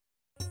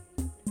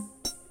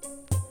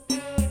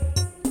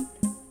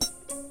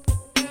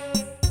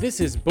This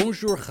is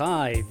Bonjour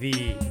Chai,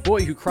 the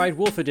Boy Who Cried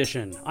Wolf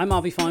edition. I'm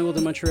Avi Feingold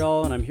in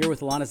Montreal, and I'm here with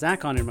Alana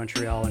Zakon in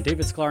Montreal, and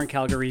David Sklar in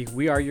Calgary.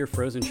 We are your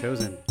Frozen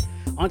Chosen.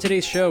 On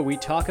today's show, we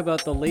talk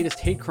about the latest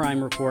hate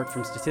crime report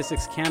from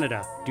Statistics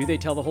Canada. Do they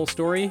tell the whole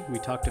story? We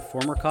talk to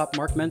former cop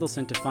Mark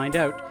Mendelson to find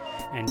out,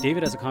 and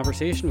David has a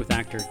conversation with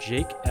actor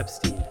Jake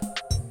Epstein.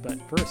 But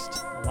first,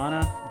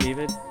 Alana,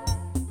 David,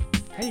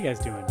 how you guys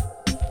doing?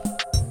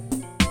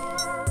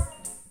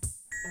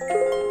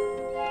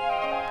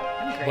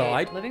 Great.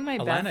 Well, living my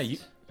Alana,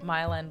 best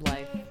Mile End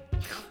life.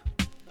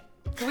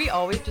 Can we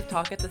always just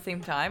talk at the same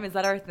time? Is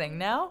that our thing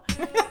now?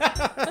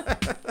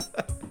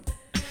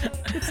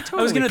 It's totally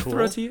I was going to cool.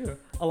 throw it to you.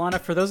 Alana,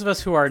 for those of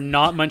us who are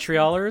not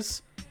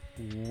Montrealers,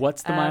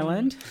 what's the Mile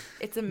End?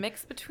 It's a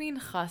mix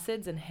between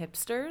chassids and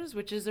hipsters,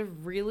 which is a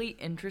really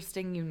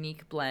interesting,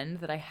 unique blend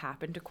that I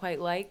happen to quite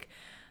like.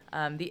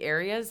 The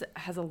area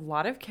has a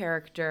lot of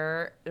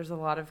character. There's a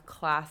lot of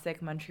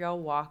classic Montreal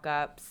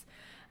walk-ups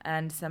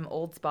and some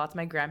old spots.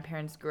 My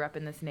grandparents grew up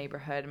in this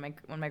neighborhood.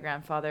 When my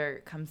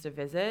grandfather comes to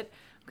visit,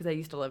 because I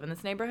used to live in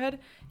this neighborhood,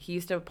 he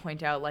used to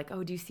point out, like,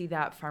 oh, do you see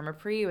that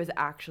Pharmaprix? It was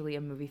actually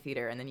a movie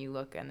theater. And then you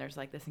look, and there's,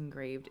 like, this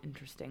engraved,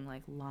 interesting,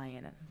 like,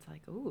 lion. And it's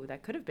like, ooh,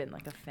 that could have been,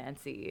 like, a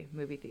fancy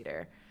movie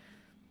theater.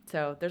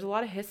 So there's a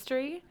lot of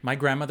history. My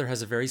grandmother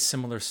has a very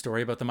similar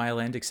story about the Mile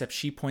End, except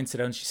she points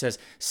it out and she says,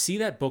 see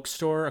that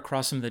bookstore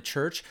across from the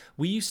church?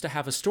 We used to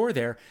have a store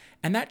there,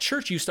 and that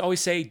church used to always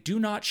say, do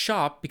not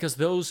shop, because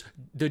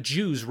the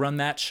Jews run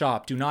that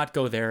shop. Do not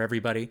go there,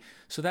 everybody.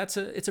 So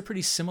it's a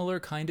pretty similar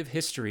kind of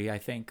history, I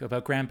think,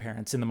 about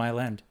grandparents in the Mile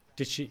End.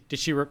 Did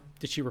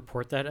she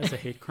report that as a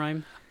hate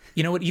crime?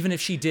 You know what? Even if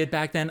she did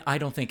back then, I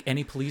don't think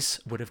any police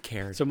would have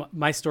cared. So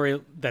my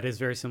story that is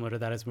very similar to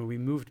that is when we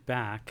moved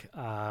back.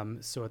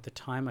 So at the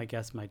time, I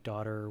guess my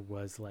daughter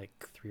was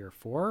like 3 or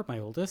 4, my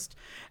oldest,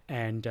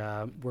 and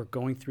we're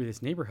going through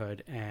this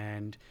neighborhood,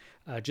 and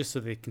just so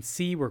they can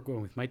see, we're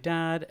going with my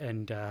dad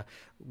and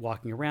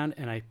walking around,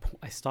 and I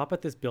stop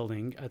at this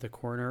building at the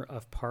corner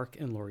of Park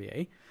and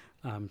Laurier.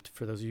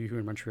 For those of you who are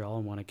in Montreal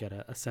and want to get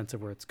a sense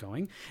of where it's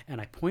going.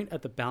 And I point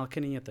at the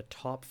balcony at the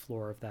top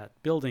floor of that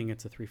building.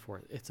 It's a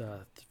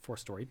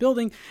 4-story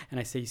building. And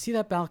I say, you see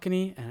that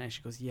balcony? And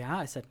she goes, yeah.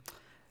 I said,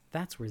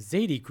 that's where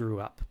Zadie grew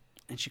up.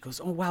 And she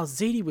goes, oh, wow,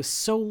 Zadie was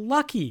so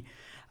lucky.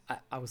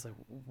 I was like,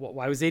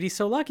 why was Zadie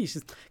so lucky? She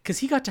says, because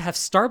he got to have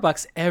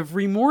Starbucks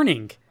every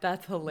morning.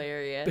 That's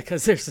hilarious.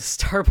 Because there's a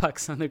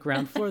Starbucks on the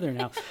ground floor there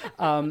now.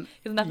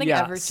 Nothing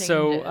ever changes.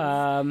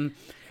 So,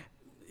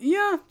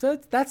 yeah,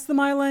 that's the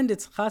Mile End.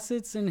 It's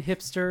chassids and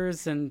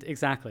hipsters, and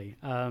exactly.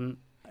 Do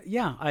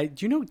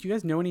you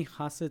guys know any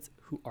chassids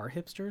who are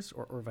hipsters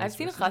or vice versa? I've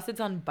seen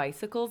chassids on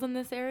bicycles in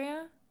this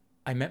area.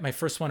 I met my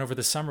first one over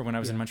the summer when I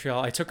was in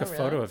Montreal. I took a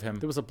photo of him.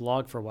 There was a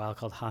blog for a while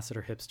called Chassid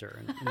or Hipster,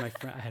 and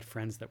I had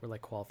friends that were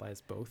like qualified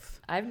as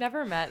both. I've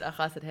never met a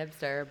chassid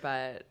hipster,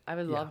 but I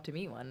would love to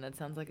meet one. That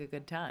sounds like a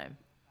good time.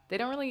 They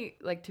don't really,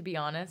 like, to be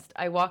honest,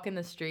 I walk in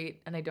the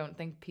street and I don't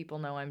think people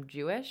know I'm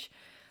Jewish.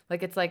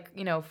 Like, it's like,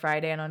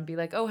 Friday, and I'd be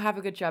like, oh, have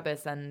a good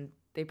Shabbos, and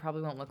they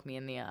probably won't look me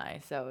in the eye.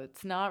 So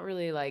it's not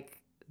really, like,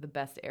 the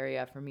best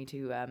area for me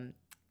to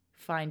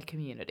find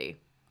community,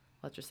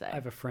 let's just say. I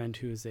have a friend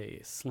who is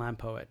a slam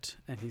poet,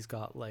 and he's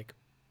got, like,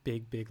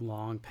 big,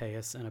 long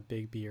payas and a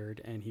big beard,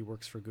 and he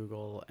works for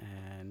Google,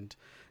 and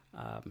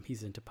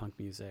he's into punk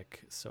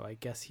music. So I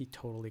guess he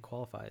totally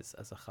qualifies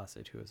as a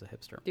chassid who is a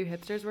hipster. Do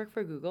hipsters work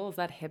for Google? Is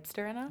that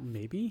hipster enough?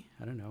 Maybe.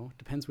 I don't know.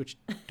 Depends which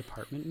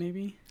department,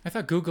 maybe. I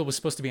thought Google was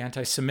supposed to be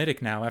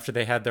anti-Semitic now after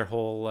they had their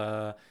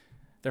whole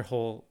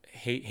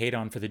hate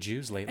on for the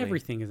Jews lately.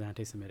 Everything is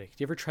anti-Semitic.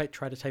 Do you ever try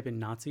to type in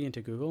Nazi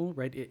into Google?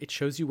 Right, it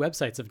shows you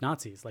websites of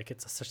Nazis. Like,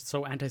 it's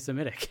so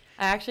anti-Semitic.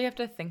 I actually have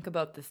to think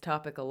about this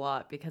topic a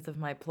lot because of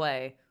my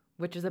play,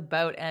 which is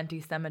about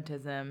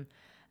anti-Semitism.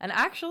 And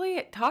actually,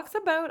 it talks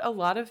about a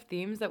lot of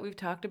themes that we've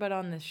talked about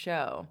on this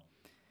show,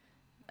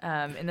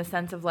 in the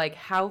sense of, like,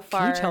 how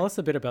far... Can you tell us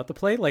a bit about the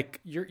play? Like,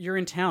 you're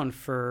in town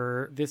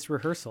for this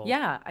rehearsal.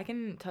 Yeah, I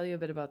can tell you a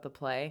bit about the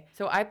play.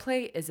 So I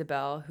play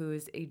Isabel, who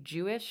is a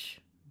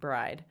Jewish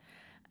bride,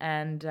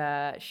 and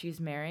she's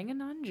marrying a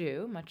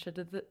non-Jew, much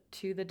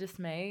to the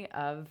dismay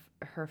of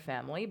her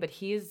family. But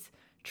he's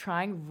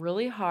trying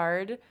really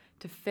hard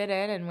to fit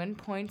in and win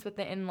points with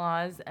the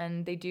in-laws,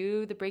 and they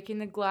do the breaking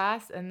the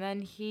glass, and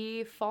then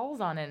he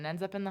falls on it and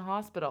ends up in the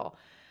hospital.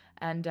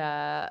 And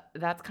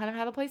that's kind of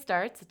how the play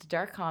starts. It's a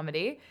dark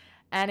comedy,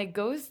 and it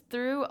goes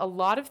through a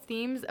lot of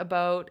themes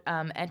about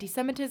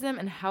anti-Semitism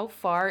and how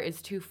far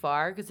is too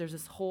far, because there's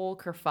this whole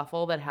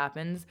kerfuffle that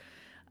happens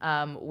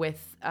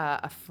with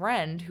a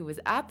friend who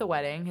was at the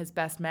wedding, his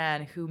best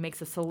man, who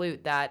makes a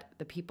salute that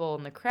the people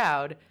in the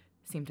crowd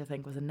seem to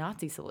think was a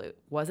Nazi salute.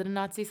 Was it a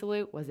Nazi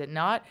salute? Was it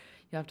not?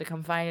 You'll have to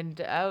come find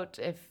out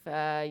if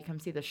you come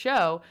see the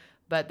show.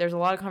 But there's a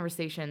lot of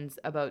conversations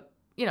about,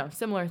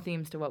 similar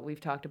themes to what we've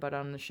talked about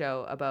on the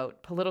show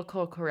about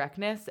political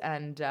correctness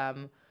and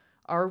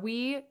are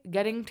we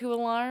getting too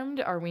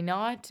alarmed? Are we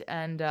not?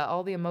 And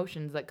all the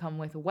emotions that come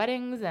with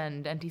weddings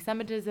and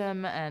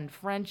anti-Semitism and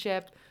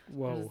friendship.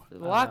 Whoa.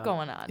 There's a lot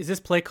going on. Is this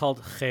play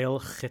called Heil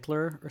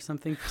Hitler or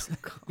something?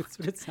 That's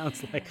what it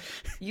sounds like.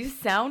 You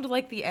sound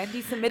like the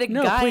anti-Semitic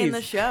No, guy in please.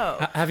 the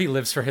show. Avi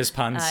lives for his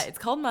puns. It's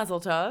called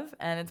Mazel Tov,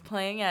 and it's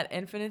playing at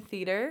Infinite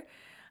Theater.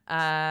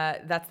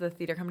 That's the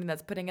theater company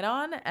that's putting it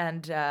on,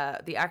 and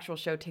the actual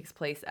show takes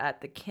place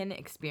at the Kin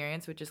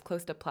Experience, which is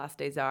close to Place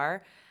des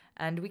Arts.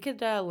 And we could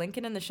link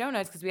it in the show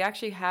notes because we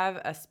actually have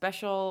a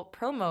special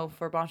promo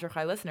for Bonjour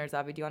Chai listeners.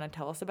 Avi, do you want to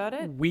tell us about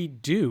it? We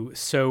do.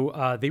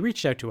 So they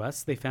reached out to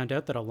us. They found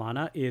out that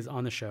Alana is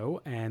on the show,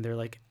 and they're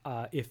like,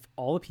 if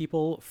all the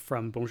people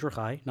from Bonjour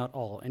Chai, not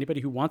all, anybody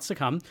who wants to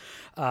come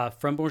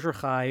from Bonjour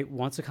Chai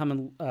wants to come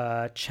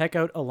and check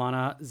out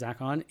Alana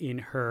Zakon in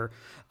her,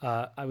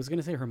 I was going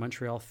to say her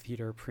Montreal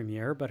theater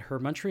premiere, but her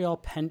Montreal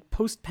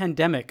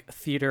post-pandemic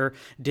theater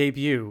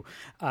debut.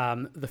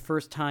 The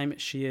first time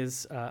she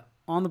is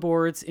on the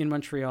boards in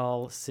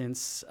Montreal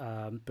since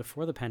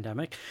before the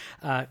pandemic.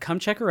 Come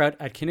check her out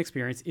at Kin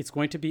Experience. It's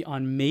going to be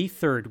on May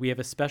 3rd. We have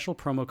a special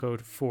promo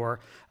code for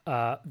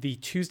the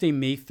Tuesday,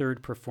 May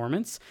 3rd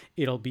performance.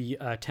 It'll be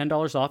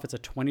 $10 off. It's a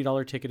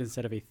 $20 ticket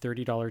instead of a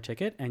 $30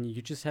 ticket. And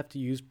you just have to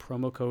use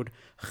promo code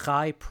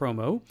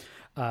CHAI-PROMO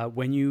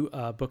when you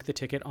book the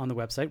ticket on the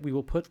website. We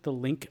will put the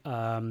link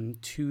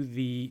to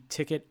the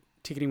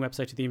ticketing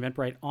website to the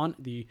Eventbrite on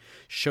the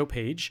show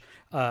page,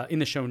 in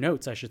the show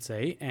notes, I should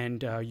say,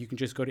 and you can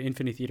just go to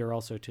Infinite Theater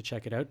also to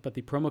check it out. But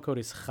the promo code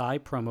is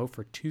CHAI-PROMO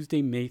for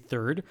Tuesday, May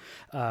 3rd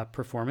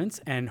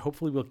performance, and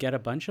hopefully we'll get a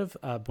bunch of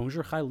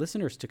Bonjour Chai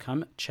listeners to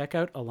come check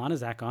out Alana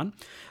Zakon.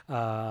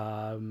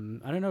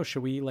 I don't know,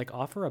 should we like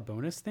offer a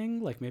bonus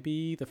thing? Like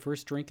maybe the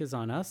first drink is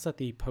on us at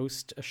the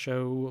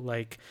post-show,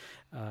 like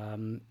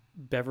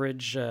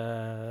beverage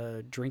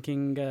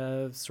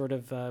drinking sort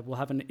of we'll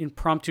have an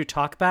impromptu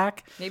talk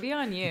back. Maybe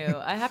on you.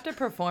 I have to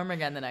perform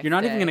again the next day. You're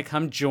not even going to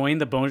come join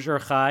the Bonjour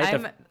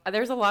Chai.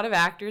 There's a lot of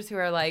actors who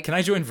are like, Can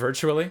I join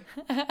virtually?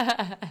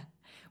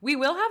 we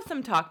will have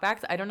some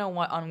talkbacks. I don't know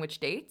on which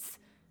dates.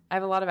 I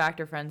have a lot of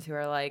actor friends who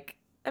are like,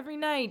 every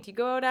night you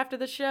go out after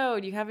the show,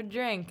 you have a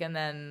drink, and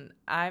then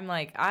I'm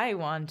like, I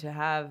want to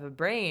have a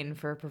brain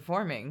for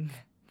performing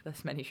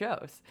this many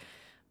shows.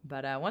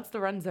 But once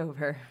the run's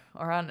over,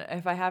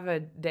 if I have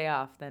a day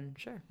off, then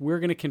sure. We're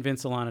going to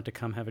convince Alana to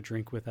come have a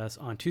drink with us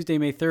on Tuesday,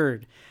 May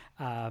 3rd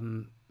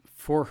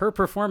for her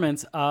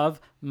performance of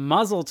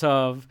Mazel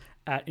Tov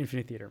at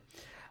Infinite Theater.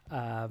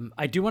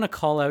 I do want to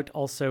call out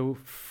also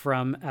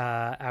from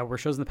our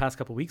shows in the past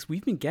couple of weeks,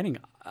 we've been getting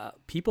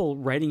people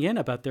writing in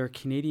about their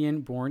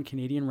Canadian-born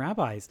Canadian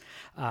rabbis.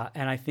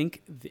 And I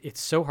think it's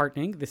so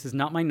heartening. This is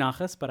not my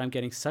nachas, but I'm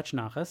getting such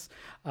nachas.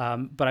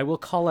 But I will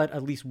call out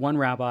at least one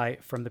rabbi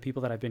from the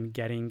people that I've been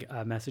getting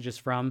messages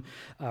from.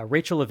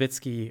 Rachel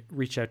Levitsky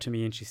reached out to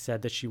me and she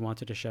said that she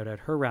wanted to shout out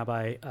her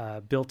rabbi,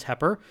 Bill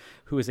Tepper,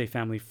 who is a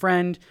family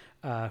friend,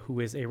 who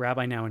is a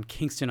rabbi now in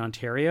Kingston,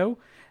 Ontario.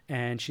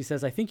 And she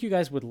says, I think you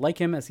guys would like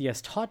him as he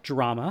has taught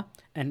drama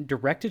and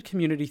directed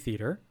community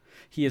theater.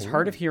 He is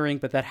hard of hearing,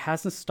 but that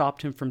hasn't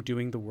stopped him from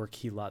doing the work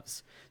he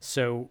loves.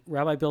 So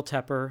Rabbi Bill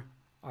Tepper,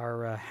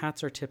 our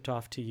hats are tipped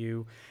off to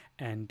you.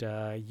 And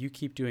you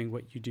keep doing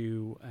what you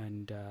do,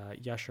 and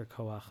Yasher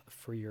Koach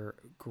for your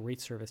great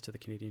service to the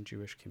Canadian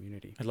Jewish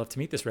community. I'd love to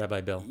meet this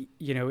Rabbi Bill.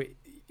 You know,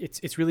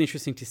 it's really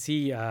interesting to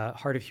see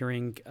hard of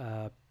hearing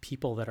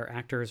people that are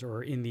actors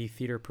or in the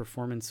theater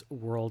performance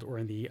world or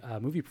in the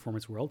movie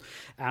performance world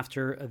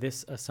after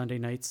this Sunday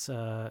night's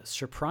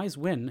surprise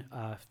win.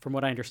 From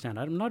what I understand,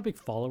 I'm not a big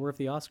follower of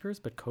the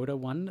Oscars, but Coda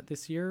won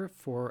this year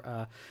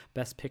for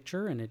Best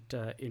Picture, and it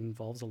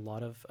involves a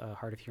lot of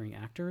hard of hearing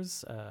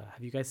actors.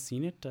 Have you guys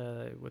seen it?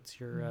 What's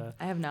your?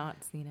 I have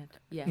not seen it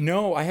yet.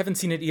 No, I haven't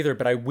seen it either,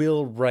 but I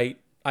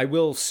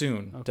will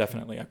soon. Okay.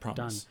 Definitely, I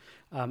promise.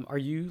 Done. Are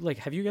you like?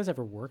 Have you guys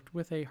ever worked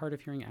with a hard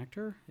of hearing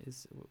actor?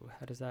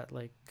 How does that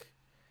like?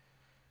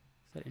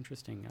 Is that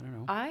interesting? I don't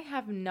know. I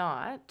have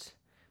not,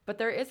 but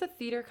there is a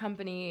theater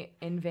company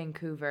in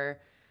Vancouver.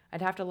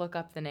 I'd have to look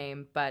up the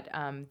name, but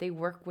they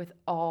work with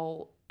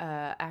all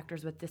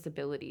actors with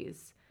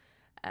disabilities,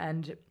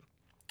 and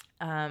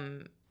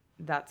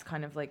that's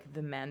kind of like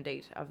the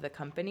mandate of the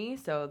company.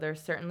 So there's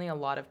certainly a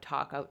lot of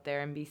talk out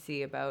there in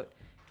BC about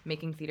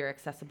making theater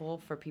accessible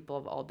for people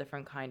of all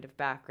different kind of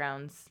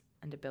backgrounds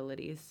and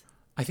abilities.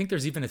 I think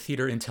there's even a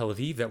theater in Tel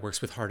Aviv that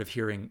works with hard of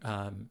hearing,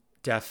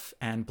 deaf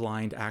and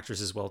blind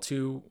actors as well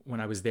too. When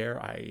I was there,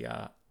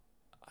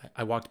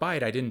 I walked by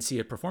it. I didn't see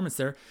a performance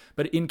there,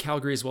 but in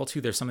Calgary as well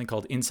too, there's something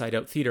called Inside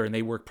Out Theater, and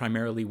they work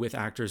primarily with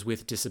actors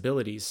with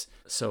disabilities.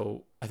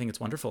 So I think it's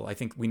wonderful. I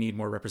think we need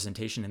more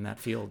representation in that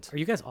field. Are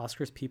you guys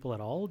Oscars people at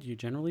all? Do you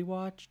generally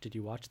watch? Did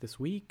you watch this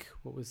week?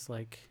 What was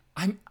like?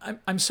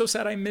 I'm so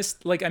sad I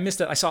missed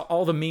it. I saw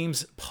all the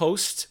memes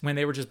post when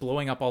they were just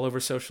blowing up all over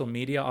social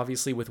media,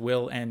 obviously with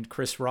Will and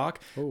Chris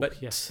Rock. Oh,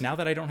 but yes. Now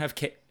that I don't have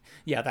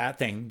that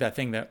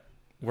thing that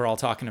we're all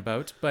talking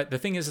about. But the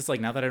thing is, it's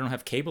like now that I don't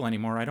have cable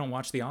anymore, I don't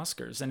watch the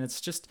Oscars. And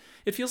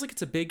it feels like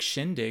it's a big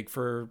shindig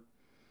for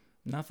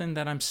nothing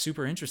that I'm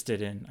super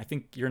interested in. I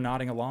think you're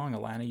nodding along,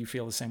 Alana. You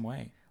feel the same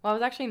way. Well, I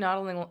was actually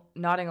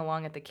nodding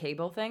along at the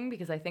cable thing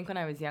because I think when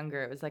I was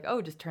younger, it was like,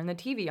 oh, just turn the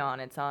TV on.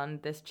 It's on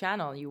this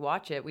channel. You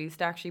watch it. We used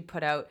to actually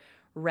put out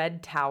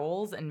red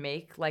towels and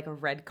make like a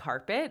red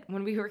carpet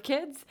when we were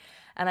kids.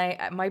 And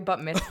my bat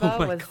mitzvah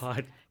was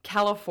God.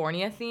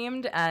 California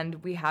themed, and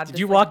we had. Did this,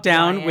 you like, walk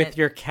down giant... with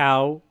your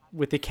cow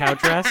with the cow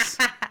dress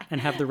and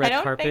have the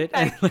red carpet?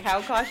 I don't think that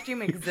cow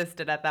costume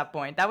existed at that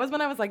point. That was when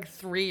I was like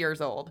 3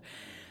 years old.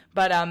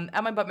 But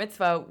at my bat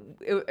mitzvah,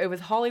 it was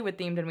Hollywood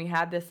themed, and we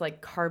had this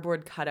like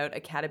cardboard cutout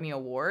Academy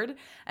Award,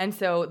 and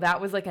so that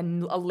was like a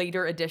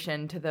later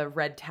addition to the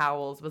red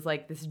towels. Was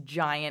like this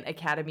giant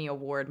Academy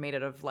Award made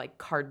out of like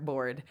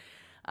cardboard,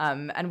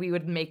 and we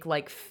would make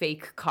like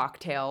fake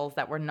cocktails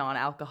that were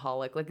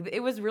non-alcoholic. Like it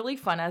was really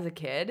fun as a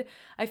kid.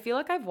 I feel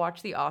like I've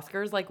watched the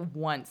Oscars like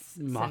once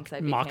since I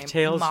became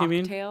mocktails. You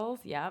mean? Mocktails,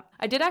 yeah.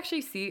 I did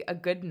actually see a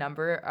good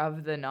number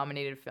of the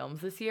nominated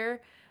films this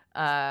year,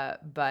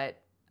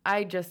 but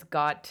I just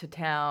got to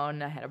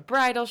town. I had a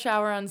bridal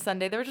shower on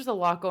Sunday. There was just a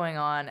lot going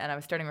on, and I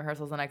was starting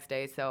rehearsals the next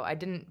day, so I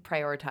didn't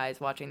prioritize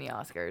watching the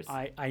Oscars.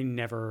 I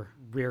never,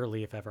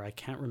 rarely, if ever, I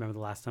can't remember the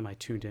last time I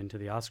tuned into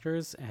the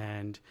Oscars,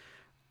 and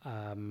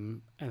I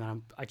don't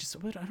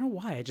know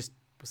why. I just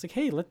was like,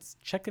 hey, let's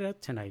check it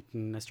out tonight.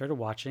 And I started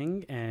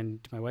watching, and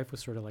my wife was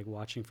sort of like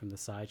watching from the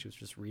side. She was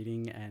just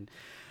reading, and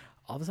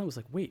all of a sudden I was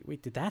like,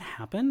 wait, did that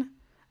happen?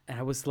 And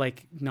I was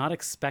like, not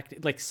expecting,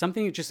 like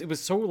something it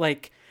was so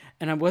like,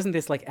 and I wasn't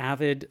this like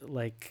avid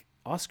like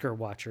Oscar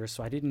watcher.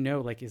 So I didn't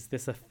know, like, is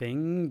this a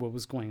thing? What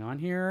was going on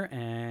here?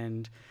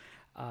 And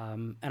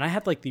I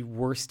had like the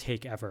worst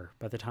take ever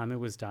by the time it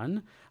was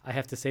done. I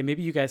have to say,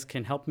 maybe you guys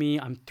can help me.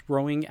 I'm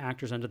throwing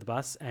actors under the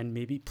bus, and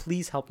maybe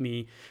please help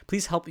me.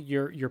 Please help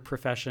your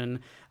profession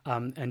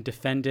and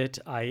defend it.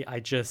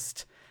 I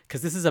just,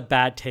 because this is a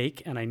bad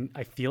take, and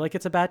I feel like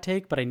it's a bad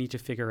take, but I need to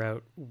figure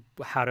out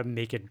how to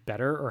make it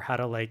better or how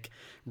to like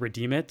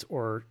redeem it,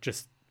 or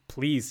just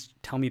please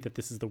tell me that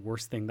this is the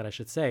worst thing that I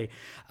should say.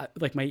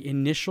 Like my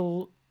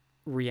initial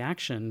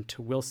reaction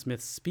to Will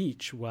Smith's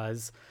speech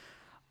was,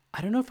 I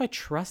don't know if I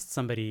trust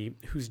somebody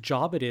whose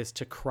job it is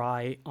to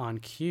cry on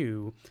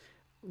cue,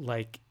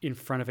 like in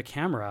front of a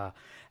camera.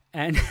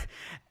 And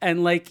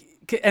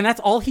that's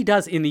all he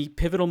does in the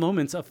pivotal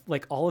moments of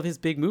like all of his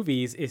big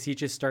movies, is he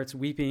just starts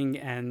weeping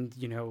and,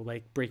 you know,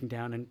 like breaking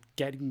down and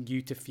getting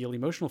you to feel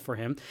emotional for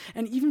him.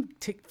 And even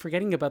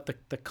forgetting about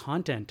the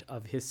content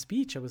of his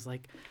speech, I was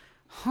like,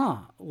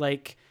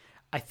 like,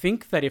 I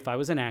think that if I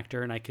was an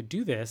actor and I could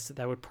do this,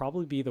 that would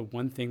probably be the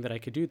one thing that I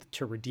could do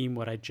to redeem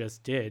what I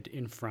just did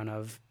in front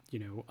of, you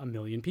know, a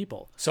million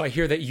people. So I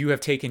hear that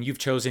you've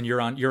chosen,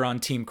 you're on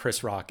team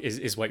Chris Rock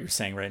is what you're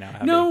saying right now.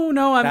 Abby. No,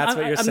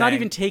 I'm not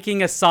even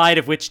taking a side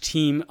of which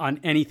team on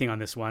anything on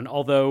this one,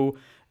 although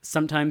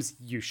sometimes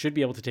you should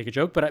be able to take a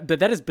joke, but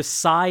that is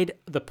beside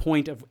the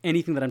point of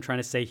anything that I'm trying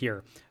to say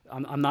here.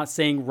 I'm not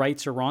saying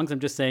rights or wrongs. I'm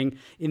just saying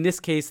in this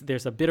case,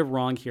 there's a bit of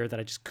wrong here that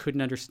I just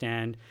couldn't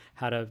understand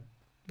how to,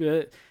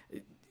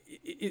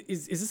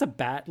 is this a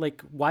bad,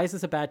 like, why is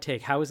this a bad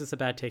take? How is this a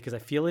bad take? Because I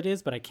feel it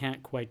is, but I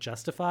can't quite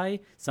justify.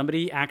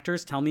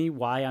 Actors, tell me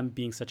why I'm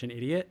being such an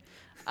idiot.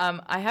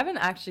 I haven't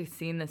actually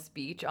seen the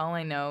speech. All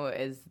I know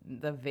is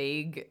the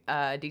vague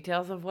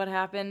details of what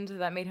happened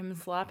that made him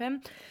slap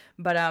him.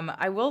 But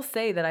I will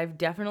say that I've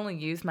definitely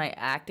used my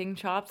acting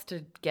chops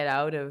to get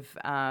out of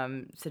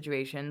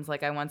situations.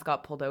 Like I once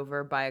got pulled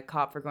over by a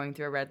cop for going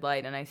through a red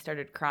light, and I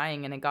started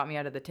crying, and it got me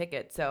out of the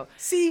ticket. So,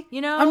 see,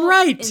 you know, I'm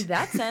right. In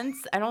that sense,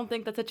 I don't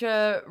think that's such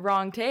a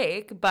wrong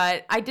take.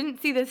 But I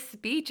didn't see this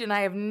speech, and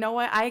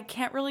I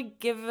can't really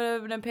give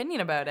an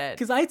opinion about it.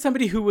 Because I had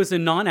somebody who was a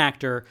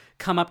non-actor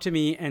come up to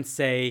me and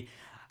say,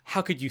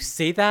 how could you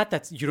say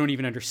that? You don't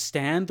even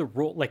understand the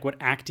role, like what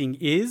acting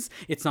is.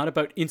 It's not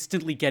about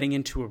instantly getting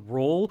into a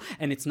role,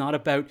 and it's not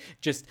about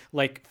just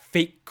like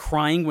fake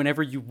crying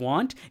whenever you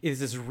want.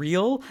 Is this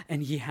real?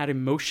 And he had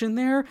emotion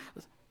there.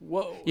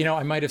 Whoa. You know,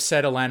 I might have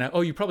said, Alana,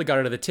 oh, you probably got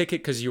out of the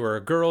ticket because you were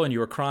a girl and you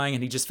were crying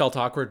and he just felt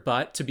awkward.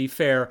 But to be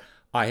fair,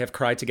 I have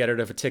cried to get out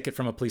of a ticket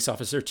from a police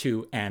officer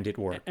too, and it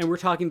worked. And we're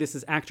talking, this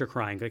is actor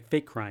crying, like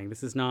fake crying.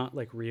 This is not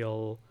like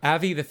real.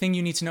 Avi, the thing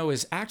you need to know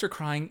is actor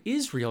crying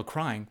is real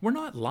crying. We're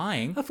not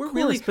lying. Of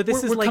course, but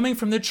this is we're like coming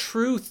from the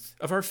truth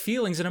of our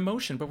feelings and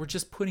emotion, but we're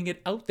just putting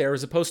it out there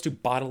as opposed to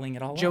bottling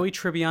it all Joey up.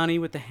 Tribbiani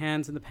with the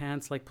hands in the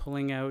pants, like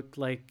pulling out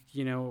like,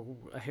 you know,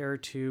 a hair or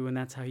two, and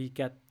that's how you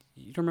don't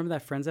remember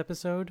that Friends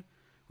episode?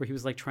 Where he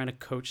was like trying to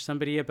coach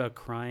somebody about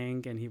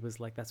crying, and he was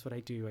like, that's what I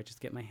do. I just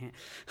get my hand,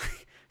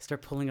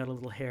 start pulling out a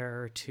little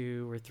hair or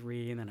 2 or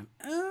 3, and then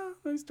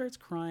he starts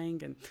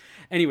crying. And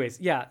anyways,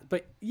 yeah,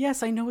 but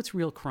yes, I know it's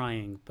real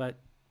crying, but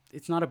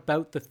it's not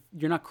about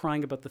you're not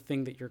crying about the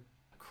thing that you're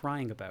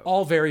crying about.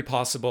 All very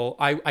possible.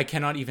 I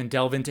cannot even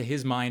delve into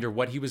his mind or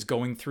what he was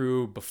going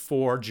through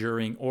before,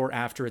 during, or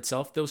after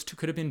itself. Those two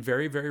could have been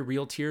very, very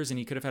real tears, and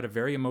he could have had a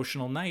very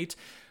emotional night,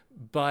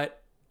 but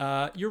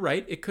You're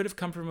right. It could have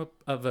come from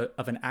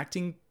an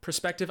acting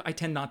perspective. I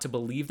tend not to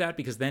believe that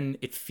because then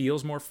it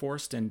feels more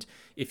forced. And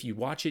if you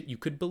watch it, you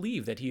could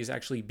believe that he is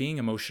actually being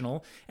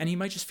emotional, and he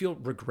might just feel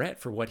regret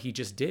for what he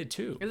just did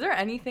too. Is there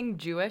anything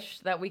Jewish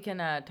that we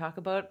can talk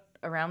about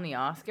around the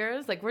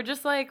Oscars? Like, we're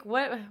just like,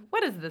 what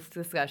is this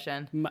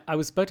discussion? I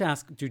was about to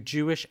ask, do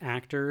Jewish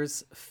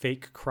actors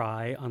fake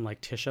cry on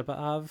like Tisha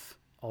B'Av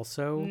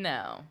also?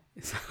 No.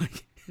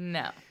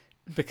 No.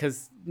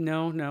 Because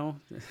no.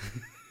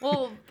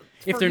 Well,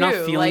 if for they're not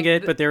you, feeling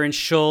like, it, but they're in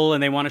shul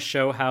and they want to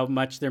show how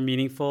much they're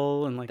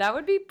meaningful and like that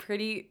would be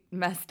pretty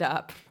messed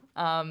up.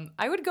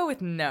 I would go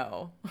with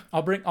no.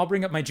 I'll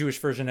bring up my Jewish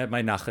version at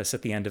my nachas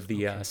at the end of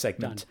the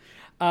segment.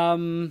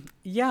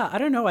 Yeah, I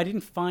don't know. I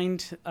didn't find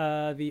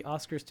the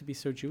Oscars to be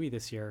so Jewy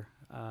this year.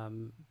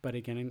 But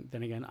again,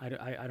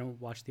 I don't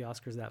watch the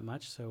Oscars that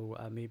much, so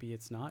maybe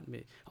it's not.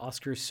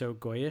 Oscars so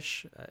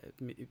goyish,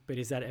 but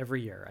is that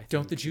every year? I think,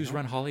 Don't the Jews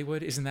run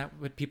Hollywood? Isn't that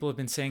what people have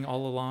been saying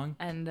all along?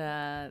 And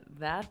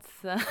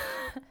that's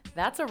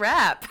a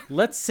wrap.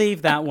 Let's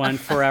save that one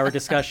for our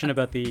discussion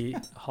about the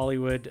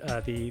Hollywood,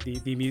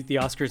 the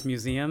Oscars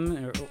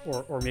Museum,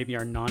 or maybe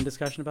our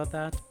non-discussion about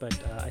that. But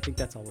I think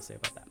that's all we'll say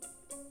about that.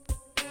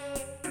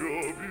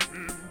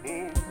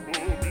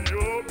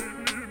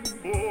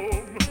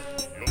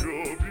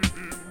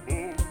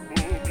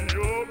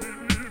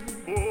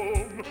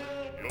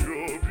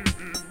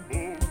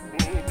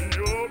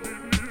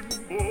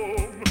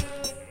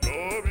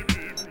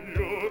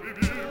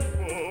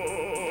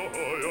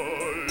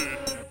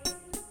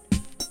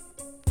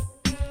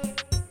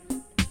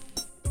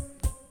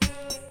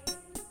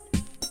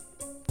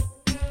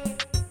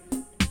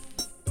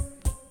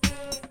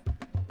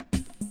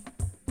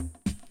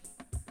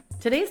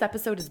 Today's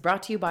episode is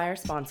brought to you by our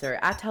sponsor,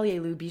 Atelier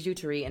Lou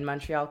Bijouterie in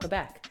Montreal,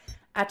 Quebec.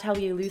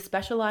 Atelier Lou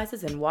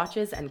specializes in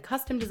watches and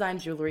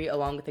custom-designed jewelry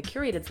along with a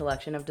curated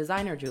selection of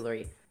designer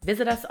jewelry.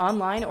 Visit us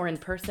online or in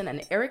person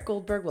and Eric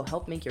Goldberg will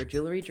help make your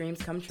jewelry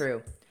dreams come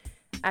true.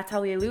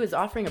 Atelier Lou is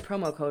offering a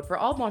promo code for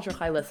all Bonjour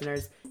Chai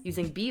listeners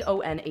using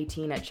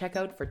BON18 at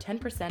checkout for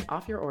 10%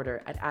 off your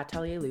order at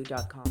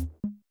atelierlou.com.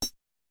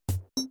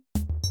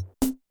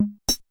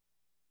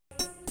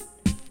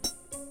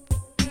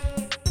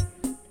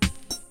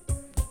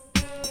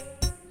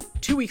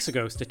 2 weeks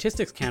ago,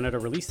 Statistics Canada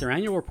released their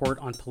annual report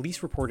on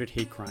police-reported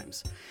hate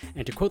crimes.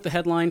 And to quote the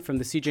headline from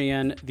the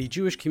CJN, the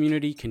Jewish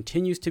community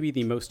continues to be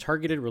the most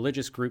targeted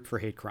religious group for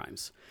hate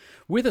crimes.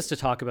 With us to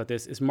talk about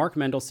this is Mark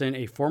Mendelson,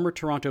 a former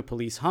Toronto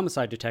police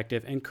homicide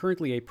detective and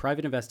currently a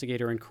private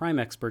investigator and crime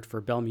expert for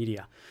Bell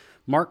Media.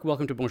 Mark,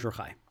 welcome to Bonjour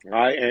Chai.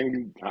 Hi,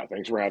 and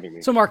thanks for having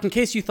me. So, Mark, in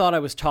case you thought I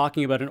was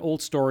talking about an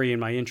old story in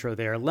my intro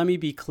there, let me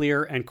be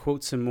clear and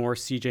quote some more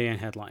CJN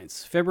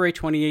headlines. February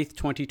 28th,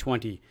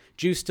 2020,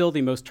 Jews still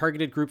the most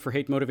targeted group for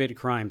hate-motivated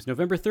crimes.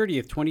 November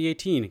 30th,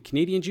 2018,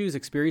 Canadian Jews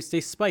experienced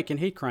a spike in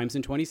hate crimes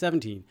in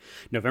 2017.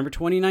 November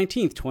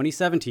 2019,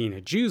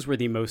 2017, Jews were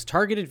the most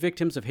targeted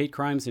victims of hate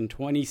crimes in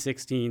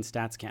 2016,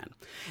 StatsCan.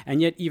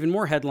 And yet even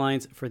more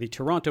headlines for the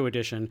Toronto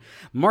edition.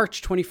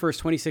 March 21st,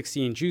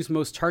 2016, Jews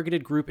most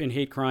targeted group in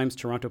hate crimes,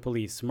 Toronto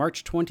Police.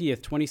 March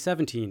 20th,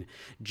 2017,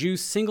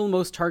 Jews single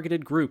most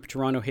targeted group,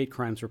 Toronto Hate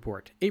Crimes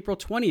Report. April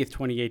 20th,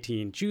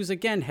 2018, Jews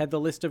again head the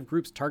list of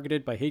groups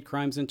targeted by hate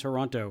crimes in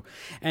Toronto.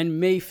 And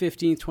May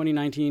 15th,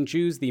 2019,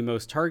 Jews the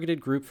most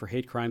targeted group for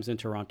hate crimes in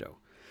Toronto.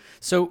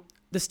 So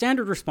the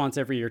standard response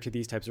every year to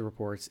these types of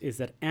reports is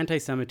that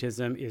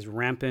anti-Semitism is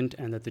rampant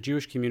and that the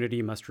Jewish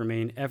community must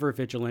remain ever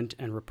vigilant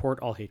and report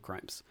all hate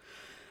crimes.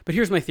 But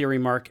here's my theory,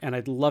 Mark, and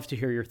I'd love to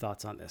hear your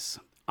thoughts on this.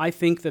 I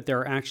think that there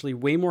are actually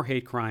way more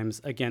hate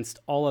crimes against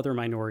all other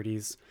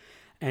minorities,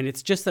 and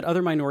it's just that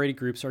other minority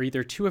groups are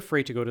either too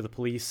afraid to go to the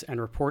police and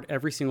report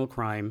every single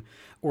crime,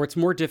 or it's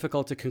more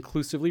difficult to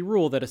conclusively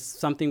rule that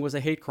something was a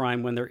hate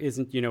crime when there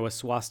isn't, a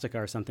swastika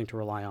or something to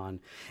rely on.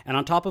 And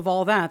on top of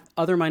all that,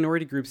 other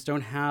minority groups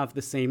don't have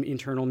the same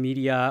internal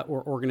media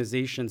or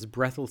organizations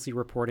breathlessly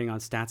reporting on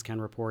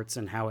StatsCan reports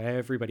and how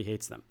everybody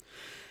hates them.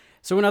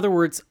 So in other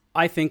words,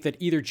 I think that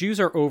either Jews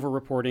are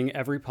over-reporting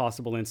every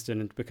possible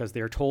incident because they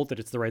are told that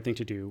it's the right thing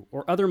to do,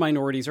 or other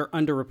minorities are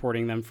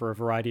under-reporting them for a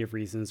variety of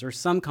reasons, or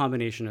some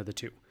combination of the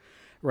two.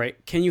 Right?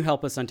 Can you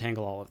help us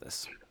untangle all of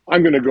this?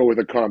 I'm going to go with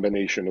a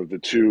combination of the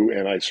two,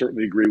 and I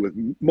certainly agree with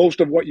most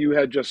of what you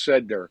had just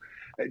said there.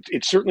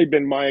 It's certainly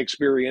been my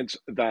experience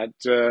that,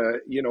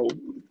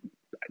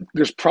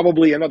 there's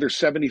probably another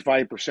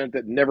 75%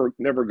 that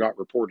never got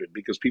reported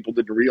because people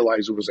didn't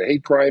realize it was a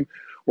hate crime,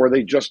 or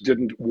they just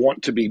didn't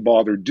want to be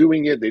bothered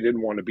doing it. They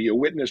didn't want to be a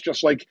witness,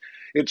 just like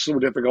it's so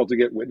difficult to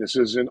get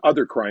witnesses in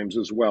other crimes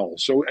as well.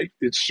 So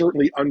it's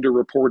certainly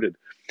underreported.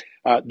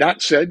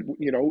 That said,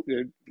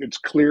 it's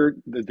clear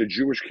that the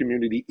Jewish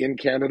community in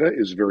Canada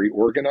is very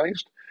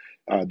organized.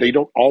 They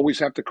don't always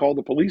have to call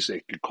the police.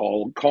 They can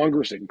call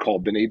Congress. They can call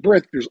B'nai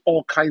B'rith. There's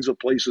all kinds of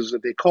places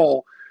that they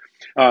call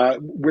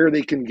where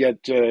they can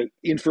get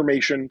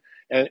information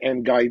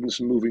and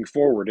guidance moving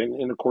forward.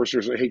 And of course,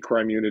 there's a hate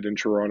crime unit in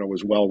Toronto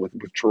as well with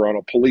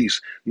Toronto Police,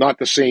 not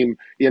the same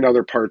in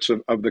other parts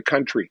of the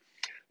country.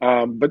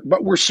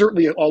 But we're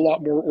certainly a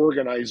lot more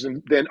organized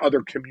than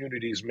other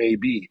communities may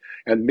be,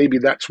 and maybe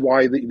that's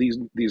why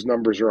these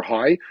numbers are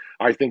high.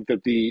 I think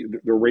that the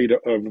rate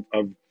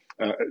of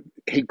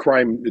hate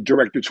crime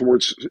directed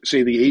towards,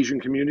 say, the Asian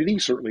community,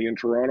 certainly in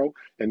Toronto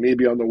and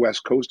maybe on the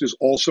West Coast, is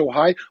also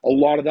high. A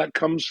lot of that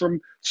comes from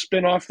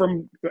spin-off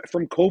from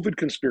COVID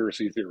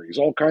conspiracy theories,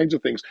 all kinds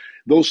of things.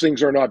 Those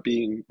things are not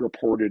being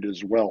reported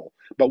as well.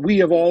 But we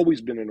have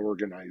always been an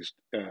organized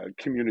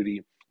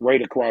community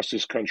right across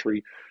this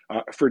country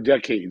for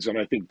decades, and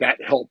I think that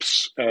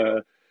helps.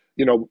 The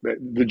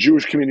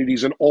Jewish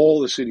communities in all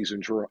the cities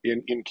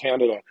in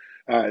Canada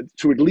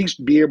to at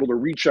least be able to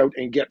reach out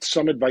and get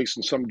some advice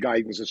and some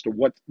guidance as to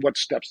what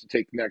steps to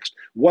take next.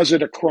 Was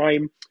it a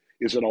crime?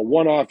 Is it a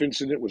one-off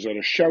incident? Was it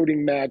a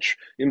shouting match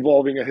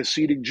involving a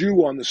Hasidic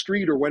Jew on the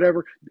street or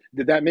whatever?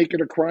 Did that make it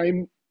a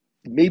crime?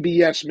 Maybe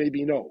yes,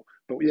 maybe no.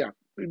 But yeah,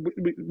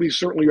 we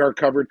certainly are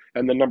covered,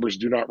 and the numbers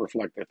do not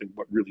reflect, I think,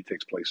 what really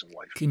takes place in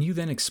life. Can you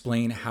then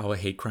explain how a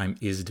hate crime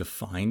is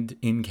defined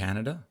in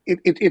Canada?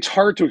 It's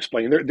hard to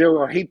explain. There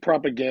are hate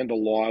propaganda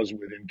laws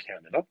within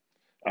Canada,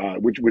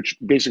 which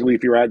basically,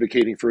 if you're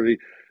advocating for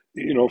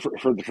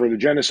the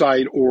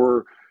genocide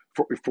or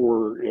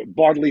for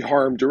bodily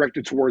harm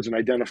directed towards an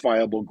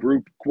identifiable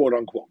group, quote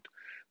unquote,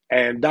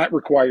 and that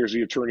requires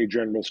the Attorney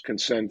General's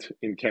consent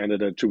in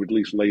Canada to at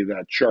least lay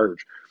that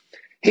charge.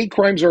 Hate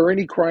crimes are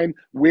any crime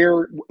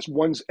where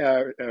one's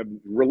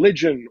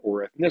religion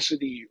or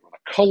ethnicity, or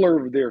the color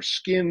of their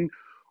skin,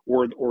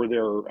 or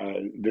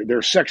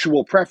their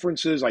sexual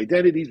preferences,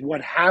 identities,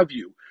 what have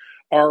you,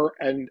 are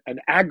an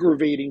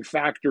aggravating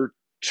factor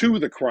to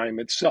the crime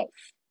itself.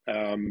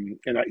 And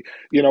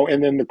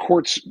then the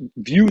courts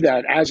view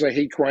that as a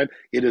hate crime.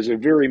 It is a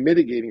very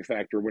mitigating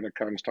factor when it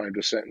comes time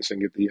to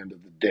sentencing at the end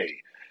of the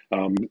day.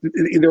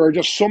 There are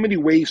just so many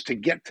ways to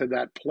get to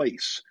that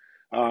place.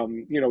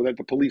 That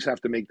the police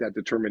have to make that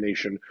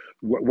determination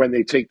when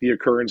they take the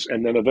occurrence,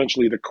 and then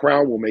eventually the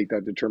Crown will make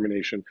that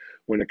determination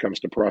when it comes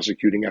to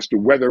prosecuting as to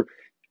whether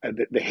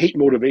the hate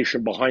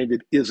motivation behind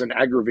it is an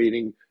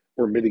aggravating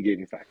or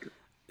mitigating factor.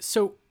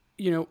 So,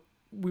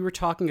 we were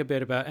talking a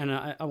bit about, and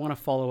I want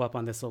to follow up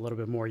on this a little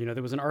bit more.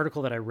 There was an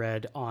article that I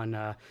read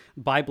on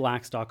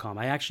byblacks.com.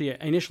 I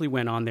initially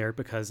went on there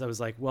because I was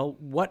like, well,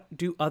 what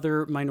do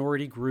other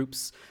minority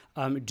groups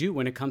do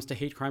when it comes to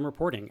hate crime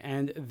reporting?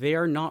 And they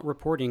are not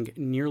reporting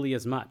nearly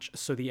as much.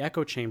 So the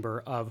echo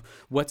chamber of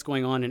what's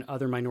going on in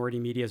other minority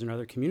medias and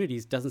other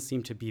communities doesn't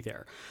seem to be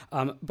there.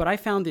 But I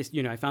found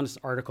this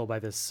article by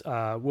this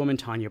woman,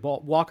 Tanya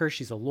Walker.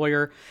 She's a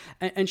lawyer,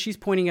 and she's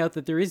pointing out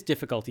that there is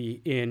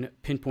difficulty in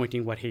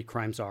pinpointing what hate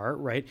crimes are,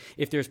 right?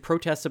 If there's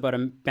protests about a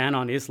ban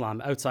on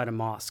Islam outside a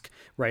mosque,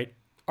 right?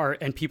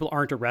 And people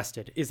aren't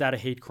arrested, is that a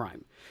hate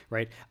crime,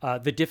 right?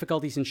 The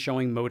difficulties in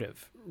showing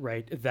motive,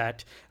 right?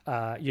 That,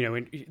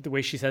 in the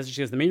way she says,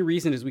 the main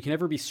reason is we can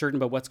never be certain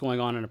about what's going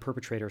on in a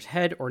perpetrator's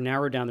head or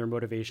narrow down their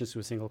motivations to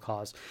a single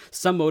cause.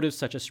 Some motives,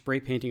 such as spray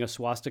painting a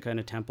swastika in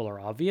a temple, are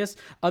obvious.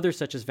 Others,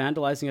 such as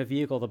vandalizing a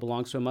vehicle that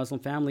belongs to a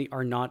Muslim family,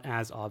 are not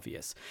as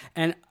obvious.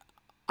 And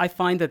I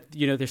find that,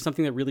 there's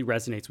something that really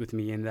resonates with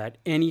me in that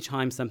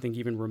anytime something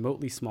even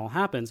remotely small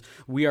happens,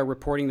 we are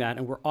reporting that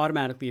and we're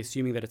automatically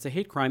assuming that it's a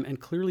hate crime. And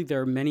clearly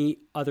there are many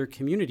other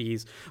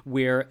communities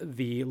where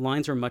the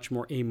lines are much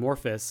more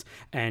amorphous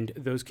and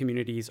those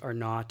communities are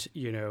not,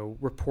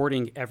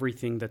 reporting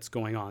everything that's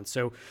going on.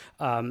 So,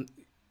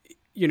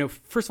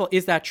 first of all,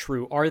 is that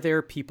true? Are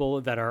there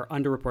people that are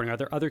underreporting? Are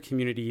there other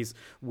communities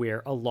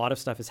where a lot of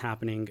stuff is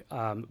happening,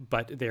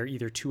 but they're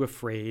either too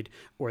afraid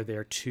or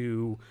they're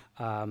too,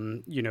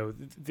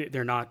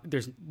 they're not,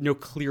 there's no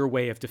clear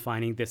way of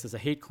defining this as a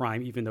hate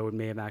crime, even though it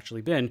may have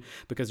actually been,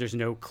 because there's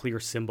no clear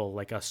symbol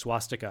like a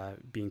swastika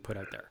being put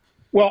out there?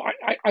 Well,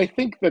 I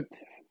think that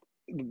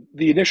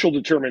the initial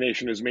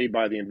determination is made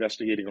by the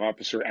investigating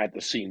officer at the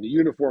scene, the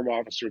uniform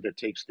officer that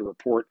takes the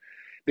report.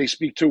 They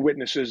speak to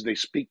witnesses, they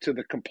speak to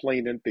the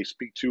complainant, they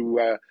speak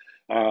to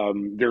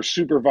their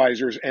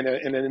supervisors, and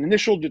an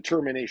initial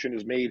determination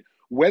is made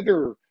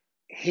whether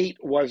hate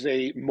was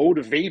a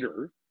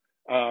motivator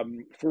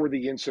for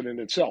the incident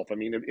itself. I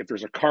mean, if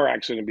there's a car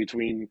accident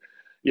between,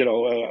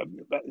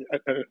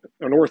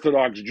 an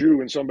Orthodox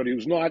Jew and somebody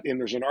who's not, and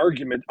there's an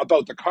argument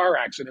about the car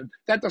accident,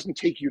 that doesn't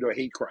take you to a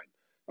hate crime.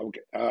 Okay,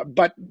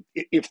 but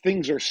if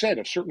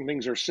certain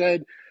things are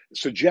said,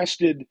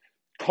 suggested,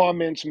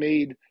 comments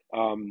made,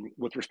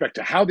 with respect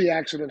to how the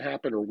accident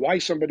happened or why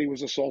somebody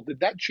was assaulted,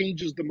 that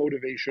changes the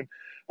motivation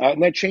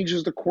and that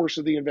changes the course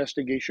of the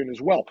investigation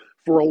as well.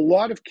 For a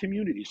lot of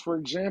communities, for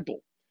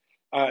example,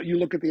 you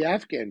look at the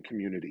Afghan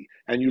community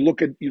and you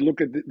look at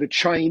the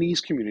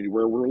Chinese community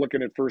where we're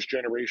looking at first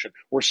generation,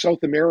 or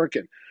South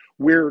American,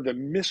 where the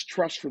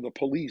mistrust for the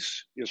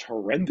police is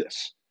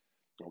horrendous.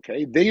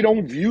 Okay, they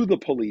don't view the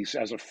police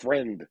as a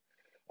friend,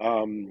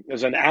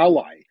 as an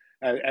ally,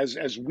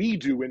 as we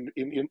do in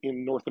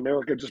North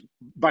America, just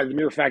by the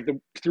mere fact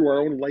that through our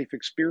own life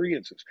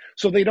experiences.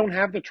 So they don't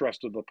have the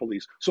trust of the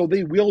police. So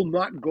they will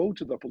not go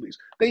to the police.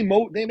 They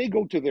may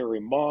go to their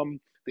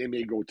imam, they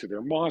may go to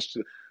their mosque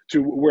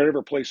to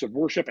whatever place of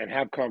worship and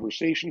have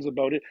conversations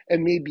about it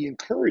and may be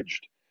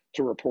encouraged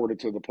to report it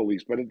to the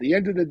police. But at the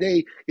end of the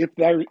day, if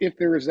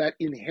there is that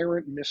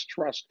inherent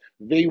mistrust,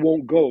 they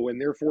won't go, and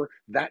therefore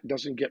that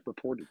doesn't get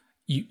reported.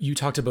 You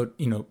talked about,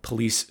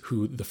 police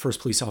the first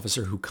police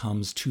officer who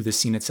comes to the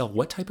scene itself.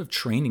 What type of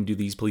training do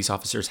these police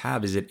officers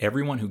have? Is it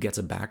everyone who gets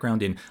a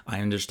background in,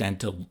 I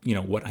understand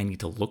what I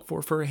need to look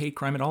for a hate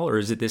crime at all? Or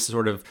is it this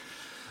sort of,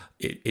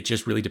 it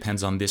just really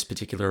depends on this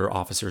particular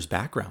officer's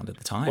background at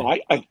the time? Well,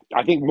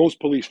 I think most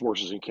police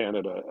forces in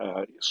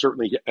Canada,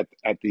 certainly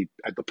at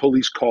the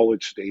police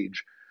college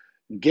stage,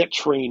 get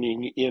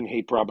training in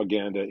hate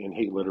propaganda, in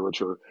hate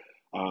literature,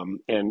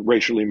 and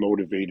racially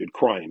motivated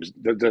crimes.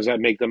 Does that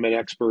make them an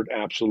expert?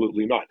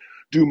 Absolutely not.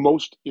 Do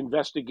most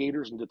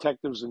investigators and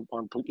detectives in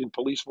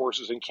police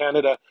forces in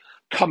Canada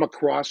come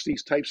across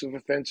these types of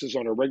offenses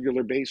on a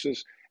regular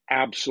basis?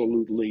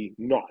 Absolutely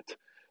not.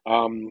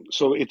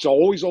 So it's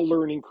always a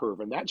learning curve,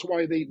 and that's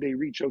why they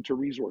reach out to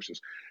resources.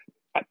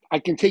 I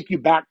can take you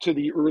back to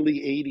the early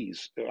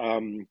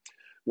 80s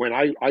when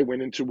I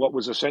went into what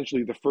was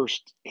essentially the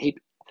first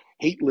hate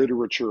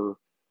literature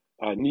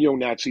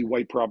neo-Nazi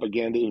white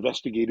propaganda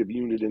investigative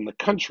unit in the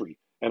country,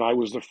 and I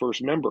was the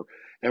first member.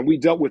 And we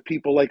dealt with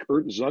people like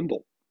Ernst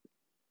Zundel.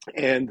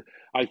 And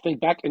I think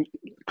back, and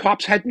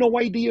cops had no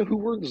idea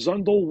who Ernst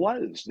Zundel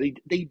was.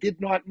 They did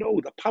not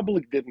know. The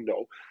public didn't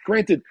know.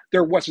 Granted,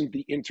 there wasn't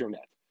the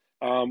internet.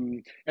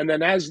 And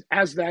then as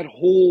that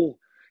whole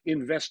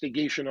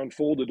investigation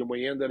unfolded and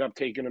we ended up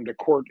taking him to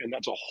court, and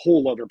that's a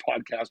whole other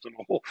podcast and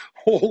a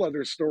whole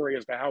other story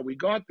as to how we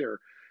got there.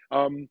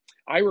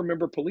 I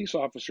remember police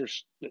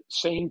officers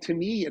saying to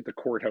me at the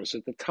courthouse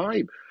at the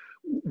time,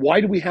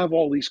 why do we have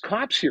all these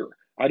cops here?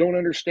 I don't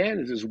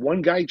understand. There's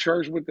one guy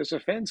charged with this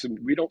offense and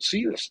we don't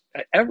see this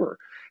ever.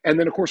 And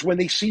then, of course, when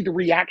they see the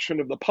reaction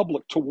of the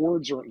public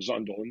towards Ernst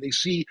Zundel and they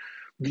see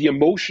the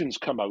emotions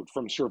come out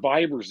from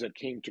survivors that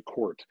came to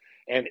court,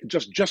 and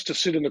just to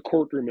sit in the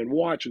courtroom and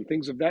watch and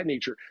things of that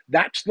nature,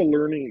 that's the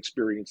learning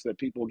experience that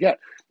people get.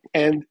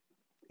 And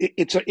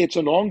it's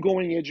an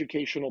ongoing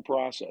educational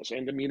process.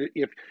 And I mean,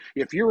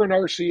 if you're an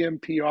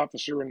RCMP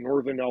officer in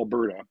Northern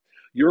Alberta,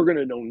 you're going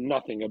to know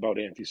nothing about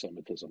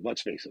anti-Semitism.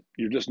 Let's face it.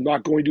 You're just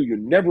not going to. You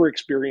never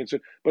experience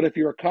it. But if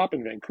you're a cop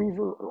in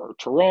Vancouver or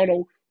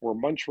Toronto or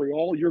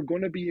Montreal, you're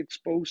going to be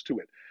exposed to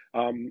it.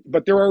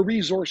 But there are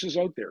resources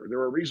out there. There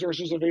are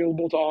resources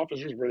available to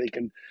officers where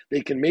they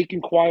can make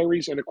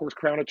inquiries. And of course,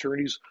 Crown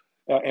attorneys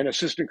and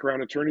assistant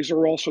Crown attorneys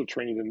are also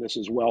trained in this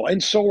as well.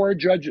 And so are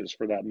judges,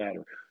 for that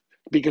matter,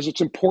 because it's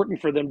important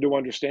for them to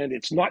understand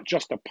it's not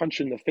just a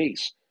punch in the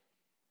face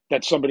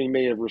that somebody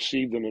may have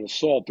received in an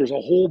assault. There's a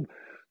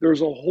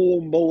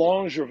whole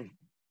melange of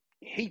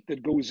hate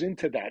that goes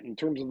into that in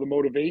terms of the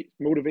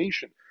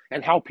motivation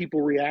and how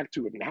people react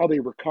to it and how they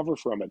recover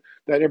from it,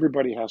 that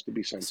everybody has to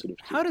be sensitive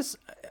to.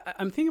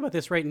 I'm thinking about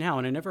this right now,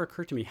 and it never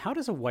occurred to me, how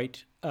does a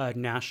white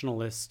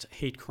nationalist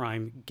hate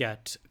crime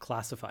get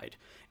classified?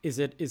 Is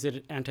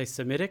it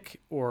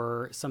anti-Semitic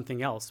or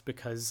something else?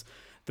 Because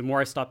the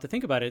more I stop to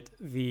think about it,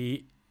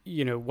 the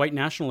white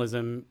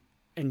nationalism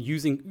and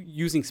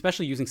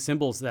especially using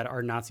symbols that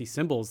are Nazi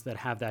symbols that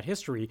have that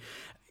history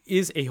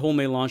is a whole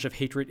melange of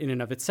hatred in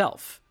and of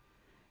itself.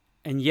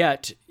 And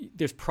yet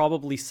there's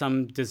probably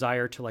some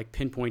desire to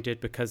pinpoint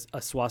it because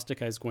a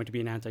swastika is going to be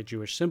an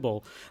anti-Jewish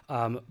symbol.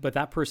 But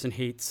that person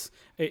is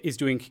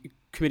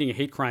committing a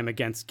hate crime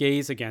against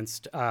gays,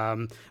 against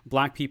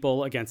black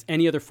people, against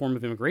any other form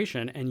of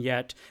immigration. And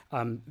yet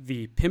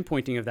the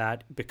pinpointing of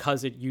that,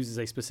 because it uses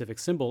a specific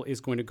symbol, is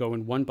going to go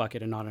in one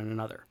bucket and not in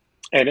another.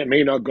 And it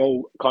may not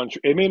go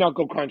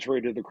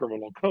contrary to the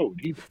criminal code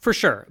either. For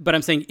sure. But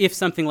I'm saying if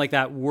something like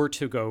that were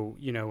to go,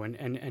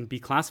 and be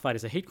classified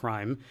as a hate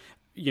crime,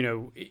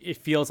 it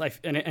feels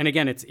and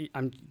again,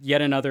 I'm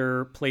yet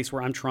another place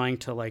where I'm trying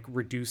to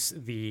reduce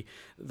the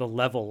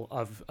level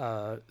of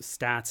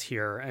stats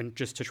here, and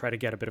just to try to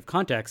get a bit of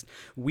context,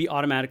 we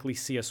automatically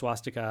see a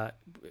swastika,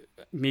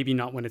 maybe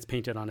not when it's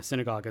painted on a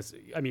synagogue,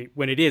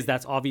 when it is,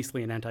 that's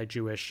obviously an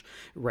anti-Jewish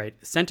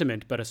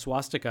sentiment, but a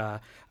swastika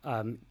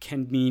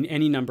can mean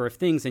any number of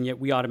things, and yet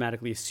we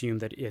automatically assume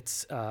that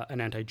it's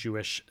an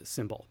anti-Jewish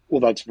symbol.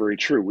 Well, that's very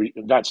true.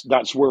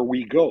 That's where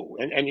we go,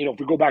 and if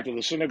we go back to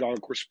the synagogue,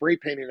 of course, spray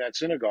painting that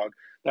synagogue,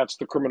 that's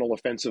the criminal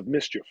offense of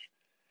mischief.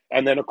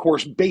 And then, of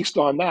course, based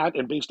on that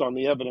and based on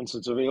the evidence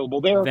that's available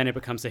there, then it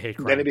becomes a hate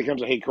crime. Then it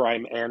becomes a hate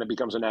crime, and it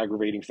becomes an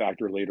aggravating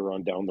factor later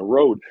on down the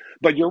road.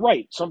 But you're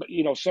right.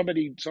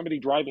 Somebody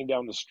driving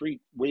down the street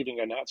waving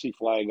a Nazi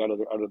flag out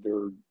of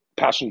their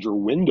passenger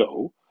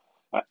window.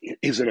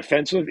 Is it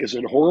offensive? Is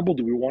it horrible?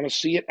 Do we want to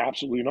see it?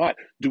 Absolutely not.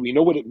 Do we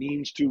know what it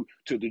means to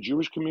the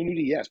Jewish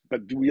community? Yes.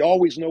 But do we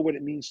always know what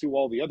it means to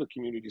all the other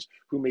communities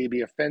who may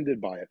be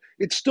offended by it?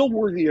 It's still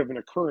worthy of an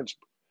occurrence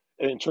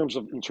in terms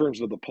of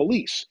the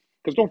police.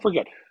 Because don't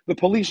forget, the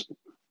police,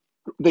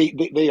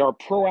 they are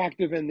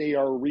proactive and they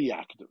are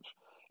reactive.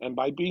 And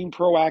by being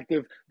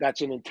proactive,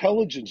 that's an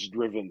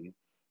intelligence-driven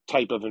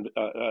type of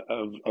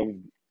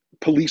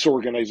police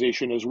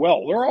organization as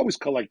well. They're always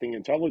collecting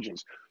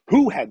intelligence.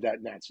 Who had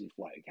that Nazi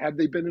flag? Had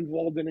they been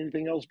involved in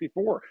anything else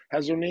before?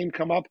 Has their name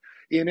come up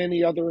in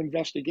any other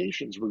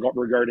investigations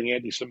regarding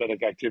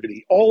anti-Semitic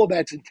activity? All of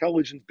that's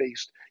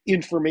intelligence-based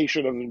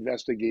information of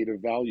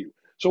investigative value.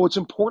 So it's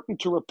important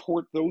to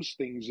report those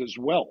things as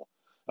well.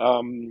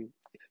 And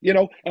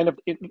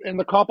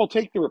the cop will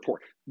take the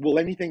report. Will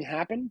anything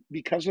happen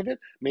because of it?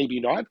 Maybe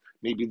not.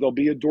 Maybe there'll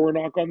be a door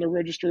knock on the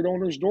registered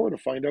owner's door to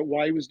find out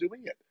why he was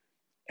doing it.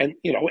 And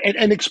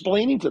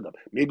explaining to them,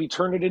 maybe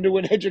turn it into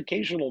an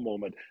educational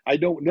moment. I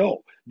don't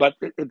know. But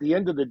at the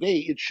end of the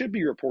day, it should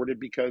be reported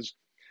because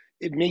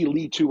it may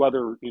lead to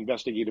other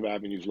investigative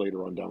avenues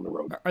later on down the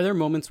road. Are there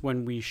moments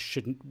when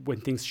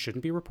things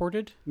shouldn't be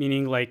reported?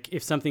 Meaning, like,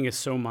 if something is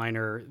so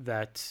minor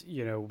that,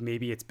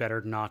 maybe it's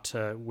better not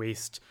to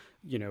waste,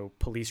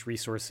 police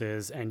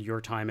resources and your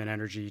time and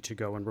energy to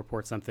go and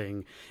report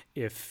something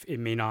if it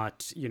may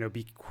not,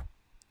 be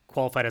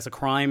qualified as a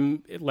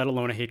crime, let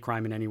alone a hate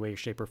crime in any way,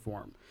 shape, or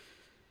form?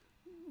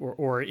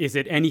 Or is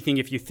it anything,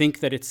 if you think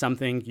that it's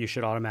something, you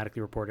should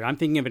automatically report it? I'm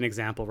thinking of an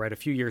example, right? A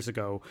few years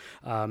ago,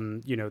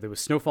 there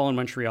was snowfall in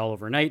Montreal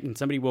overnight, and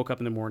somebody woke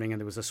up in the morning and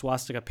there was a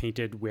swastika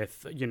painted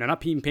with,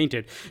 not being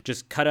painted,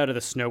 just cut out of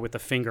the snow with a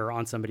finger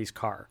on somebody's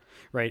car,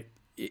 right?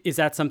 Is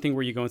that something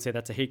where you go and say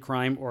that's a hate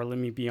crime? Or let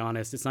me be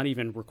honest, it's not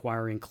even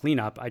requiring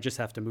cleanup. I just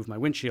have to move my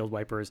windshield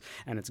wipers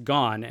and it's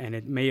gone. And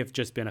it may have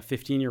just been a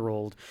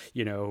 15-year-old,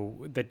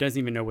 that doesn't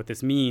even know what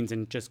this means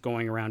and just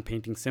going around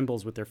painting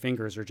symbols with their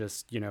fingers or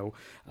just,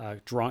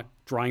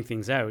 drawing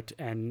things out.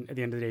 And at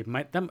the end of the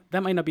day,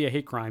 that might not be a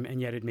hate crime,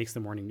 and yet it makes the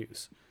morning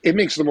news. It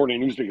makes the morning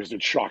news because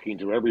it's shocking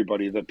to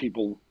everybody that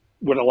people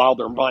would allow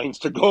their minds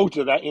to go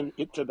to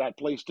that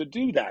place to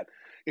do that.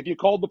 If you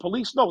called the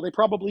police, no, they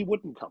probably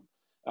wouldn't come.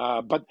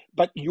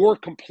 But your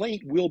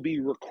complaint will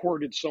be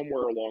recorded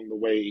somewhere along the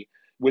way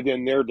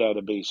within their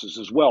databases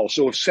as well.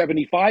 So if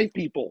 75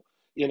 people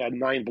in a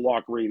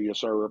 9-block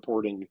radius are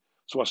reporting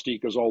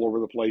swastikas all over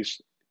the place,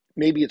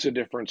 maybe it's a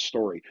different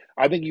story.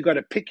 I think you got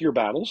to pick your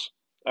battles,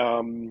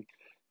 and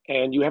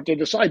you have to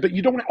decide. But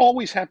you don't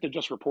always have to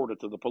just report it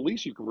to the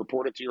police. You can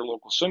report it to your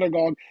local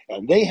synagogue,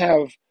 and they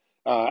have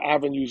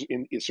avenues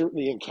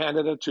certainly in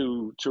Canada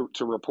to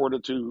report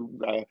it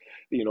to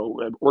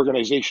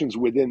organizations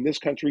within this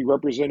country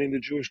representing the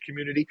Jewish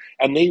community,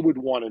 and they would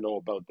want to know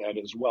about that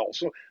as well.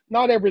 So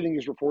not everything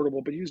is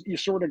reportable, but you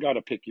sort of got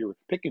to pick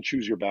and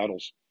choose your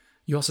battles.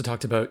 You also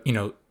talked about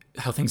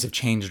how things have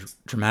changed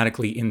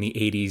dramatically in the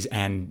 80s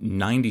and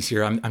 90s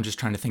here. I'm just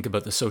trying to think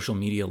about the social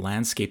media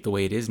landscape the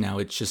way it is now.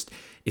 It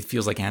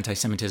feels like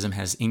anti-Semitism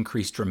has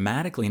increased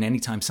dramatically. And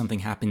anytime something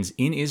happens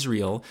in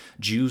Israel,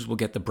 Jews will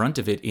get the brunt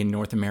of it in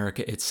North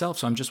America itself.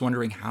 So I'm just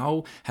wondering,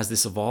 how has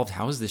this evolved?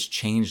 How has this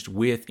changed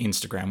with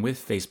Instagram, with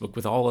Facebook,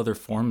 with all other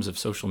forms of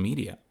social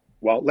media?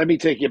 Well, let me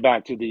take you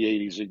back to the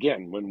 80s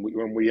again, when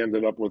we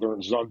ended up with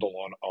Ernst Zundel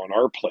on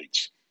our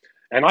plates.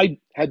 And I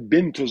had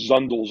been to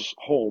Zundel's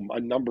home a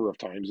number of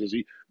times, as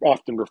he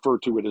often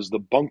referred to it as the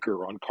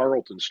bunker on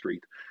Carleton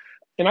Street.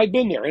 And I'd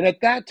been there. And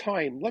at that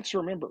time, let's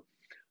remember,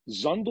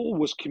 Zundel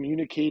was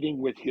communicating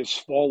with his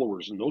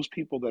followers and those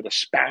people that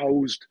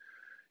espoused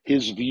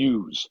his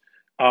views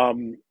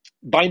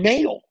by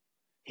mail.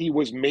 He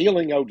was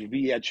mailing out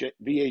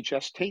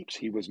VHS tapes.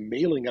 He was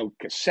mailing out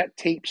cassette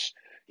tapes.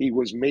 He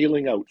was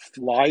mailing out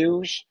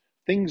flyers,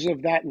 things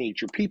of that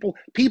nature.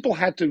 People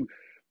had to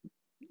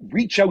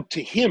reach out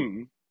to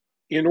him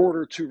in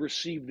order to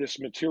receive this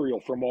material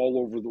from all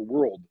over the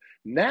world.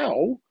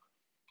 Now,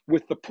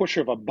 with the push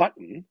of a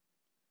button,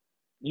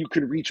 you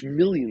can reach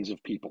millions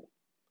of people.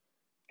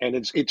 And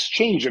it's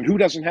changed. And who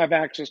doesn't have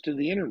access to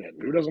the internet?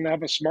 Who doesn't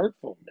have a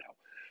smartphone now?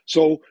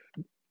 So,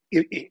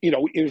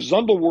 if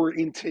Zundel were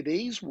in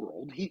today's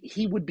world,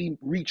 he would be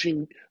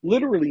reaching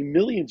literally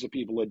millions of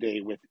people a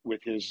day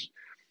with his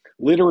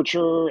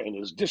literature and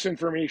his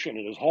disinformation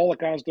and his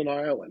Holocaust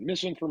denial and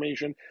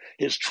misinformation.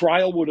 His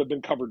trial would have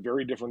been covered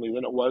very differently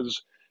than it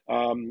was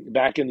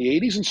back in the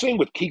 80s. And same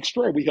with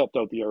Keekstra. We helped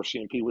out the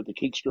RCMP with the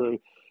Keekstra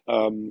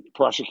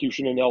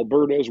prosecution in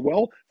Alberta as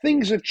well.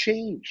 Things have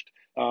changed.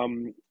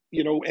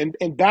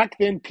 And back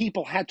then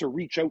people had to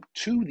reach out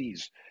to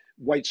these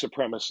white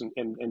supremacists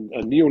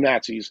and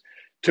neo-Nazis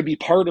to be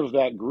part of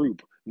that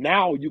group.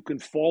 Now you can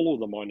follow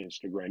them on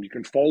Instagram. You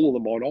can follow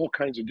them on all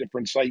kinds of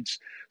different sites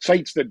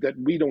that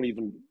we don't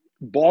even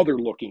bother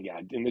looking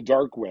at in the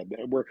dark web,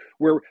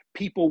 where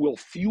people will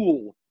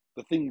fuel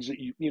the things that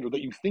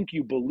you think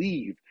you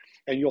believe,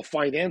 and you'll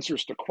find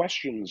answers to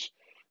questions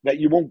that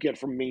you won't get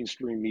from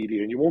mainstream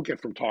media and you won't get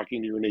from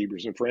talking to your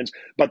neighbors and friends,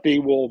 but they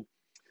will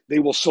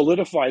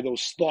solidify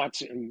those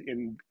thoughts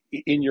in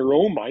your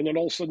own mind, and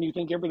all of a sudden you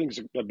think everything's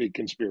a big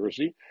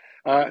conspiracy.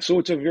 So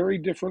it's a very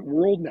different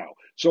world now.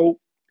 So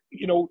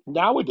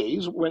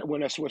nowadays,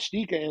 when a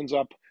swastika ends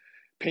up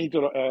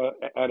painted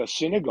at a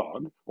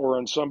synagogue or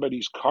on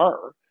somebody's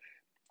car,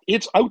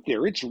 it's out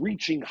there. It's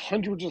reaching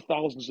hundreds of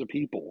thousands of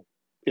people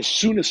as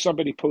soon as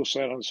somebody posts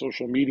that on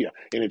social media,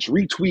 and it's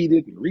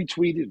retweeted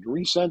and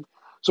resent.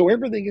 So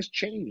everything has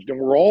changed, and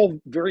we're all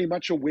very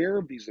much aware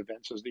of these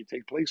events as they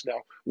take place now,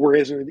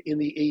 whereas in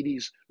the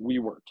 80s, we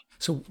weren't.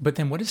 So, but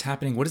then what is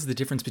happening? What is the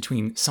difference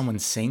between someone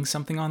saying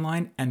something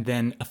online and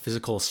then a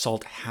physical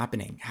assault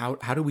happening? How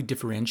do we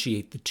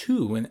differentiate the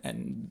two?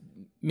 And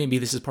maybe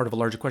this is part of a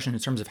larger question in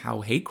terms of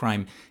how hate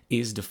crime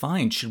is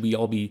defined. Should we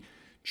all be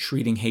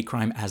treating hate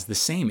crime as the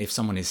same if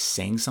someone is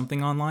saying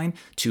something online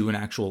to an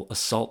actual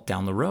assault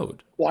down the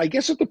road? Well, I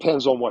guess it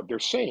depends on what they're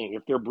saying.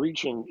 If they're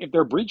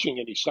breaching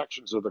any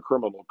sections of the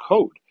criminal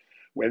code,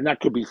 when that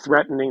could be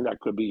threatening,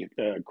 that could be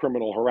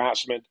criminal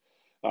harassment,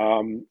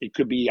 it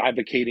could be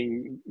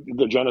advocating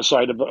the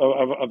genocide of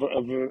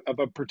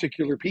a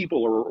particular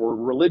people or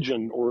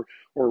religion or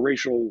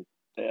racial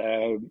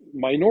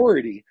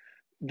minority.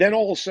 Then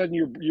all of a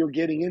sudden you're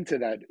getting into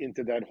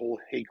that whole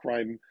hate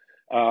crime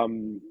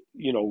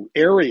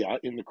area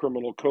in the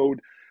criminal code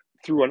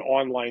through an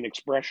online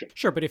expression.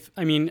 Sure, but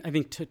I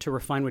think to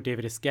refine what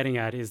David is getting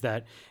at is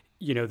that,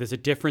 there's a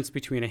difference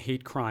between a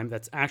hate crime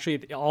that's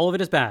actually, all of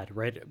it is bad,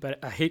 right? But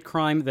a hate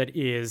crime that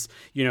is,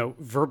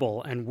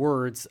 verbal and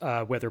words,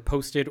 whether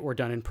posted or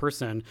done in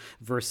person,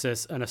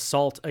 versus an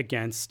assault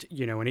against,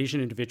 an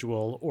Asian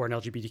individual or an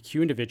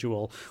LGBTQ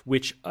individual,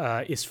 which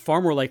is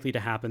far more likely to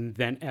happen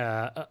than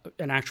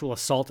an actual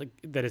assault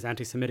that is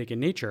anti-Semitic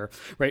in nature,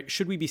 right?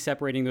 Should we be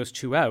separating those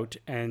two out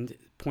and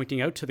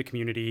pointing out to the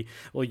community,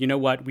 well, you know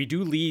what, we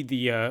do lead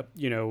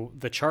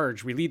the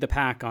charge, we lead the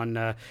pack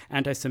on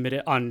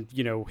anti-Semitic, on,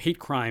 hate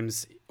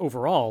crimes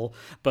overall,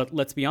 but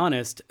let's be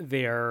honest,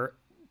 they're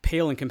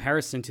pale in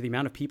comparison to the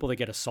amount of people that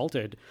get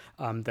assaulted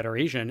that are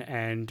Asian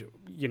and,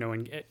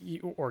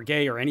 or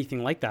gay or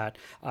anything like that,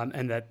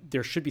 and that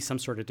there should be some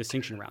sort of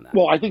distinction around that.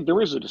 Well, I think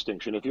there is a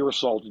distinction. If you're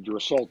assaulted, you're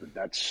assaulted.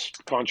 That's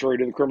contrary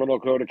to the Criminal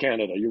Code of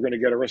Canada. You're going to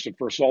get arrested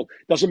for assault.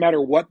 Doesn't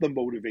matter what the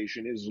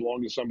motivation is, as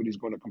long as somebody's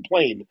going to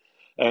complain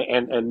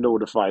and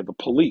notify the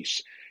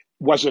police.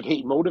 Was it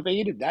hate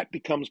motivated? That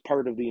becomes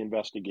part of the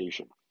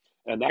investigation.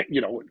 And that,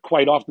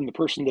 quite often the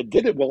person that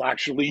did it will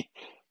actually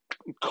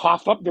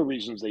cough up the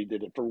reasons they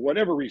did it. For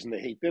whatever reason,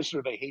 they hate this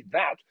or they hate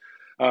that.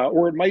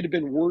 Or it might have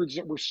been words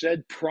that were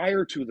said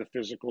prior to the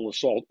physical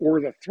assault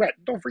or the threat.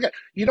 Don't forget,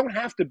 you don't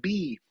have to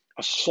be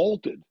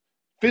assaulted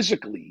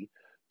physically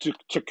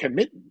to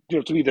commit,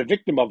 to be the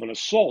victim of an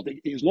assault.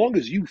 As long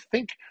as you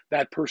think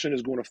that person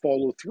is going to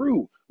follow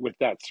through with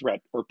that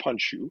threat or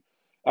punch you,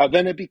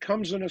 then it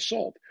becomes an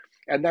assault.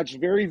 And that's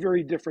very,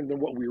 very different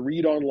than what we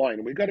read online.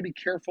 And we've got to be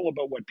careful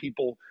about what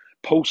people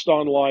post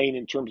online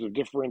in terms of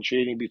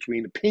differentiating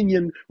between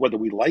opinion, whether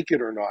we like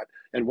it or not,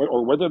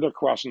 or whether they're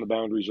crossing the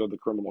boundaries of the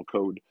criminal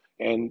code,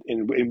 and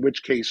in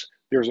which case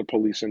there's a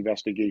police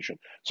investigation.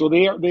 So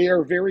they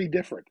are very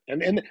different.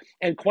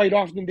 And quite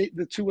often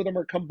the two of them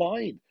are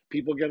combined.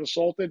 People get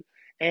assaulted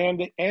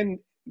and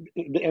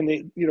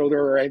they,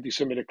 there are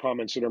anti-Semitic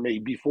comments that are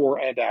made before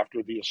and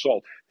after the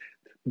assault.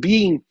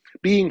 Being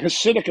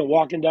Hasidic and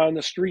walking down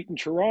the street in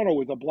Toronto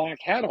with a black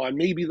hat on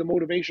may be the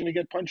motivation to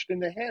get punched in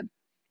the head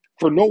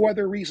for no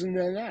other reason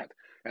than that.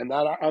 And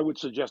that I would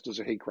suggest is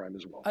a hate crime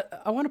as well.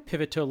 I want to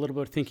pivot to a little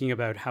bit thinking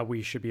about how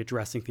we should be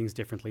addressing things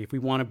differently if we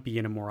want to be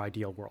in a more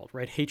ideal world,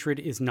 right? Hatred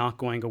is not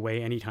going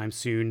away anytime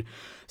soon.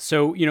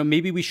 So,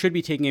 maybe we should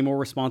be taking a more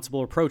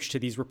responsible approach to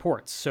these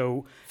reports.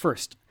 So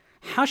first,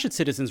 how should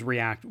citizens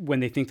react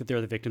when they think that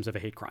they're the victims of a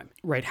hate crime,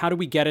 right? How do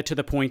we get it to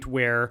the point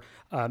where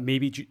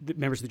maybe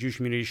members of the Jewish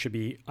community should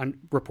be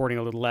reporting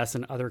a little less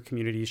and other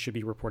communities should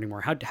be reporting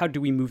more? How do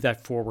we move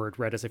that forward,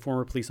 right? As a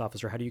former police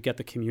officer, how do you get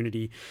the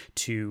community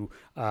to,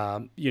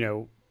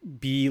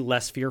 be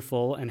less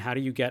fearful? And how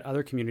do you get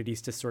other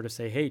communities to sort of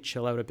say, hey,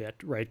 chill out a bit,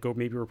 right? Go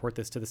maybe report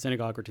this to the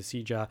synagogue or to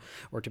CJA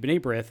or to B'nai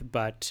B'rith,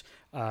 but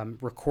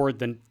record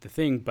the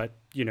thing, but,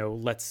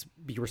 let's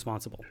be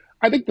responsible.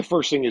 I think the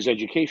first thing is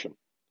education.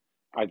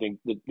 I think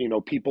that,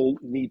 people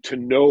need to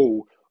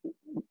know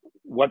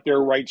what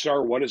their rights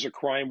are, what is a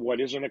crime, what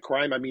isn't a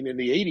crime. I mean, in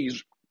the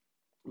 80s,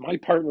 my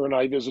partner and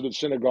I visited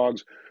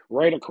synagogues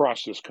right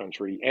across this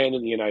country and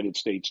in the United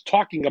States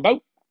talking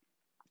about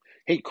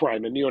hate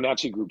crime and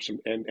neo-Nazi groups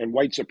and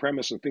white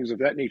supremacists and things of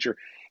that nature.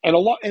 And a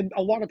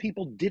lot of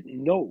people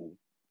didn't know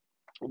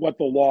what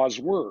the laws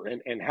were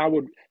and how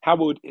it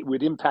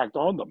would impact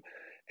on them.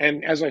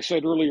 And as I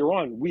said earlier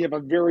on, we have a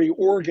very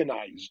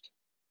organized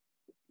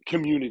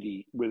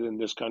community within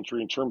this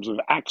country in terms of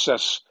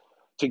access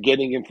to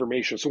getting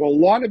information. So a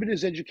lot of it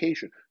is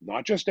education,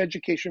 not just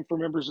education for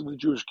members of the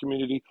Jewish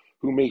community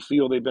who may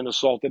feel they've been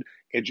assaulted,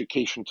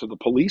 education to the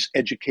police,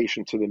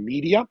 education to the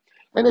media,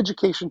 and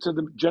education to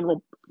the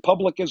general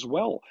public as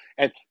well.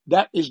 And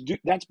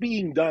that's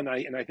being done.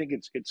 I think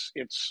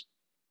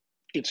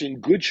it's in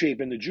good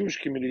shape in the Jewish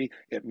community.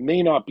 It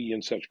may not be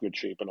in such good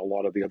shape in a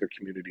lot of the other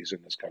communities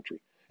in this country.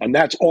 And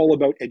that's all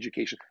about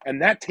education.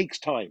 And that takes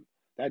time.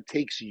 That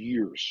takes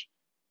years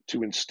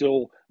to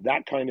instill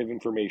that kind of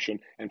information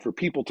and for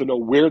people to know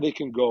where they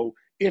can go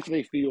if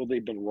they feel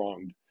they've been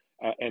wronged,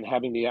 and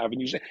having the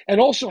avenues and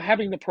also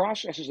having the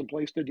processes in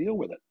place to deal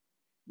with it,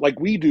 like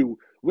we do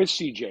with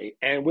CJ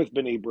and with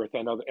B'nai B'rith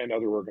and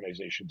other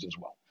organizations as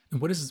well. And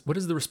what is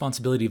the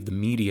responsibility of the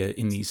media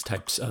in these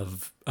types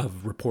of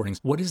reportings?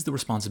 What is the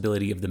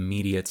responsibility of the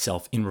media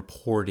itself in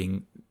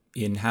reporting,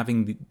 in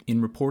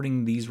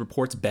reporting these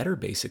reports better?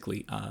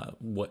 Basically,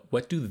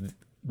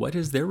 what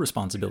is their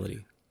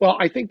responsibility? Well,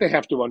 I think they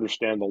have to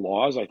understand the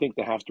laws. I think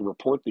they have to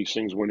report these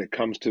things when it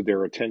comes to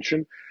their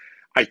attention.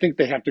 I think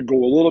they have to go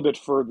a little bit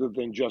further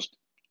than just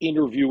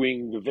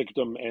interviewing the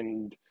victim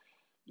and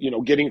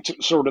getting to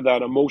sort of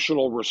that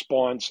emotional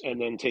response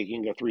and then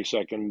taking a 3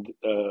 second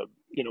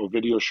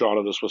video shot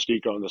of the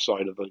swastika on the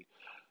side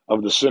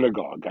of the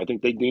synagogue. I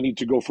think they need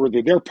to go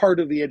further. They're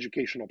part of the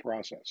educational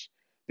process.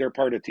 They're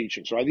part of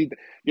teaching. So I think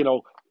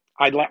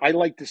I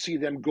like to see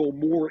them go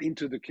more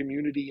into the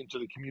community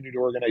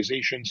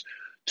organizations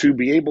to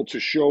be able to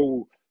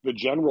show the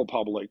general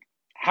public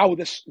how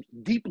this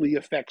deeply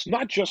affects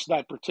not just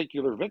that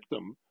particular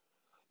victim,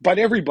 but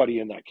everybody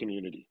in that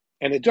community.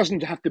 And it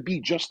doesn't have to be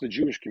just the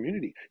Jewish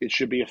community. It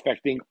should be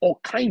affecting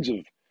all kinds of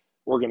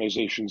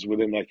organizations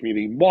within that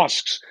community,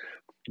 mosques,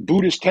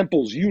 Buddhist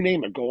temples, you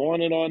name it, go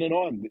on and on and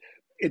on.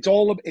 It's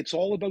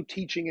all about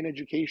teaching and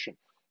education.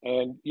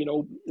 And,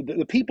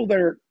 the people that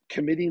are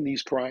committing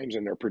these crimes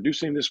and they're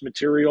producing this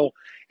material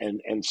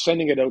and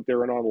sending it out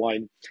there and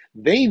online,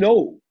 they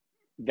know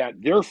that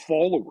their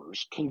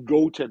followers can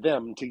go to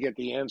them to get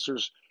the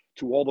answers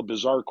to all the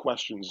bizarre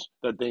questions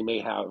that they may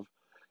have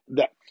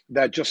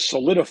that just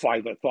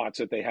solidify the thoughts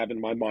that they have in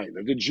my mind.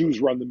 That the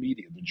Jews run the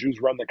media, the Jews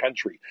run the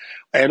country,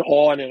 and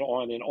on and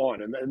on and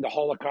on. And the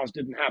Holocaust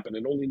didn't happen,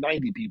 and only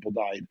 90 people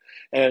died.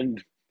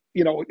 And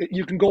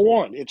you can go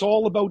on. It's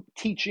all about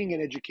teaching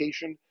and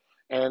education,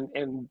 and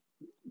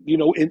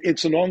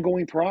it's an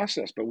ongoing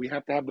process. But we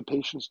have to have the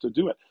patience to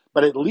do it.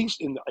 But at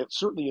least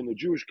certainly in the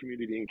Jewish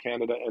community in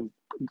Canada, and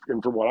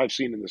from what I've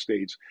seen in the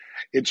States,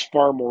 it's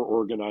far more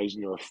organized,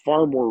 and there are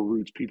far more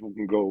routes people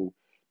can go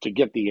to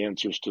get the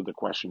answers to the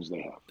questions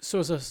they have. So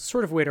as a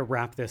sort of way to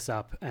wrap this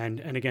up, and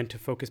again, to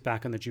focus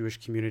back on the Jewish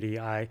community,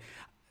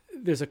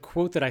 there's a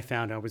quote that I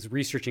found. I was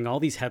researching all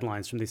these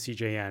headlines from the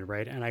CJN,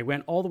 right? And I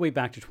went all the way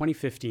back to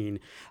 2015,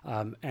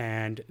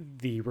 and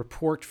the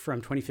report from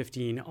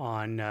 2015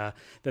 on that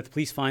the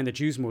police find the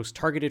Jews most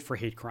targeted for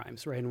hate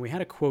crimes, right? And we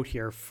had a quote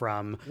here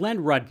from Len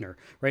Rudner,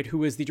 right, who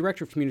was the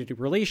director of community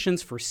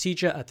relations for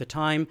CJA at the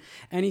time.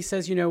 And he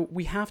says,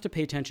 we have to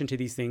pay attention to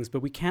these things,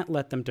 but we can't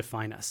let them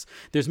define us.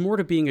 There's more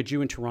to being a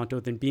Jew in Toronto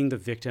than being the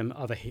victim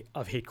of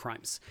hate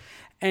crimes.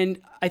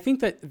 And I think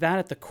that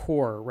at the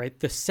core, right,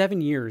 the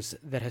 7 years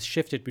that has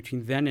shifted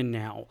between then and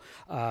now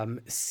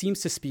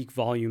seems to speak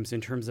volumes in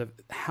terms of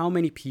how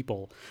many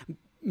people,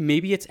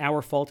 maybe it's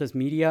our fault as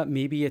media,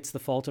 maybe it's the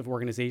fault of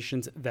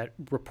organizations that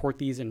report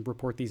these,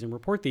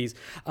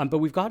 but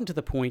we've gotten to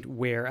the point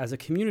where as a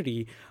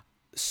community,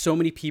 so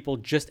many people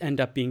just end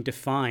up being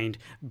defined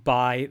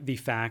by the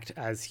fact,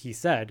 as he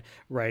said,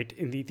 right,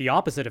 in the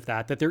opposite of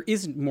that there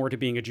isn't more to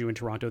being a Jew in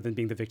Toronto than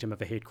being the victim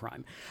of a hate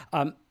crime.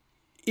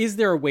 Is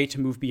there a way to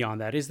move beyond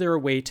that? Is there a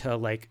way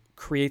to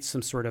create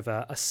some sort of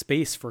a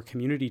space for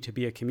community to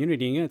be a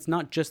community? And it's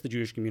not just the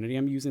Jewish community.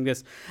 I'm using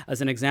this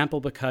as an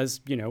example because,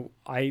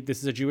 this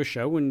is a Jewish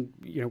show and,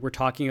 we're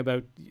talking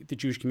about the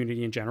Jewish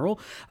community in general.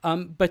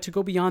 But to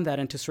go beyond that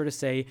and to sort of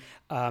say,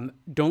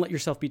 don't let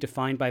yourself be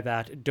defined by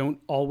that. Don't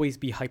always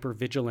be hyper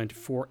vigilant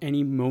for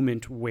any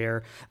moment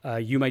where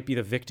you might be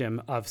the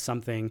victim of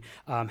something.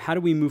 How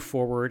do we move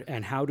forward,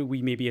 and how do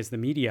we maybe as the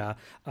media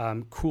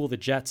cool the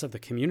jets of the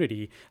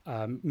community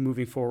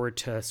moving forward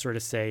to sort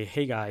of say,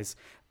 hey guys,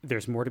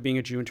 there's more to being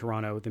a Jew in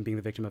Toronto than being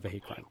the victim of a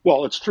hate crime?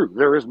 Well, it's true.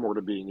 There is more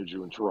to being a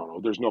Jew in Toronto.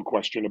 There's no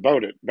question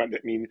about it. But I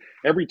mean,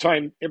 every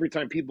time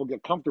people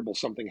get comfortable,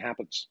 something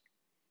happens,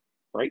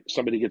 right?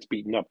 Somebody gets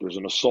beaten up. There's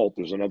an assault.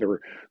 There's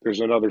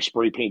another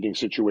spray painting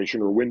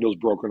situation, or windows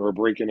broken, or a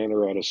break and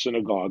enter at a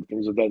synagogue,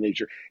 things of that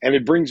nature. And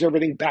it brings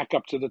everything back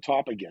up to the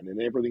top again,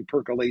 and everything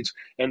percolates.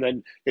 And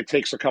then it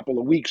takes a couple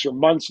of weeks or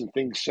months, and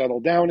things settle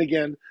down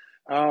again.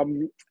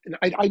 And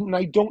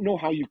I don't know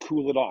how you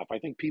cool it off. I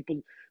think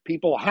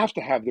people have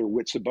to have their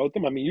wits about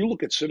them. I mean, you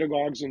look at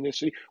synagogues in this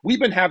city. We've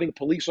been having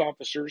police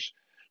officers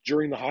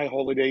during the high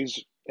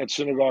holidays at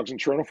synagogues in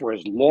Toronto for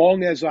as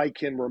long as I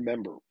can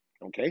remember.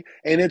 Okay,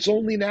 and it's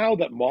only now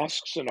that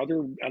mosques and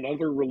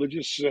other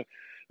religious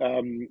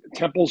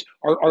temples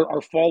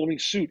are following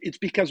suit. It's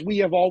because we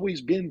have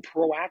always been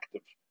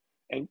proactive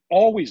and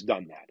always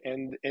done that.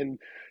 And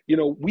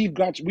we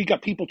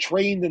got people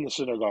trained in the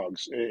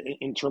synagogues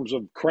in terms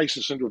of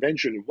crisis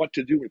intervention and what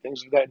to do and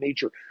things of that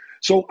nature.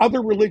 So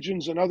other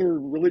religions and other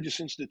religious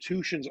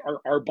institutions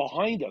are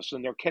behind us,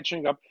 and they're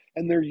catching up,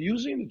 and they're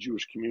using the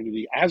Jewish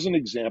community as an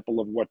example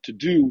of what to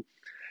do,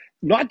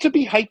 not to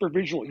be hyper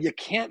vigilant. You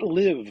can't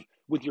live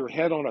with your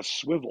head on a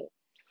swivel,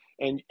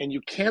 and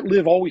you can't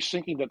live always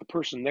thinking that the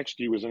person next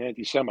to you is an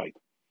anti-Semite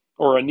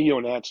or a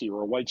neo-Nazi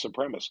or a white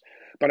supremacist.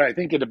 But I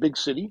think in a big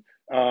city,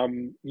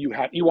 you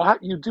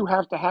do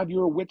have to have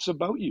your wits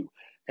about you.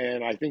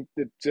 And I think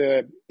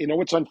that,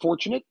 it's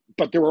unfortunate,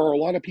 but there are a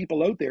lot of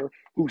people out there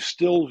who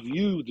still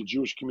view the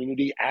Jewish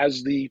community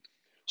as the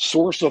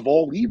source of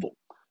all evil.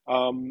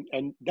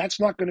 And that's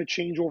not going to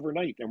change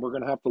overnight, and we're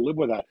going to have to live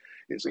with that.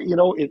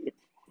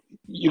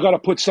 you got to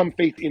put some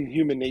faith in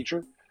human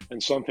nature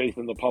and some faith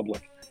in the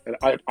public. And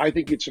I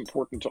think it's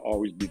important to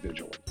always be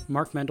vigilant.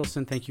 Mark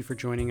Mendelson, thank you for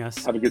joining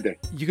us. Have a good day.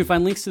 You can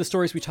find links to the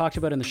stories we talked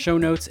about in the show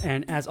notes.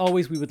 And as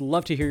always, we would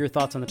love to hear your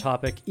thoughts on the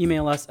topic.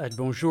 Email us at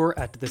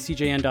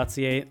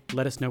bonjour@thecjn.ca.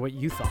 Let us know what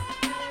you thought.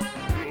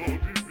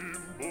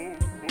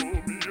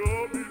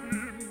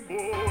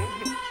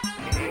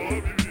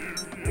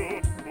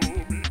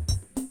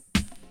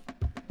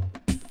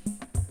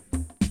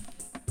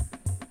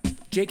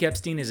 Jake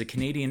Epstein is a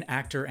Canadian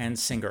actor and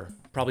singer,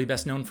 probably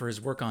best known for his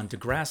work on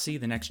Degrassi,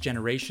 The Next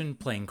Generation,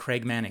 playing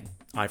Craig Manning.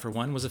 I, for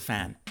one, was a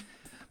fan.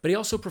 But he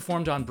also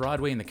performed on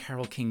Broadway in the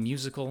Carole King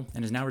musical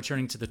and is now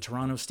returning to the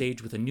Toronto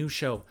stage with a new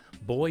show,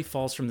 Boy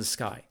Falls from the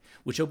Sky,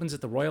 which opens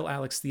at the Royal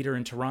Alex Theatre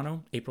in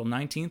Toronto April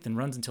 19th and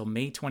runs until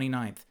May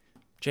 29th.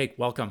 Jake,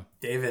 welcome.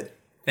 David,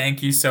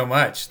 thank you so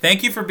much.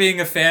 Thank you for being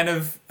a fan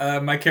of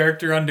my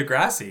character on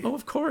Degrassi. Oh,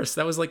 of course.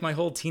 That was like my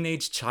whole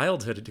teenage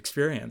childhood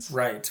experience.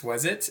 Right,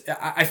 was it?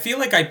 I feel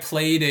like I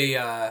played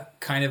a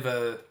kind of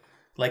an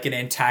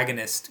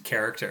antagonist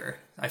character.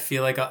 I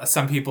feel like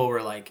some people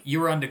were like, you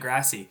were on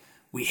Degrassi.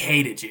 We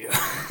hated you.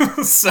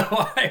 So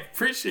I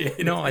appreciate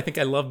it. No, I think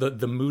I love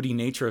the moody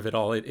nature of it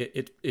all.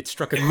 It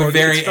struck a chord. The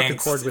very it struck a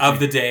chord angst with of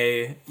me. the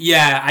day.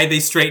 Yeah, they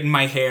straightened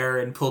my hair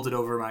and pulled it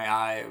over my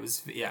eye. It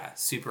was,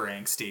 super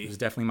angsty. It was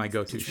definitely my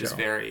go-to Which show. was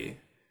very,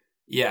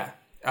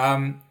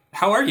 how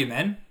are you,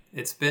 man?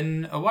 It's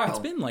been a while. It's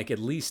been like at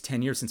least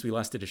 10 years since we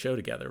last did a show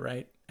together,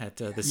 right? At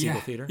the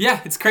Siegel Theater.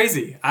 Yeah, it's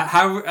crazy.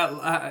 How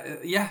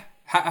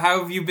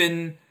have you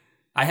been?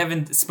 I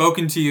haven't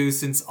spoken to you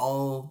since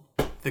all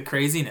the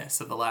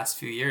craziness of the last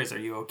few years. Are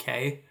you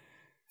okay?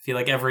 I feel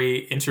like every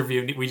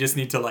interview we just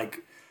need to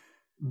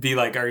be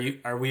like,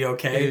 are we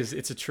okay?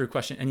 It's a true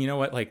question. And you know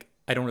what? Like,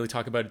 I don't really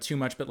talk about it too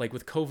much, but like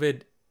with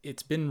COVID,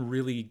 it's been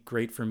really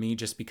great for me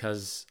just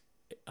because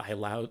I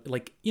allowed,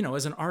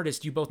 as an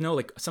artist, you both know,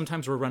 like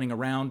sometimes we're running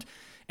around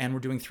and we're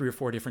doing 3 or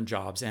 4 different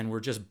jobs and we're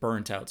just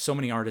burnt out. So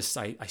many artists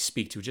I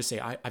speak to just say,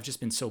 I've just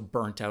been so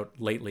burnt out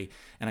lately.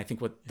 And I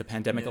think what the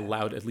pandemic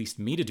allowed at least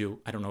me to do,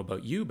 I don't know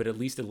about you, but at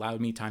least allowed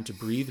me time to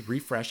breathe,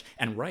 refresh,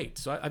 and write.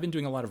 So I've been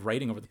doing a lot of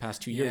writing over the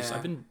past 2 years. Yeah.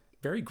 I've been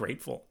very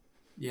grateful.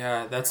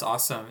 Yeah, that's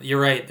awesome.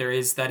 You're right.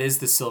 That is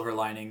the silver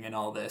lining in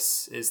all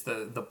this, is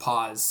the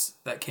pause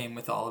that came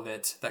with all of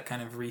it, that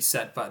kind of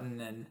reset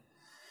button.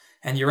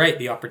 And you're right,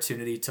 the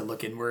opportunity to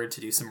look inward,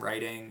 to do some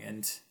writing,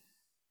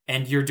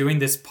 and you're doing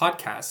this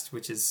podcast,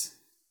 which is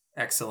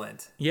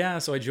excellent. Yeah,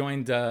 so I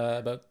joined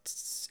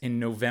in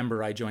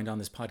November. I joined on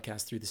this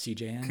podcast through the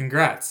CJN.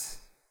 Congrats!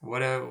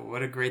 What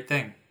a great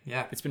thing.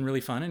 Yeah, it's been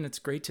really fun, and it's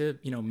great to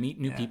meet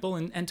new people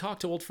and talk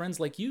to old friends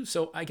like you.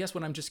 So I guess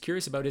what I'm just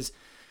curious about is,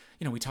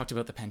 we talked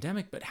about the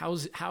pandemic, but how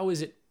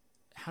does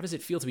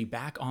it feel to be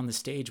back on the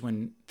stage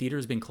when theater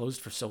has been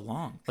closed for so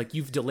long? Like,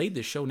 you've delayed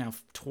this show now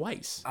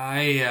twice.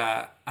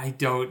 I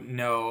don't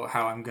know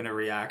how I'm gonna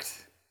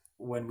react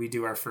when we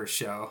do our first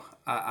show.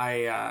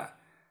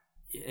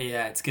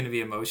 It's gonna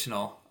be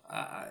emotional.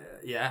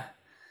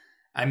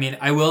 I mean,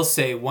 I will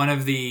say one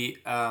of the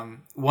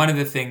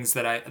things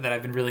that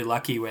I've been really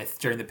lucky with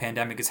during the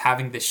pandemic is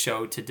having this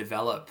show to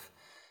develop.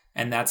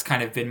 And that's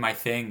kind of been my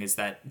thing, is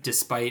that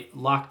despite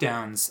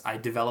lockdowns, I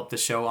developed the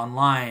show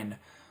online,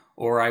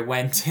 or I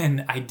went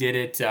and I did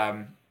it.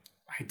 I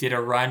did a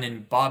run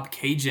in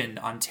Bobcaygeon,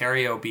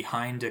 Ontario,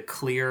 behind a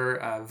clear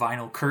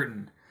vinyl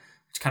curtain,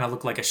 which kind of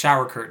looked like a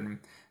shower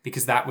curtain,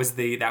 because that was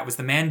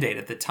the mandate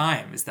at the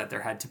time, is that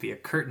there had to be a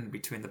curtain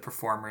between the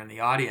performer and the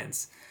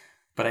audience.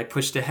 But I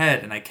pushed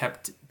ahead and I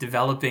kept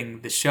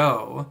developing the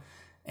show,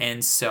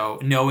 and so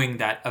knowing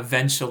that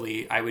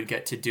eventually I would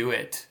get to do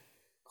it,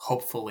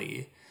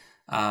 hopefully.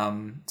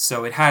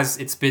 So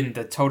it's been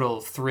the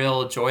total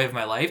thrill, joy of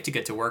my life to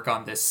get to work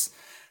on this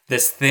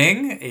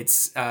thing.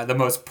 It's the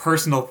most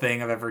personal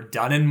thing I've ever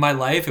done in my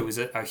life. It was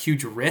a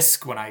huge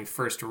risk when I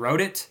first wrote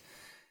it,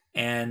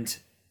 and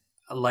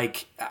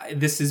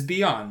this is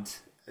beyond.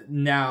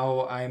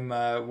 Now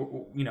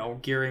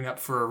I'm gearing up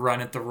for a run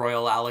at the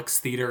Royal Alex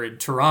Theatre in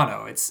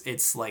Toronto.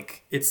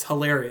 It's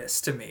hilarious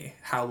to me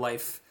how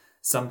life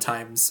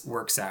sometimes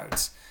works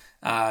out.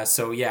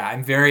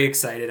 I'm very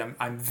excited.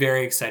 I'm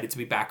very excited to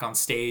be back on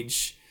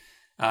stage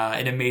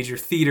in a major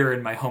theater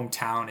in my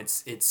hometown.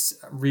 It's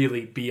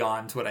really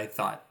beyond what I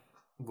thought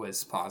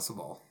was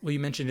possible. Well, you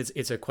mentioned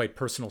it's a quite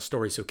personal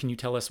story. So can you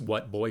tell us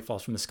what Boy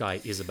Falls from the Sky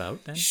is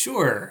about then?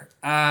 Sure.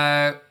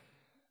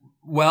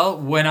 Well,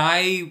 when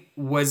I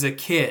was a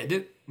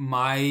kid,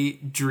 my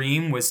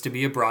dream was to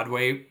be a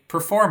Broadway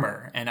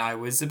performer, and I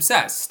was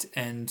obsessed.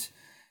 And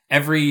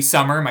every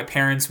summer, my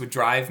parents would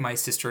drive my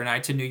sister and I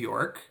to New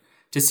York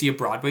to see a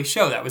Broadway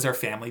show. That was our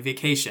family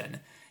vacation.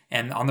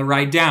 And on the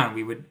ride down,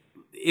 we would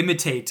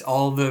imitate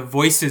all the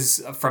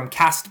voices from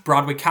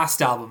Broadway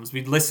cast albums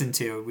we'd listen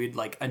to. We'd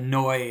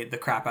annoy the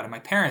crap out of my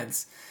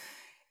parents.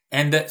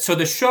 And so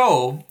the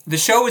show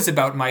is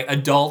about my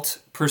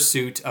adult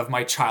pursuit of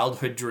my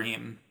childhood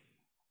dream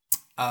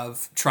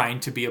of trying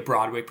to be a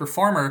Broadway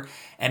performer.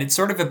 And it's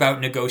sort of about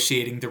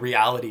negotiating the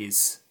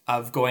realities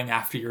of going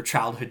after your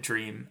childhood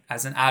dream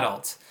as an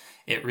adult.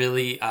 It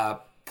really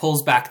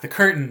pulls back the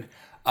curtain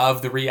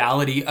of the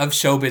reality of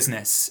show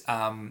business.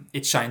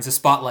 It shines a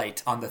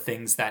spotlight on the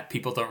things that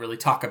people don't really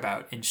talk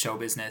about in show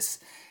business.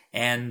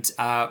 And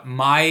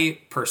my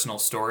personal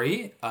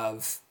story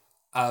of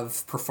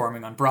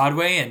performing on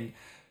Broadway, and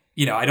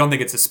I don't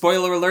think it's a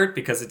spoiler alert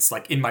because it's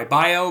like in my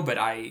bio, but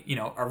I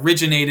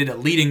originated a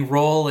leading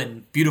role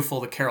in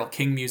Beautiful, the Carole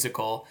King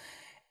musical.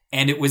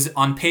 And it was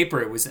on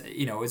paper, it was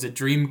a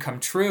dream come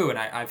true. And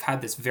I've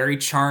had this very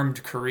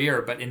charmed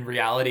career, but in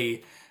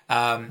reality,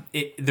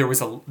 there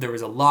was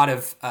a lot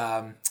of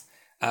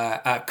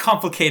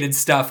complicated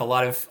stuff, a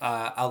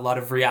lot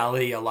of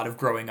reality, a lot of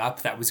growing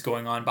up that was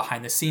going on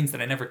behind the scenes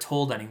that I never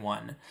told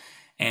anyone.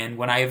 And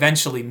when I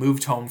eventually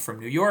moved home from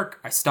New York,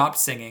 I stopped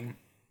singing.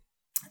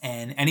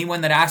 And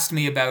anyone that asked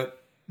me about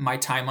my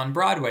time on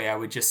Broadway, I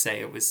would just say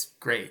it was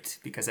great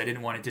because I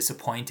didn't want to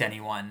disappoint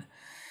anyone.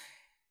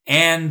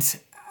 And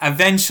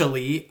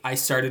eventually, I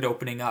started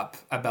opening up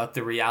about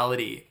the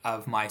reality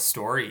of my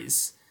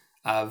stories,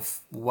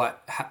 of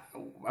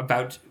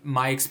about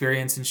my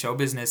experience in show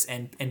business,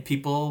 and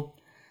people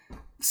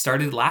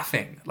started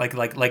laughing.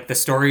 Like the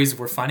stories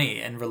were funny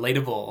and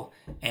relatable,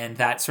 and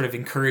that sort of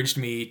encouraged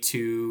me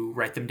to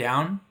write them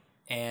down,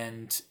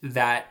 and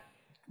that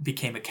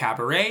became a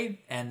cabaret,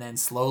 and then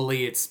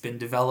slowly it's been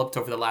developed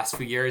over the last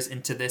few years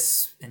into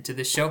this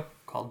show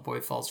called Boy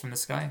Falls from the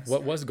Sky.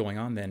 What was going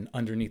on then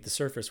underneath the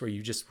surface where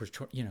you just were,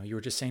 you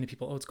were just saying to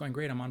people, oh, it's going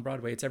great, I'm on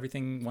Broadway, it's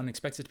everything one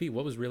expects it to be?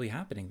 What was really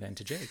happening then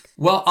to Jake?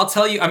 Well, I'll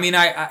tell you, I mean,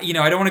 I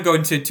don't want to go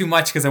into too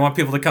much because I want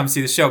people to come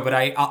see the show, but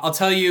I'll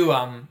tell you,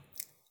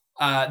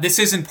 this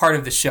isn't part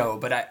of the show,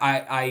 but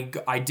I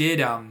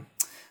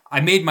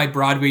made my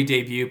Broadway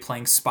debut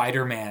playing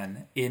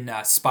Spider-Man in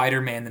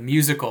Spider-Man the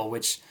Musical,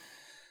 which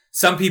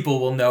some people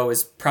will know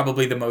is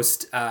probably the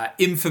most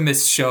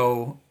infamous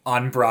show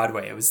on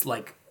Broadway. It was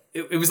like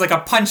it was like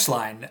a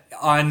punchline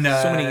on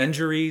so many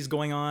injuries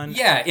going on.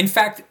 Yeah, in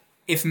fact,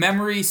 if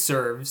memory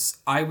serves,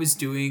 I was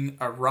doing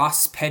a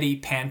Ross Petty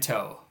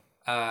panto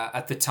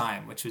at the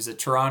time, which was a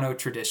Toronto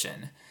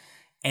tradition,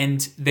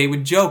 and they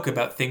would joke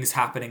about things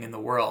happening in the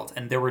world,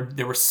 and there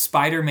were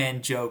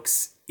Spider-Man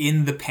jokes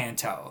in the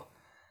panto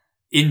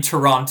in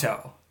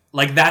Toronto.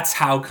 Like that's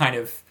how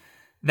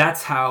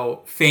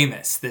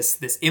famous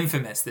this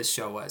infamous this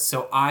show was.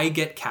 So I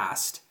get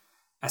cast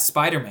as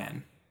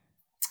Spider-Man,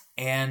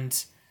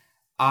 and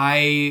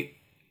I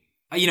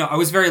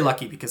was very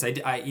lucky because I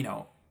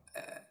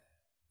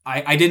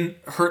didn't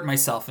hurt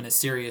myself in a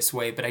serious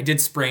way, but I did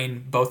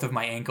sprain both of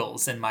my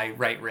ankles and my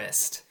right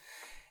wrist.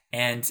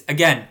 And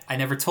again, I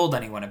never told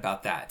anyone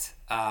about that.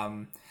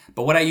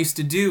 But what I used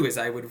to do is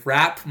I would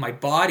wrap my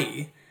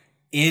body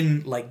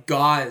in like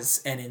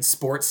gauze and in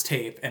sports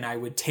tape, and I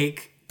would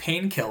take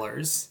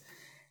painkillers,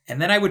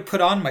 and then I would put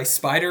on my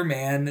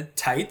Spider-Man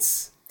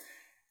tights,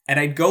 and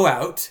I'd go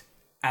out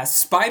as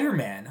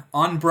Spider-Man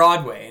on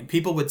Broadway, and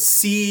people would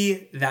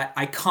see that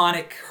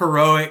iconic,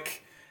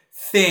 heroic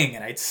thing,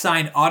 and I'd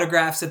sign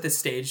autographs at the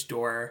stage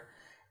door,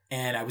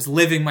 and I was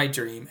living my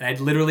dream, and I'd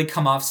literally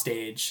come off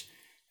stage,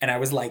 and I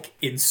was like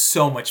in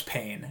so much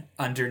pain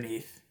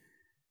underneath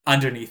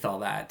all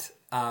that.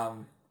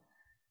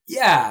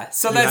 Yeah,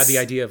 so you that's had the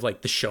idea of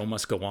like the show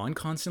must go on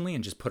constantly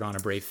and just put on a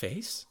brave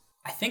face.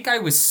 I think I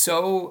was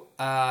so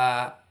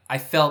I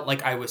felt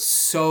like I was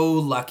so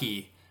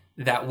lucky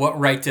that what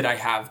right did I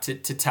have to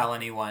tell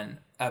anyone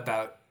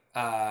about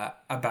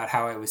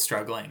how I was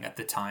struggling at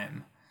the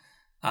time.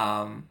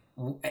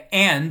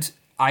 And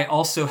I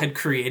also had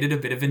created a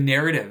bit of a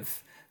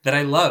narrative that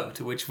I loved,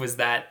 which was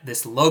that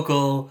this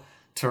local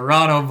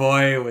Toronto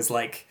boy was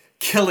like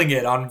killing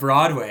it on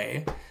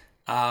Broadway,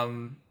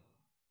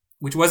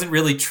 which wasn't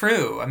really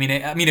true. I mean,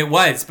 it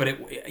was, but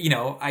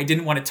I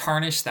didn't want to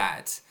tarnish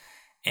that.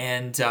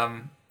 And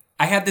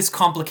I had this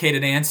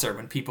complicated answer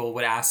when people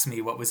would ask me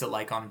what was it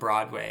like on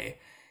Broadway,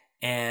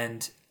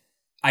 and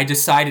I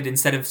decided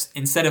instead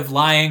of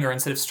lying or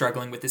instead of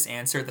struggling with this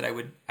answer that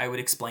I would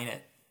explain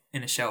it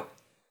in a show.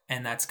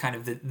 And that's kind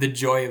of the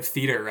joy of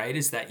theater, right?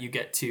 Is that you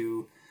get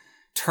to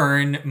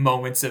turn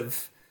moments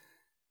of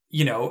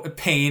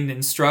pain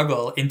and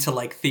struggle into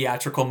like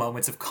theatrical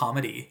moments of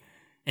comedy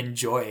and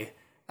joy,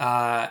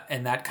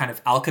 and that kind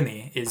of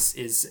alchemy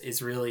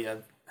is really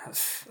a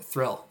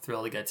thrill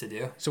to get to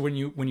do. So when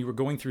you were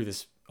going through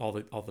this, all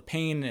the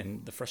pain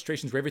and the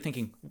frustrations, were you ever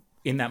thinking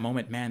in that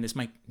moment, man, this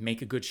might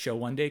make a good show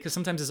one day? Because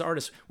sometimes as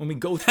artists, when we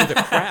go through the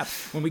crap,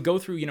 when we go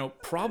through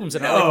problems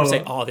in our life, we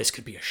say, oh, this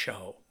could be a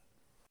show.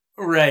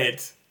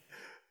 Right.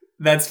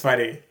 That's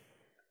funny.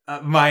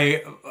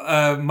 My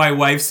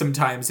wife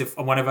sometimes, if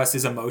one of us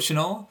is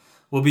emotional,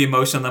 we'll be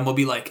emotional, then we'll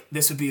be like,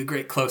 this would be a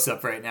great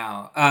close-up right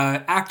now.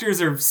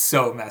 Actors are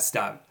so messed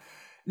up.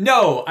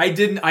 No, I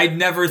didn't. I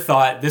never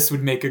thought this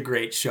would make a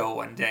great show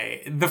one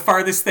day. The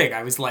farthest thing,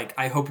 I was like,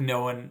 I hope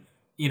no one,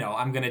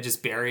 I'm going to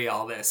just bury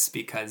all this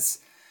because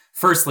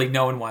firstly,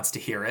 no one wants to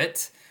hear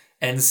it.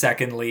 And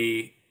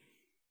secondly,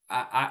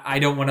 I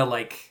don't want to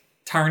like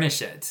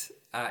tarnish it.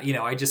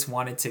 I just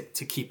wanted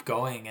to keep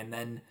going. And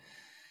then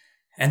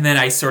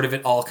I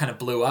it all kind of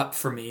blew up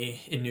for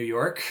me in New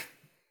York.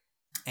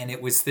 And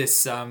it was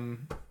this,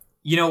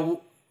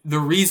 the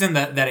reason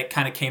that it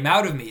kind of came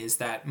out of me is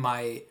that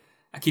I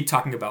keep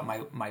talking about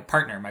my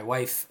partner, my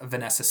wife,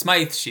 Vanessa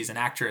Smythe. She's an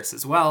actress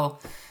as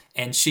well.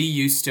 And she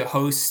used to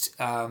host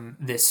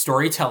this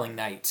storytelling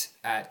night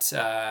at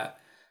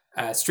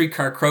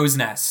Streetcar Crow's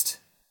Nest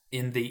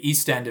in the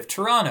East End of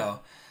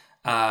Toronto.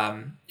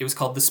 It was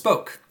called The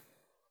Spoke.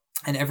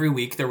 And every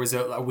week there was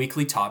a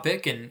weekly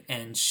topic,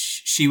 and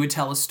she would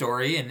tell a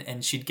story,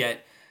 and she'd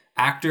get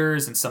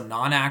actors and some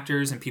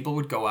non-actors, and people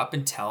would go up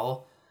and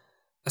tell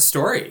a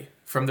story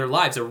from their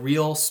lives, a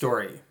real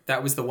story.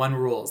 That was the one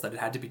rule, is that it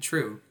had to be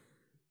true.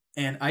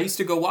 And I used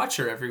to go watch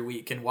her every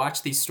week and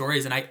watch these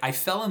stories, and I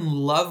fell in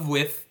love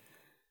with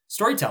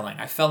storytelling.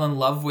 I fell in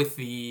love with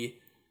the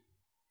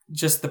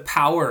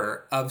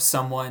power of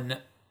someone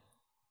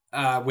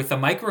with a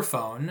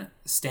microphone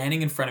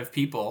standing in front of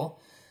people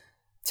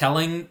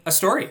telling a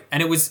story.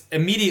 And it was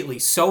immediately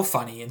so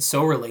funny and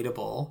so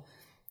relatable.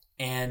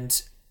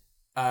 And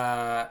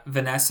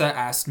Vanessa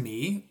asked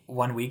me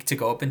one week to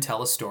go up and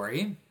tell a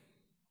story,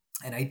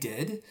 and I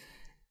did.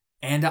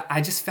 And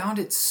I just found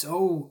it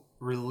so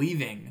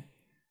relieving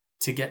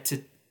to get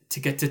to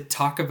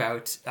talk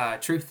about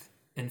truth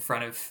in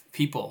front of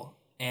people.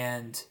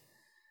 And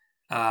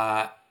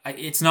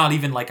it's not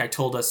even like I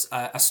told us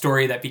a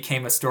story that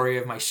became a story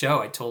of my show.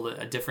 I told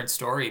a different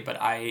story, but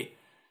I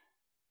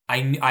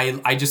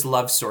just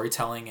love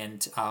storytelling,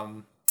 and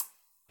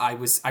I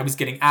was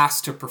getting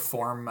asked to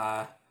perform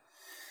my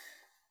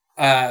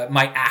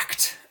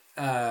act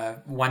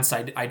once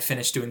I'd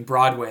finished doing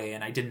Broadway,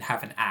 and I didn't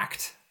have an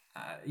act,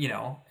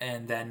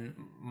 and then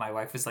my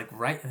wife was like,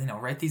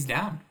 write these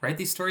down, write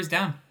these stories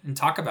down, and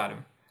talk about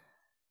them,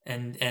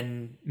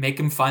 and make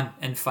them fun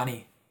and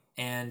funny,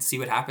 and see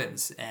what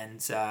happens.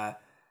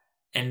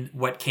 And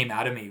what came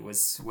out of me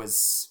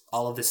was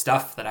all of this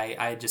stuff that I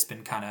had just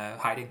been kind of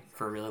hiding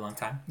for a really long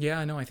time. Yeah,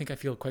 I know. I think I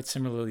feel quite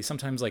similarly.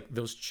 Sometimes like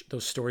those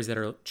stories that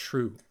are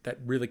true, that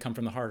really come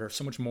from the heart, are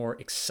so much more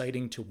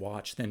exciting to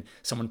watch than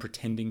someone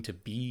pretending to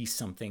be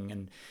something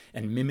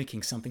and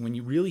mimicking something. When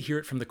you really hear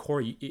it from the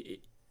core,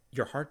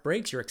 your heart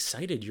breaks. You're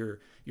excited. You're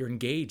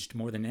engaged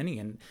more than any.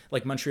 And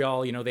like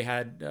Montreal, they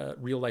had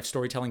real life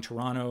storytelling.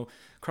 Toronto,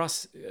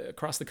 across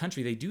the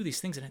country, they do these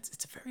things, and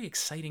it's a very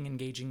exciting,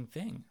 engaging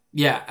thing.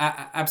 Yeah,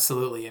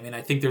 absolutely. I mean,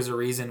 I think there's a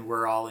reason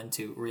we're all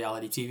into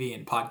reality TV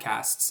and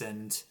podcasts,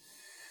 and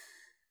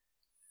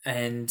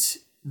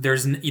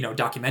there's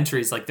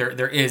documentaries. Like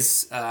there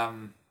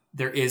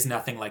is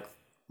nothing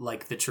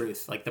like the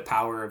truth, like the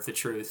power of the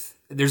truth.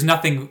 There's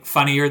nothing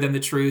funnier than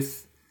the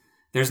truth.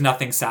 There's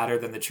nothing sadder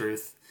than the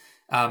truth.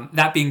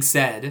 That being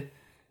said,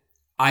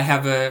 I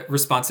have a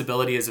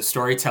responsibility as a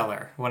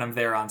storyteller when I'm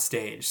there on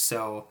stage.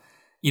 So,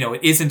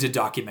 it isn't a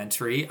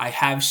documentary. I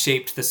have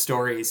shaped the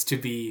stories to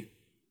be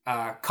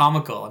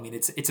comical. I mean,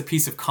 it's a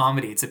piece of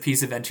comedy. It's a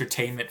piece of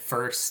entertainment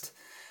first,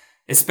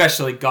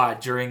 especially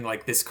during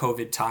like this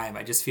COVID time.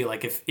 I just feel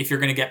like if you're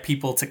going to get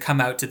people to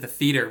come out to the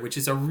theater, which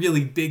is a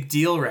really big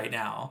deal right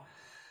now,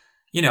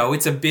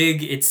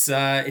 it's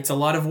a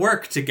lot of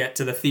work to get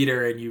to the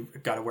theater, and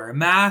you've got to wear a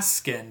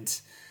mask and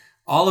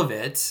all of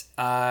it,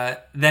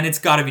 then it's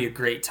got to be a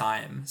great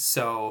time.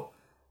 So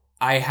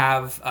I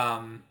have,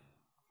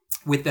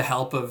 with the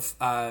help of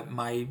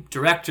my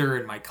director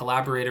and my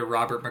collaborator,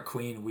 Robert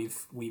McQueen,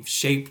 we've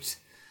shaped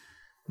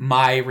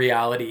my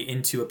reality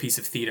into a piece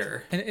of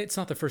theater. And it's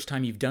not the first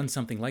time you've done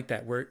something like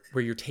that, where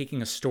you're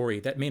taking a story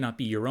that may not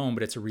be your own,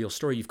 but it's a real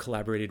story. You've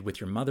collaborated with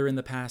your mother in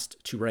the past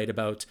to write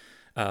about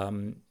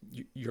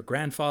your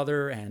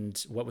grandfather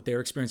and what their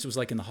experience was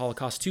like in the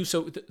Holocaust too.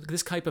 So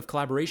this type of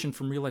collaboration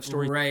from real life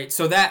stories. Right.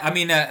 So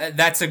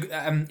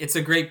it's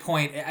a great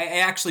point. It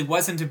actually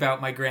wasn't about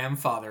my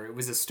grandfather. It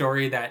was a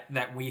story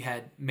that we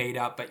had made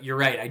up, but you're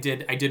right. I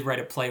did write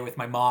a play with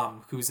my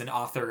mom, who's an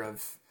author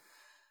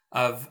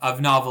of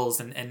novels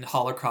and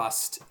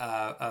Holocaust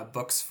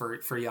books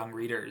for young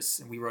readers.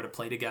 And we wrote a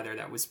play together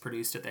that was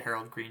produced at the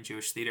Harold Green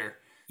Jewish Theater.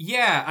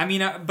 Yeah, I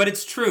mean, but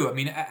it's true. I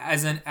mean,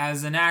 as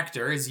an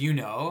actor, as you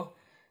know,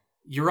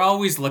 you're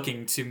always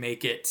looking to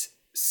make it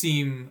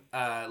seem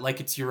like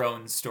it's your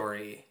own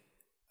story.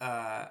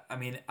 I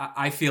mean,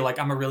 I feel like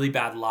I'm a really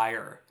bad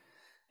liar,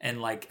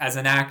 and like as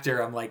an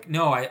actor, I'm like,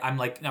 no, I'm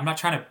not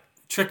trying to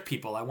trick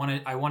people. I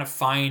want to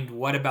find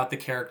what about the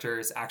character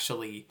is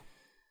actually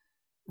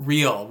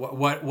real,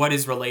 what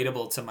is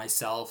relatable to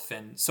myself.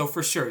 And so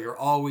for sure, you're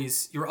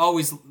always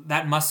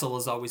that muscle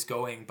is always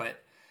going, but.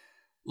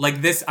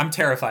 Like this, I'm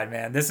terrified,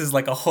 man. This is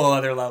like a whole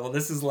other level.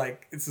 This is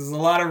a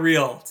lot of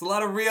real. It's a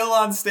lot of real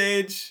on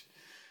stage.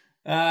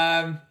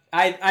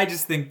 I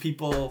just think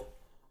people,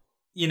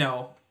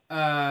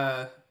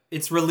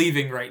 it's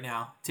relieving right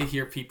now to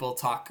hear people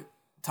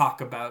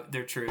talk about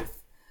their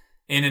truth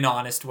in an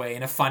honest way,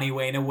 in a funny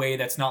way, in a way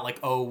that's not like,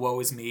 oh, woe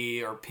is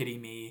me or pity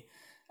me.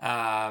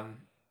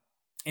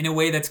 In a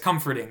way that's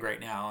comforting right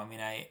now. I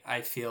mean,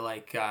 I feel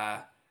like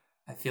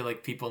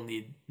people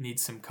need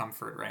some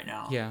comfort right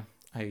now. Yeah.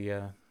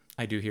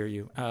 I do hear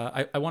you.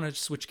 I want to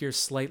switch gears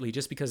slightly,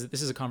 just because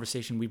this is a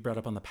conversation we brought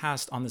up on the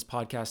past on this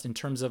podcast in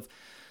terms of,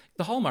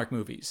 the Hallmark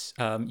movies.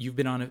 You've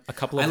been on a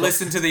couple of. I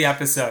listened to the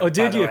episode. Oh,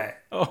 did by you? The way.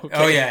 Oh, okay.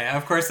 Oh yeah,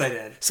 of course I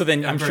did. So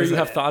then I'm sure you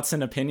have did. thoughts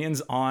and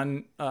opinions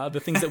on the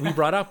things that we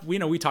brought up.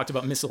 We talked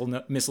about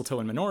mistletoe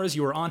and menorahs.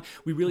 You were on.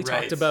 We really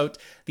talked Right. about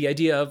the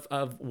idea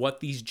of what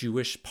these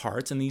Jewish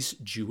parts and these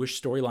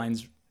Jewish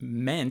storylines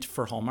meant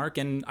for Hallmark,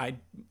 and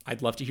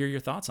I'd love to hear your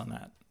thoughts on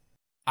that.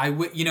 I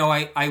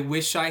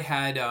wish I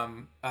had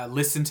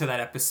listened to that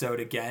episode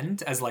again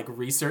as like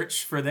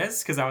research for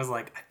this, because I was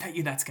like, I bet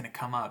you that's gonna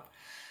come up.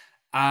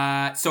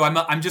 So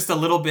I'm just a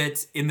little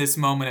bit in this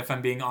moment, if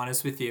I'm being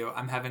honest with you.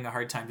 I'm having a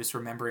hard time just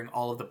remembering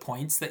all of the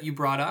points that you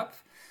brought up.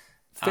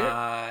 Fair.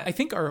 I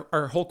think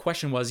our whole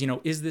question was,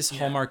 is this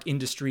Hallmark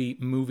industry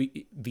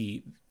movie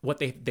what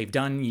they've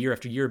done year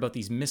after year about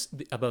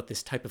about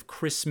this type of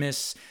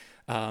Christmas,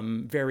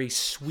 very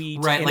sweet,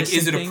 right? Like,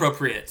 is it thing?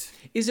 appropriate?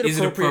 Is it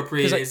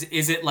appropriate?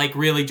 Is it like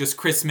really just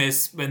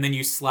Christmas and then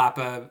you slap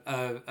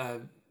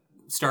a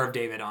Star of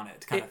David on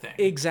it, kind of thing?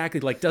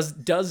 Exactly. Like,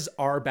 does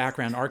our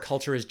background, our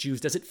culture as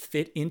Jews, does it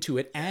fit into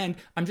it? And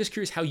I'm just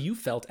curious how you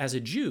felt as a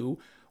Jew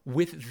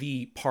with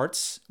the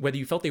parts, whether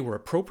you felt they were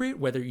appropriate,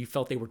 whether you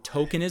felt they were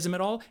tokenism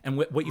at all, and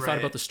what you thought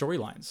about the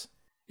storylines.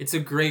 It's a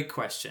great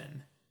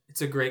question.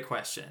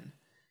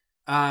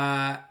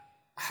 How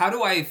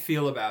do I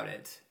feel about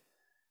it?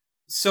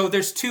 So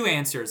there's two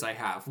answers I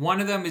have.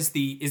 One of them is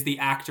the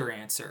actor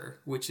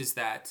answer, which is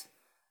that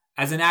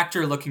as an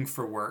actor looking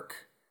for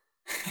work,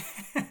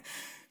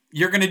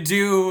 you're going to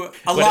do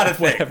a lot of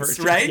things,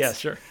 right? Yeah,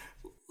 sure.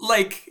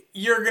 Like,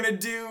 you're going to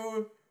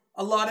do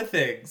a lot of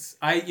things.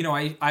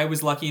 I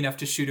was lucky enough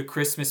to shoot a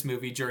Christmas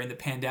movie during the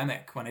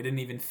pandemic when I didn't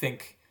even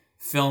think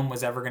film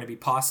was ever going to be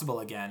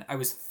possible again. I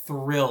was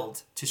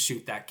thrilled to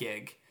shoot that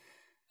gig.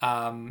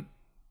 Am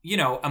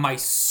I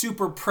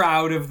super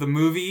proud of the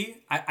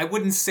movie? I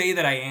wouldn't say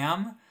that I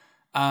am,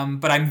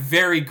 but I'm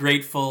very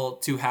grateful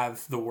to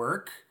have the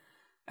work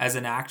as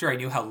an actor. I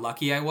knew how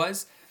lucky I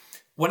was.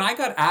 When I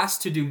got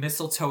asked to do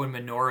Mistletoe and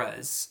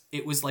Menorahs,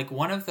 it was like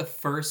one of the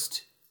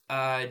first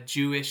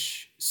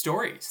Jewish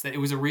stories that it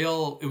was a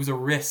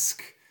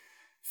risk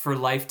for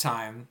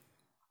Lifetime.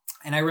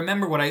 And I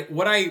remember what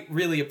I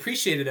really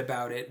appreciated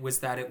about it was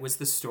that it was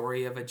the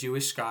story of a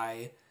Jewish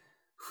guy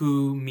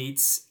who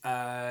meets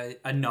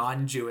a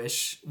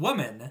non-Jewish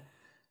woman.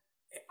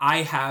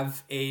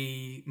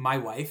 My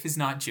wife is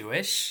not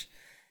Jewish,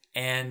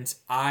 and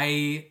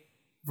I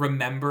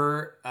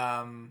remember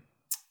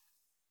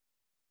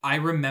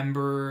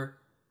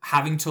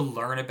having to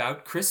learn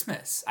about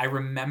Christmas. I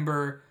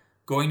remember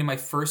going to my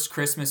first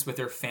Christmas with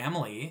her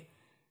family,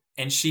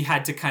 and she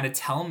had to kind of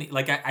tell me,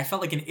 like, I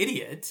felt like an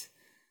idiot,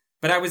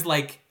 but I was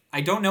like, I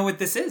don't know what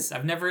this is.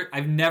 I've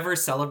never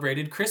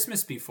celebrated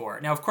Christmas before.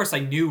 Now, of course, I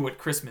knew what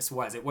Christmas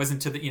was. It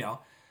wasn't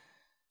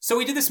So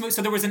we did this movie.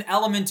 So there was an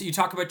element, you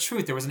talk about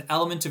truth. There was an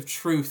element of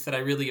truth that I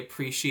really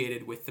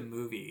appreciated with the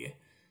movie.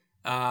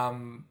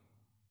 Now,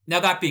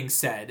 that being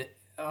said,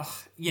 how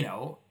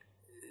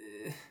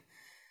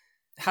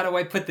do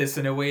I put this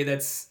in a way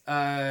that's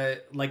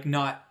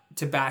not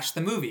to bash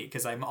the movie?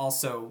 Because I'm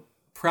also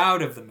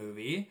proud of the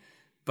movie.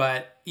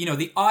 But,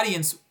 the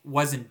audience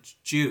wasn't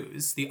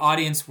Jews. The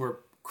audience were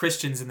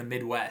Christians in the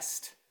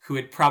Midwest who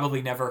had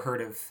probably never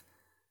heard of,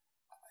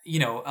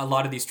 a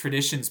lot of these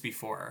traditions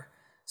before.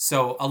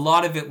 So a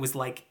lot of it was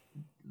like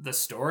the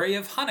story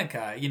of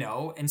Hanukkah,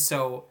 and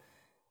so,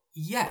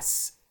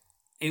 yes,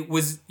 it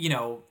was,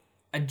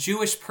 a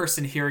Jewish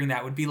person hearing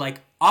that would be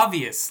like,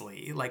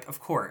 obviously, like, of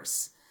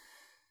course.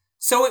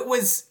 So it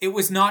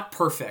was not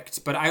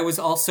perfect, but I was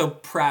also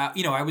proud.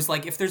 I was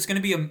like, if there's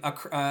going to be a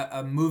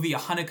movie, a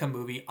Hanukkah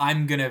movie,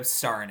 I'm going to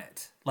star in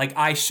it. Like,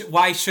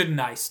 why shouldn't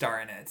I star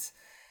in it?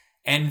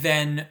 And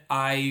then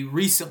I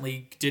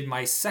recently did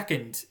my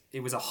second.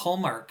 It was a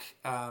Hallmark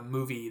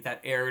movie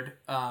that aired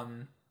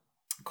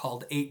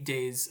called 8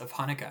 Days of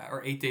Hanukkah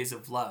or 8 Days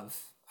of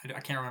Love. I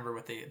can't remember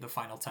what the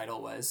final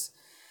title was.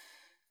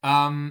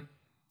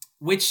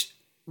 Which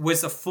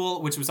was a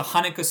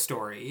Hanukkah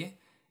story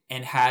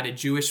and had a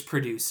Jewish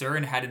producer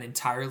and had an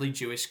entirely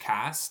Jewish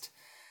cast.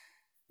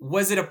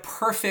 Was it a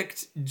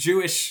perfect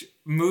Jewish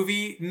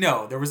movie?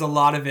 No, there was a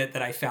lot of it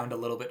that I found a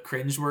little bit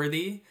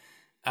cringeworthy.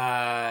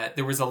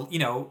 There was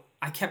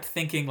I kept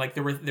thinking like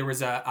there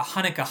was a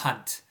Hanukkah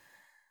hunt,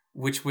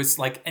 which was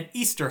like an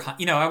Easter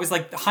hunt. I was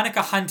like, the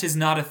Hanukkah hunt is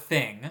not a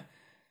thing.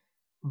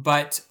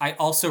 But I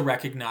also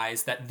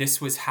recognized that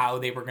this was how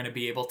they were going to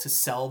be able to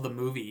sell the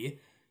movie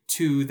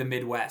to the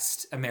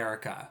Midwest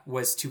America,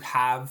 was to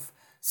have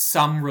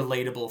some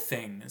relatable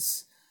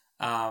things.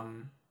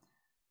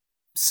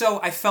 So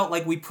I felt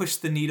like we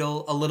pushed the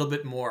needle a little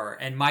bit more.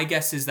 And my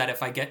guess is that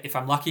if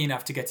I'm lucky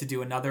enough to get to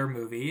do another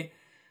movie,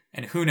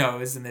 and who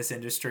knows in this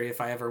industry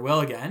if I ever will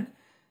again,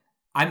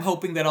 I'm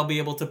hoping that I'll be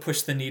able to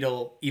push the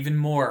needle even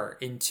more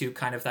into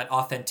kind of that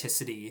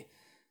authenticity.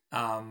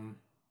 And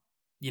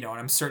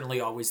I'm certainly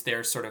always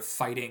there sort of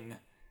fighting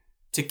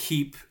to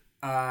keep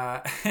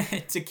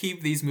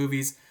these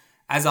movies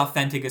as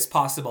authentic as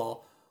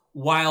possible,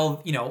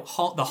 while,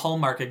 the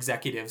Hallmark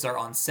executives are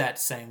on set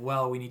saying,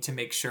 well, we need to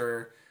make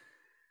sure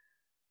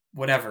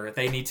whatever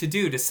they need to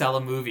do to sell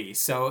a movie.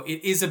 So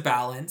it is a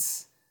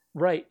balance.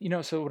 Right.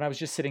 So when I was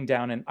just sitting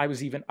down and I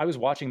was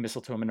watching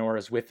Mistletoe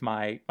Menorahs with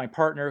my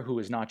partner who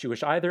is not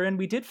Jewish either, and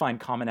we did find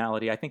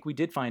commonality. I think we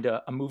did find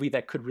a movie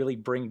that could really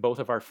bring both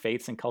of our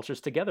faiths and cultures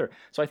together.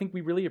 So I think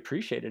we really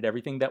appreciated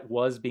everything that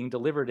was being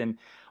delivered. And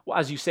well,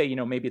 as you say,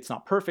 maybe it's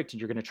not perfect and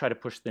you're going to try to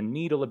push the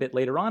needle a bit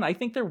later on. I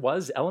think there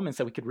was elements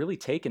that we could really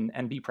take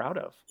and be proud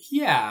of.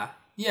 Yeah.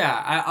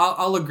 Yeah,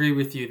 I'll agree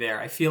with you there.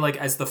 I feel like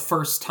as the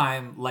first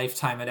time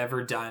Lifetime had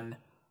ever done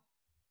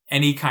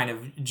any kind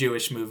of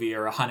Jewish movie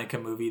or a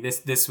Hanukkah movie,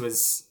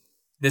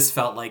 this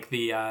felt like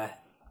the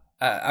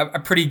a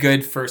pretty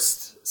good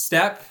first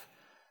step.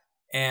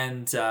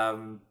 And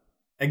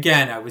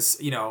again, I was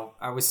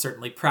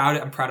certainly proud.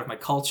 I'm proud of my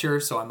culture,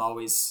 so I'm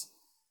always,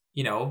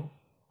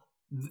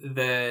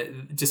 the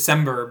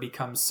December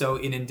becomes so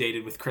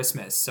inundated with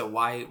Christmas. So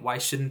why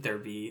shouldn't there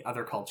be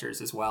other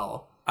cultures as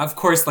well? Of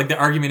course, like the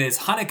argument is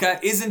Hanukkah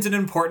isn't an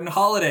important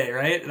holiday,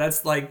 right?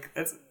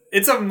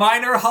 It's a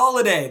minor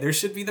holiday. There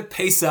should be the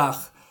Pesach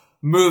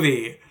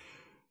movie.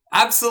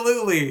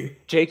 Absolutely.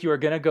 Jake, you are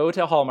going to go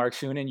to Hallmark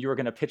soon and you are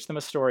going to pitch them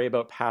a story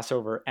about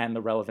Passover and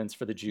the relevance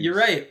for the Jews. You're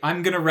right.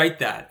 I'm going to write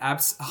that.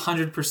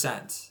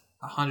 100%.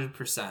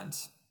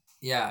 100%.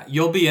 Yeah,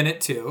 you'll be in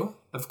it too,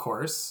 of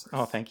course.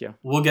 Oh, thank you.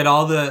 We'll get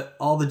all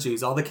the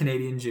Jews, all the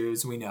Canadian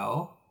Jews we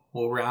know.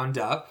 We'll round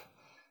up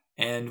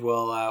and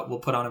we'll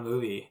put on a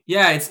movie.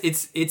 Yeah,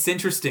 it's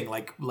interesting.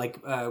 Like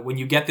when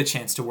you get the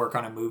chance to work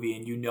on a movie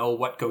and you know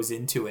what goes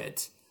into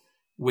it,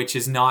 which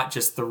is not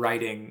just the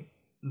writing.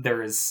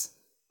 There is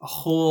a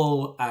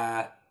whole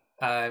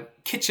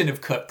kitchen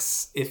of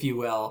cooks, if you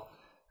will,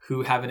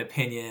 who have an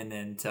opinion.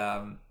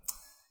 And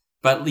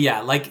but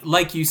yeah,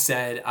 like you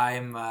said,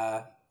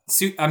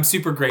 I'm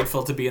super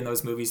grateful to be in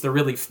those movies. They're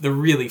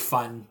really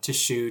fun to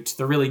shoot.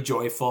 They're really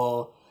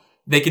joyful.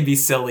 They can be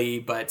silly,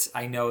 but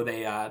I know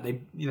they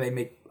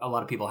make a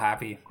lot of people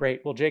happy.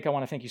 Great. Well, Jake, I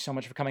want to thank you so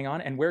much for coming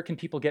on. And where can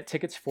people get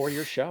tickets for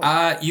your show?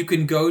 You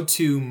can go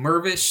to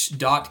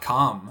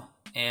mirvish.com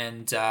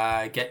and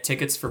get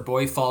tickets for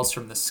Boy Falls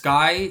from the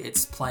Sky.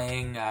 It's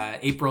playing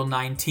April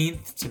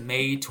 19th to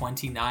May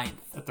 29th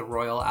at the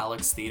Royal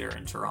Alex Theatre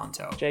in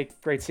Toronto. Jake,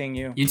 great seeing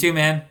you. You too,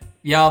 man.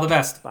 Yeah, all the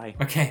best. Bye.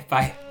 Okay,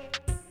 bye.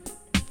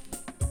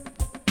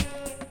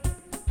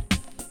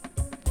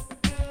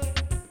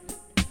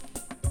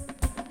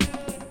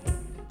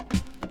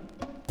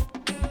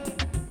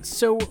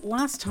 So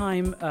last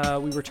time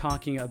we were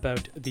talking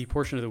about the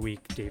portion of the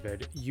week,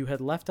 David, you had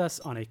left us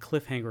on a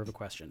cliffhanger of a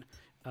question.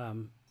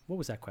 What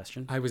was that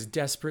question? I was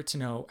desperate to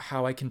know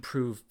how I can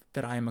prove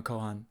that I am a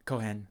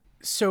Kohen.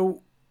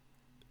 So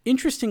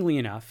interestingly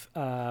enough,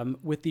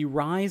 with the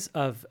rise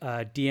of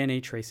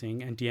DNA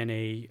tracing and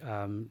DNA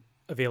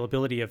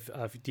availability of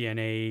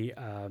DNA,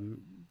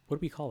 what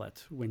do we call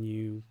it when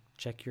you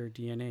check your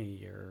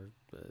DNA or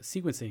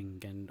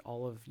sequencing and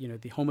all of,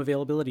 the home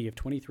availability of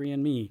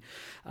 23andMe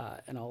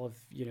and all of,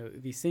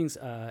 these things.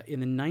 In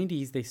the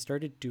 90s, they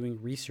started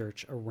doing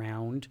research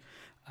around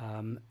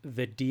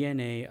the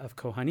DNA of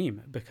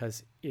Kohanim,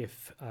 because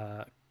if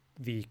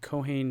the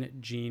Kohen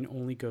gene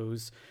only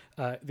goes,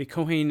 the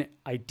Kohen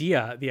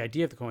idea, the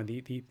idea of the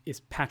Kohen is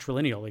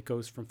patrilineal. It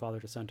goes from father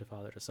to son to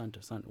father to son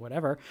to son,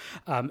 whatever.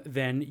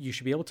 Then you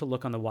should be able to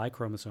look on the Y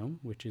chromosome,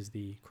 which is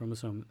the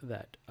chromosome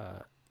that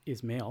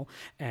is male,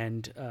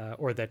 and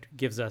or that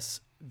gives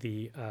us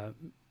the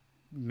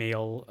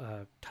male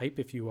type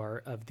if you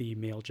are of the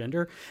male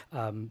gender.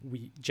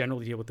 We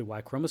generally deal with the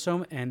Y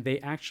chromosome, and they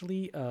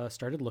actually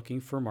started looking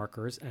for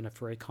markers and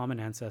for a common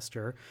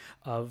ancestor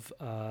of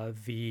of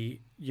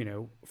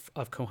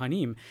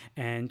Kohanim.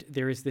 And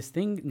there is this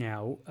thing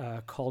now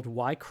called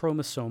Y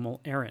chromosomal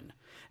Aaron.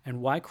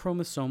 And Y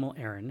chromosomal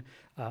Aaron,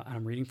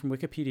 I'm reading from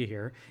Wikipedia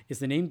here, is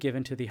the name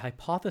given to the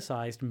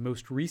hypothesized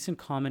most recent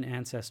common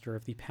ancestor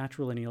of the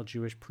patrilineal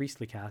Jewish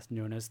priestly caste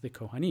known as the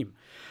Kohanim.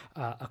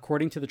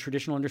 According to the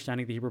traditional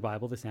understanding of the Hebrew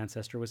Bible, this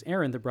ancestor was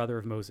Aaron, the brother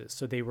of Moses.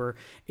 So they were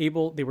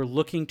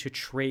looking to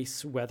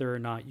trace whether or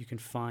not you can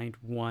find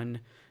one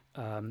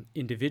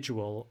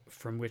individual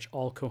from which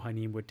all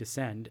Kohanim would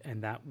descend,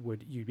 and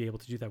you'd be able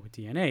to do that with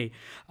DNA.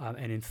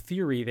 And in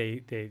theory,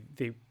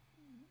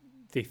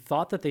 they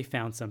thought that they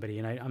found somebody,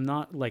 and I'm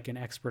not like an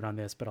expert on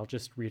this, but I'll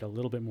just read a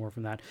little bit more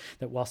from that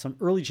while some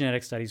early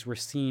genetic studies were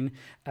seen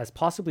as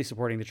possibly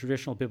supporting the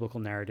traditional biblical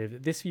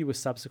narrative, this view was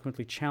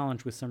subsequently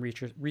challenged, with some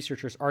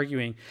researchers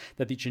arguing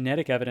that the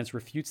genetic evidence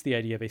refutes the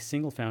idea of a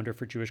single founder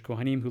for Jewish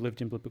Kohanim who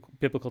lived in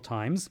biblical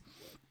times.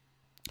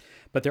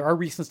 But there are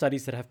recent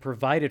studies that have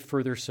provided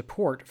further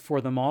support for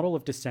the model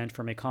of descent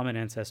from a common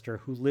ancestor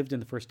who lived in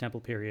the First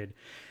Temple period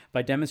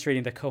by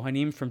demonstrating that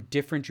Kohanim from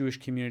different Jewish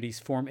communities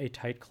form a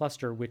tight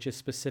cluster which is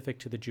specific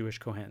to the Jewish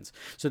Kohens.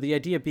 So the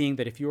idea being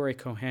that if you are a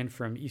Kohen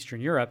from Eastern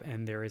Europe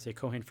and there is a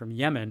Kohen from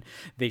Yemen,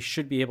 they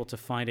should be able to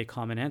find a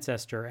common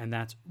ancestor, and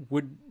that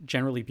would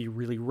generally be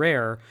really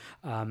rare.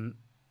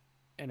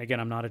 and again,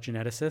 I'm not a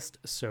geneticist,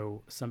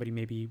 so somebody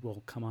maybe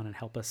will come on and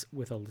help us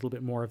with a little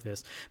bit more of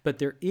this. But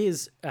there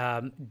is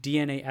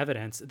DNA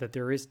evidence that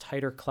there is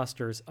tighter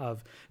clusters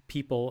of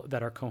people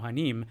that are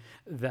Kohanim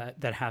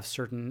that have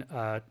certain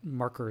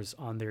markers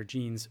on their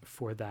genes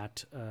for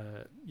that,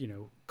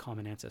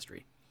 common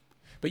ancestry.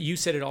 But you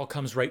said it all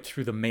comes right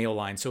through the male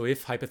line. So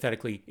if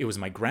hypothetically it was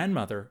my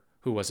grandmother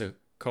who was a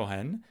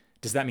Kohen,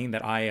 does that mean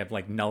that I am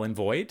like null and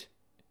void?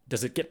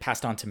 Does it get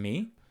passed on to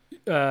me?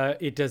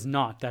 It does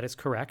not. That is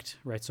correct,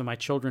 right? So my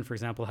children, for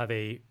example, have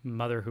a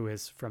mother who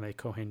is from a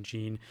Kohen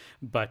gene,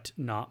 but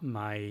not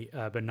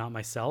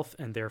myself,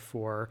 and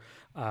therefore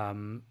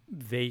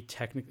they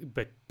technically.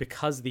 But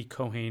because this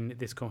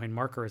Kohen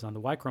marker is on the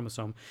Y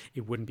chromosome,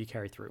 it wouldn't be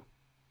carried through.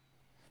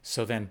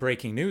 So then,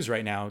 breaking news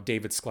right now: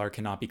 David Sklar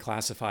cannot be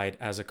classified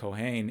as a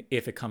Kohen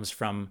if it comes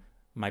from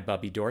my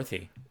bubby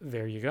Dorothy.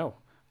 There you go.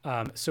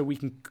 So we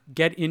can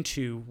get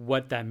into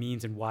what that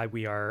means and why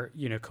we are,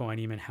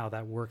 Kohanim, and how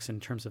that works in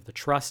terms of the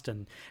trust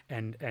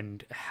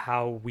and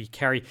how we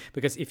carry.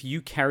 Because if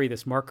you carry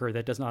this marker,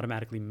 that doesn't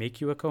automatically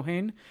make you a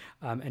Kohen,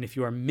 and if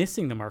you are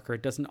missing the marker,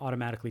 it doesn't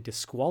automatically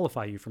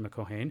disqualify you from a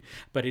Kohen.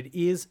 But it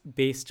is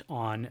based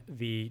on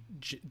the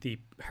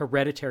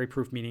hereditary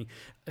proof, meaning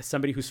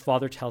somebody whose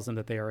father tells them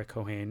that they are a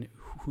Kohen,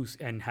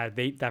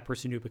 that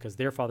person knew because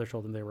their father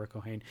told them they were a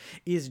Kohen,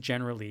 is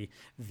generally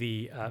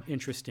the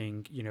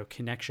interesting,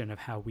 connection of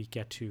how we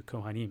get to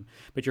Kohanim.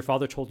 But your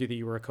father told you that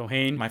you were a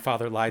Kohen. My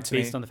father lied to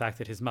me. Based on the fact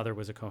that his mother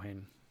was a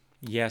Kohen.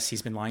 Yes,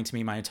 he's been lying to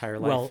me my entire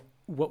life. Well,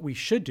 what we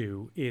should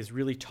do is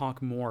really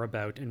talk more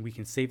about, and we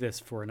can save this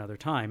for another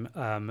time,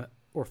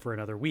 or for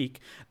another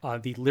week,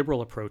 the liberal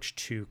approach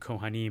to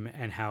Kohanim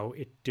and how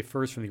it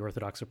differs from the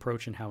Orthodox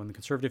approach, and how in the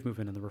conservative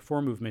movement and the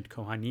Reform movement,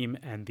 Kohanim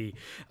and the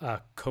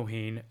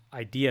Kohen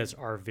ideas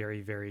are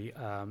very, very,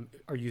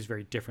 are used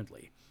very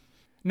differently.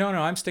 No,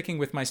 I'm sticking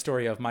with my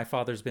story of my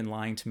father's been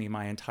lying to me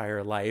my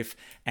entire life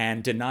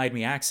and denied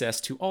me access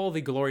to all the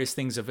glorious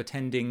things of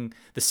attending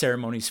the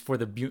ceremonies for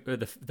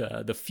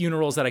the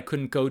funerals that I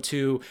couldn't go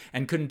to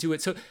and couldn't do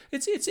it. So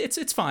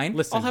it's fine.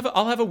 Listen,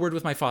 I'll have a word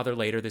with my father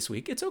later this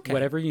week. It's okay.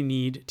 Whatever you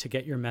need to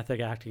get your method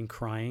acting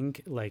crying,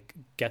 like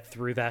get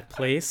through that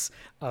place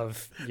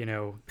of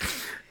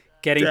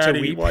getting Daddy,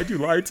 to weep. Why'd you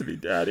lie to me,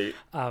 Daddy?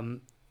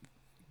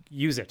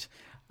 Use it.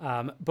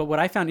 But what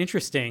I found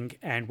interesting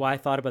and why I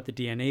thought about the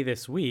DNA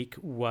this week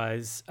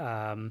was,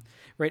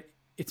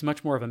 it's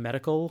much more of a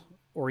medical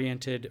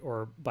oriented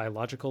or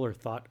biological or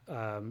thought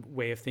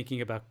way of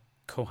thinking about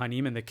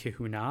Kohanim and the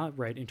Kehuna,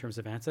 right, in terms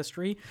of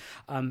ancestry.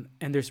 And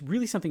there's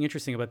really something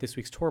interesting about this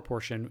week's Torah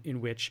portion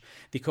in which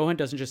the Kohen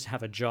doesn't just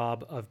have a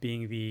job of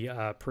being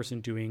the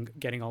person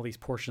getting all these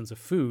portions of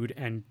food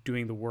and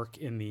doing the work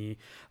in the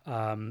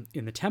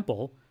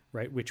temple,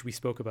 right, which we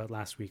spoke about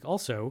last week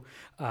also.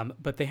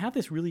 But they have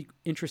this really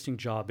interesting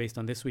job based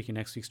on this week and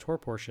next week's Torah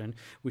portion,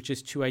 which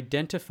is to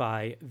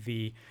identify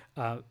the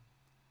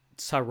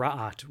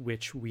tzara'at,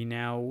 which we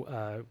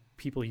now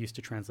people used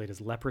to translate as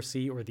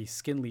leprosy, or these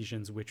skin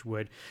lesions, which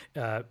would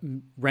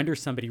render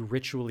somebody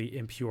ritually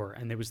impure.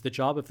 And it was the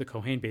job of the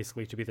Kohen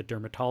basically to be the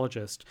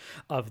dermatologist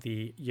of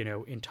the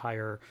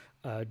entire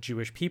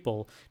Jewish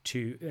people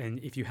and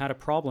if you had a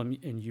problem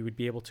and you would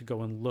be able to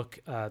go and look,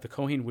 the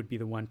Kohen would be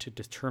the one to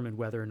determine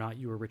whether or not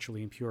you were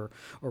ritually impure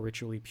or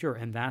ritually pure.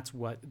 And that's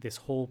what this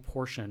whole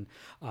portion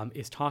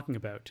is talking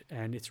about.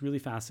 And it's really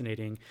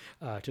fascinating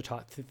to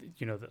talk,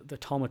 the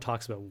Talmud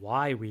talks about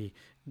why we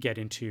get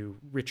into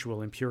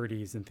ritual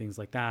impurities and things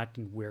like that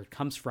and where it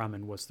comes from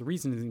and what's the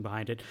reasoning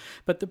behind it.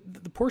 But the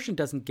portion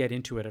doesn't get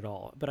into it at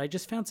all. But I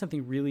just found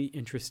something really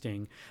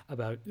interesting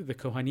about the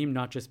Kohanim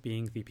not just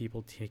being the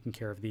people taking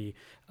care of the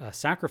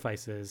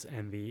sacrifices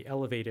and the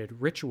elevated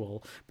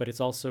ritual, but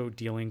it's also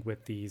dealing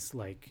with these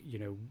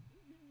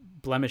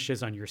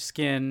blemishes on your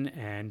skin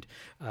and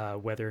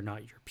whether or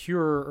not you're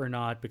pure or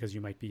not, because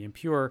you might be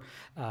impure.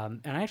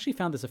 And I actually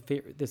found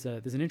there's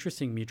an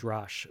interesting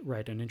midrash,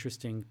 right, an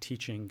interesting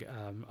teaching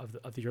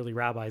of the early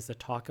rabbis that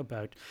talk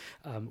about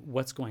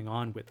what's going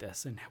on with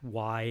this and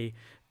why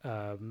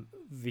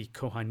the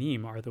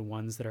Kohanim are the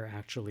ones that are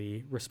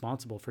actually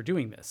responsible for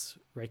doing this,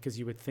 right? Because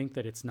you would think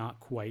that it's not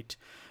quite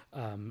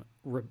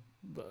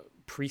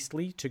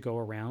priestly to go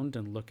around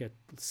and look at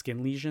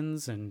skin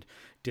lesions and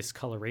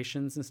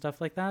discolorations and stuff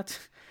like that.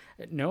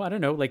 No, I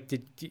don't know.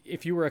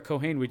 If you were a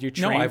Kohen, would you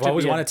train? No, I've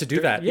always wanted to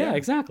do that. Yeah,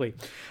 exactly.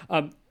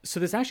 So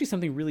there's actually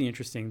something really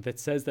interesting that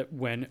says that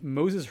when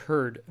Moses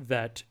heard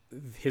that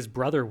his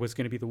brother was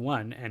going to be the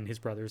one, and his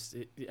brothers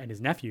and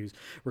his nephews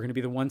were going to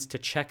be the ones to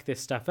check this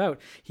stuff out,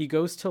 he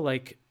goes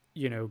to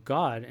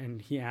God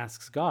and he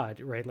asks God,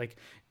 right?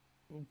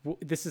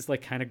 This is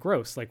kind of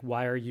gross.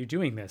 Why are you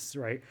doing this?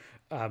 Right.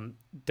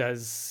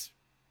 Is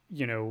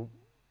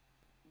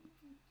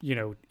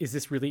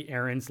this really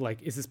Aaron's,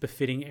 is this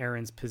befitting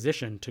Aaron's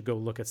position to go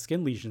look at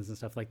skin lesions and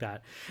stuff like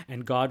that?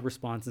 And God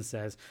responds and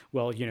says,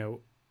 well,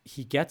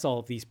 he gets all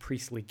of these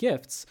priestly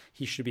gifts,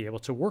 he should be able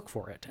to work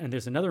for it. And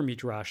there's another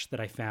midrash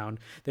that I found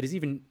that is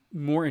even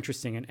more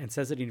interesting and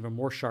says it in even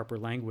more sharper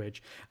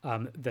language,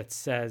 that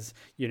says,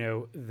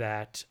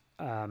 that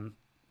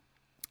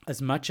as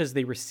much as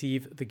they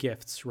receive the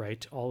gifts,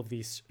 right, all of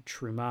these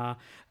truma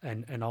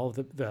and all of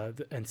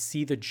the and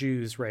see the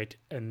Jews, right,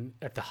 and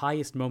at the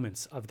highest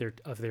moments of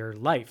their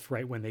life,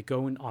 right, when they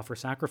go and offer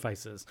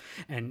sacrifices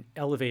and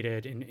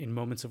elevated in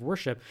moments of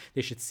worship,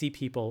 they should see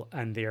people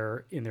and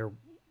they're in their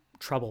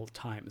troubled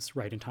times,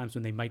 right, in times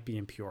when they might be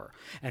impure,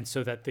 and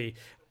so that they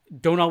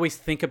don't always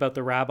think about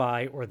the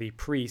rabbi or the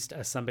priest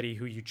as somebody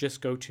who you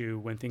just go to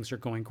when things are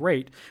going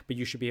great, but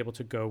you should be able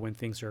to go when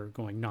things are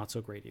going not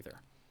so great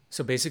either.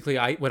 So basically,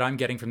 what I'm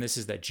getting from this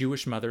is that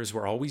Jewish mothers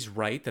were always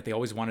right, that they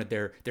always wanted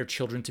their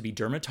children to be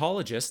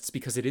dermatologists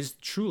because it is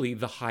truly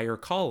the higher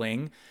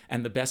calling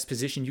and the best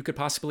position you could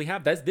possibly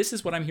have. This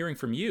is what I'm hearing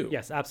from you.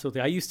 Yes, absolutely.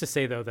 I used to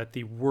say, though, that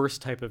the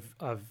worst type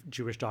of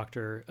Jewish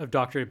doctor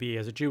to be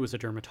as a Jew was a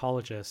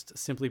dermatologist,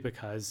 simply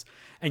because,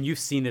 and you've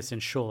seen this in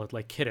shul at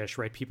like Kiddush,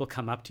 right? People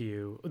come up to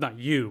you, not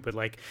you, but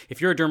like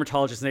if you're a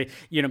dermatologist and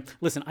they,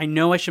 listen, I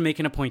know I should make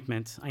an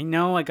appointment. I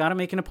know I got to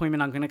make an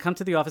appointment. I'm going to come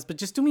to the office, but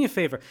just do me a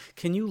favor.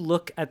 Can you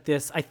look at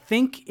this? I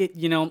think it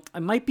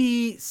might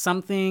be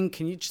something.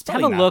 Can you just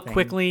have a look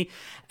quickly?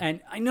 And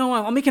I know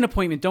I'll make an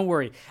appointment. Don't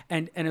worry.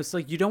 And it's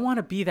like, you don't want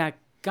to be that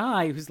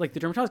guy who's like the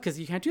dermatologist, because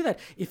you can't do that.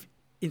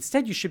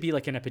 Instead, you should be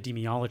like an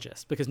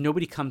epidemiologist, because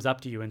nobody comes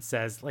up to you and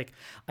says, like,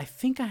 I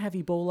think I have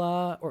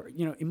Ebola, or,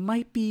 it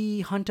might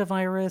be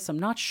hantavirus. I'm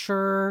not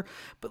sure,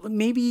 but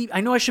maybe I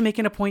know I should make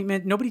an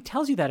appointment. Nobody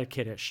tells you that at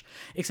Kiddush,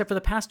 except for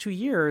the past 2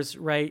 years,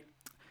 right?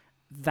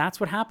 That's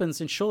what happens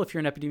in shul if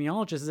you're an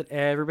epidemiologist, is that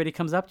everybody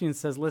comes up to you and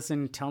says,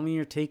 listen, tell me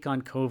your take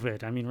on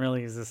COVID. I mean,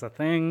 really, is this a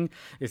thing?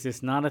 Is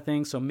this not a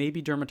thing? So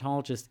maybe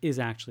dermatologist is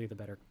actually the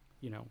better,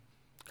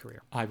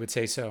 career. I would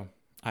say so.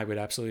 I would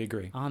absolutely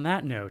agree. On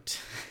that note,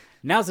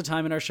 now's the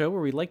time in our show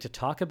where we like to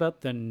talk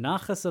about the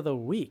nachas of the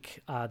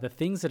week, the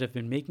things that have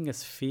been making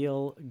us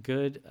feel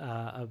good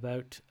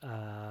about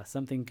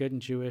something good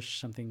and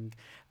Jewish, something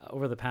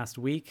over the past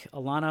week.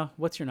 Alana,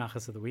 what's your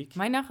nachas of the week?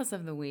 My nachas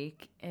of the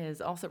week is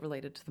also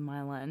related to the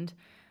Mile End.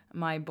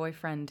 My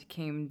boyfriend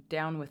came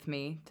down with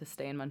me to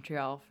stay in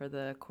Montreal for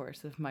the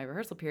course of my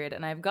rehearsal period,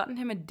 and I've gotten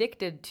him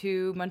addicted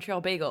to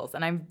Montreal bagels,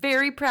 and I'm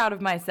very proud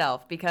of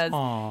myself because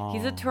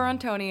he's a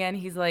Torontonian.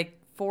 He's like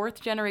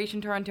fourth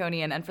generation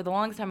Torontonian, and for the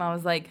longest time I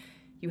was like,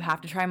 you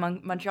have to try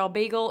Montreal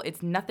bagel.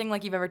 It's nothing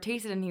like you've ever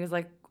tasted. And he was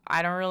like,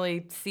 I don't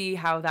really see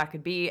how that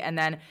could be. And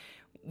then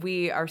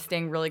we are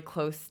staying really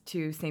close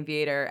to St.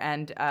 Viator,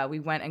 and we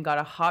went and got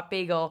a hot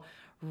bagel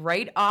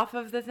right off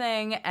of the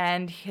thing,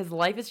 and his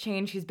life has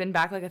changed. He's been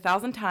back like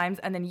 1,000 times.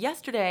 And then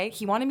yesterday,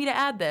 he wanted me to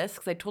add this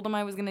because I told him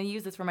I was going to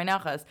use this for my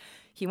nachas.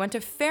 He went to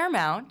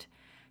Fairmount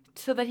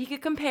so that he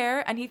could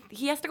compare, and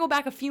he has to go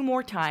back a few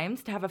more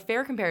times to have a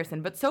fair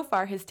comparison. But so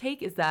far, his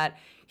take is that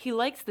he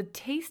likes the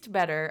taste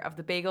better of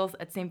the bagels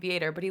at St.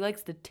 Viator, but he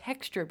likes the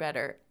texture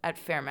better at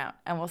Fairmount.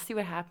 And we'll see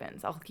what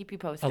happens. I'll keep you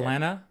posted.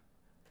 Alana,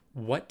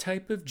 what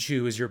type of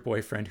Jew is your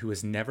boyfriend who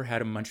has never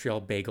had a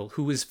Montreal bagel,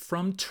 who is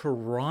from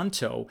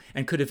Toronto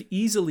and could have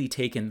easily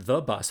taken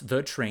the bus,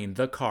 the train,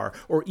 the car,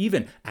 or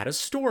even at a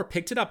store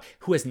picked it up,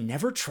 who has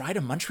never tried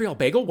a Montreal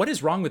bagel? What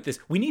is wrong with this?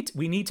 We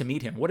need to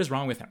meet him. What is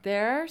wrong with him?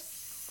 There are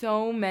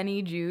so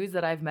many Jews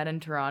that I've met in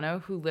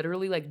Toronto who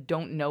literally like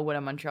don't know what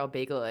a Montreal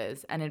bagel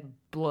is, and it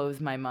blows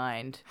my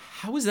mind.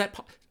 How is that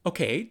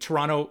okay,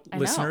 Toronto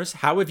listeners,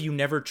 how have you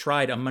never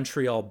tried a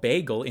Montreal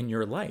bagel in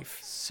your life?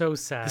 So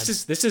sad.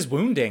 This is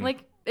wounding.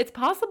 Like, it's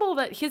possible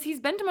that he's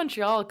been to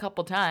Montreal a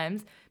couple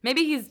times.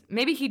 Maybe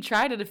he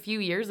tried it a few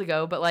years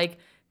ago, but like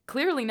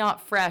clearly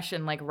not fresh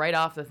and like right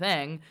off the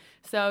thing.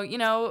 So,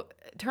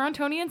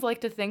 Torontonians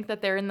like to think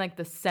that they're in like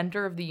the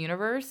center of the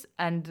universe,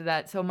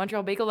 and so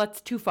Montreal bagel, that's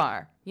too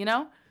far,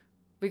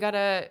 We got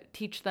to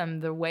teach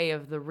them the way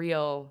of the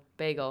real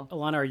bagel.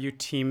 Alana, are you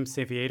team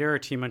St. Viator or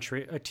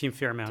team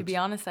Fairmount? To be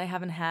honest, I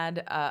haven't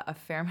had a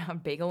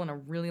Fairmount bagel in a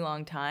really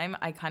long time.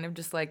 I kind of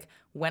just like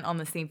went on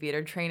the St.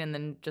 Viator train and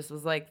then just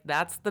was like,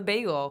 that's the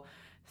bagel.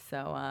 So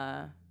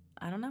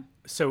I don't know.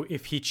 So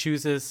if he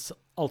chooses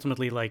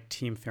ultimately like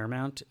team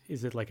Fairmount,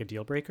 is it like a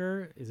deal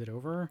breaker? Is it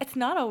over? It's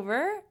not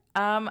over.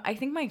 I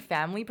think my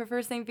family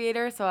prefers St.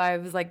 Viator, so I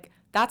was like,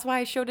 that's why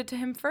I showed it to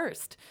him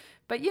first.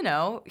 But,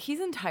 he's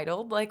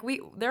entitled. Like,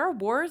 there are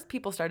wars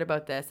people start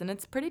about this, and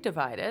it's pretty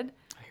divided.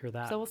 I hear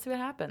that. So we'll see what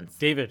happens.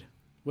 David,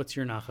 what's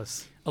your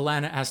nachas?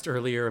 Alana asked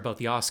earlier about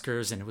the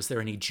Oscars and was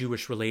there any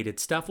Jewish-related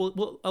stuff?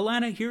 Well,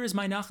 Alana, here is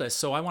my nachas.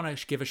 So I want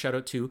to give a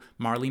shout-out to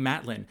Marlee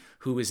Matlin,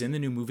 who is in the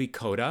new movie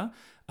Coda.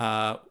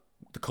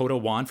 The Coda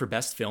won for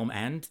Best Film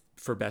and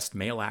for Best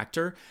Male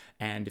Actor.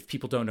 And if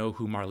people don't know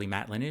who Marlee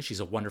Matlin is,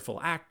 she's a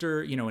wonderful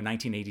actor. In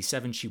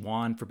 1987, she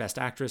won for Best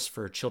Actress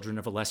for Children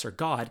of a Lesser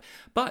God.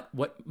 But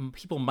what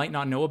people might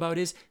not know about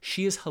is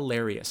she is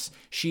hilarious.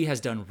 She has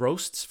done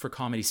roasts for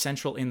Comedy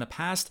Central in the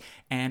past,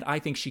 and I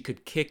think she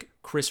could kick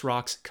Chris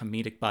Rock's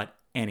comedic butt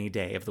any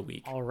day of the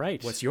week. All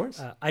right. What's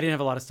yours? I didn't have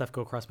a lot of stuff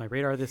go across my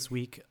radar this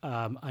week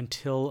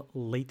until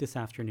late this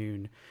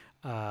afternoon.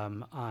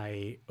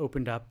 I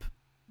opened up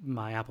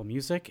my Apple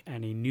Music,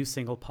 and a new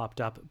single popped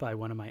up by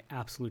one of my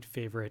absolute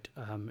favorite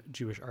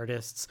Jewish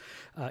artists,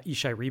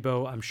 Ishai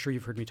Ribo. I'm sure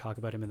you've heard me talk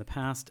about him in the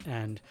past,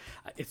 and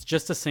it's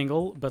just a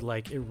single, but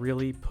like it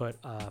really put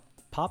a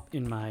pop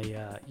in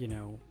my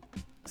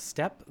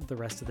step the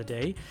rest of the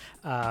day.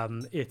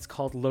 It's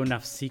called Lo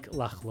Nafsik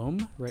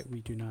Lachlom, right? We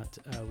do not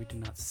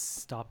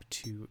stop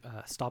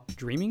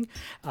dreaming.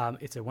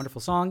 It's a wonderful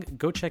song.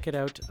 Go check it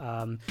out.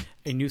 A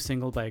new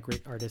single by a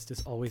great artist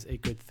is always a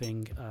good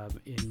thing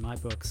in my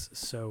books.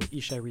 So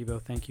Ishai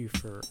Ribo, thank you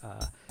for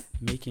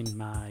making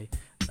my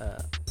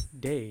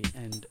day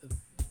and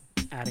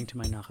adding to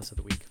my nachas of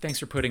the week. Thanks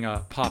for putting a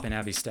pop in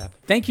Avi's step.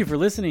 Thank you for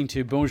listening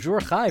to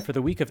Bonjour Chai for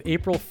the week of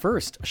April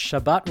 1st,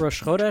 Shabbat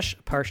Rosh Chodesh,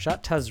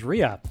 Parshat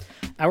Tazria.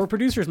 Our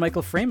producer is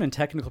Michael Freeman,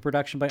 technical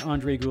production by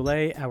Andre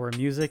Goulet. Our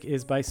music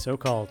is by So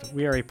Called.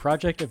 We are a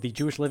project of the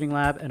Jewish Living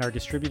Lab and are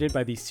distributed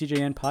by the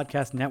CJN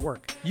Podcast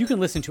Network. You can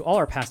listen to all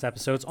our past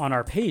episodes on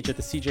our page at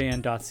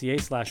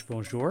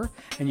thecjn.ca/bonjour,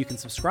 and you can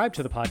subscribe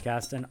to the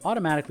podcast and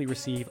automatically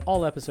receive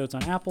all episodes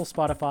on Apple,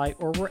 Spotify,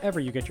 or wherever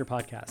you get your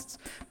podcasts.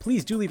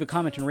 Please do leave a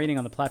comment and rating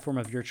on the platform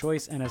of your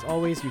choice, and as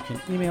always, you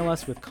can email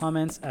us with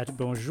comments at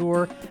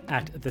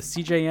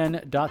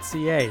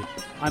bonjour@thecjn.ca.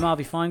 I'm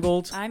Avi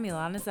Feingold. I'm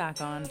Ilana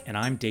Zakon. And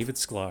I'm David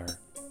Sklar.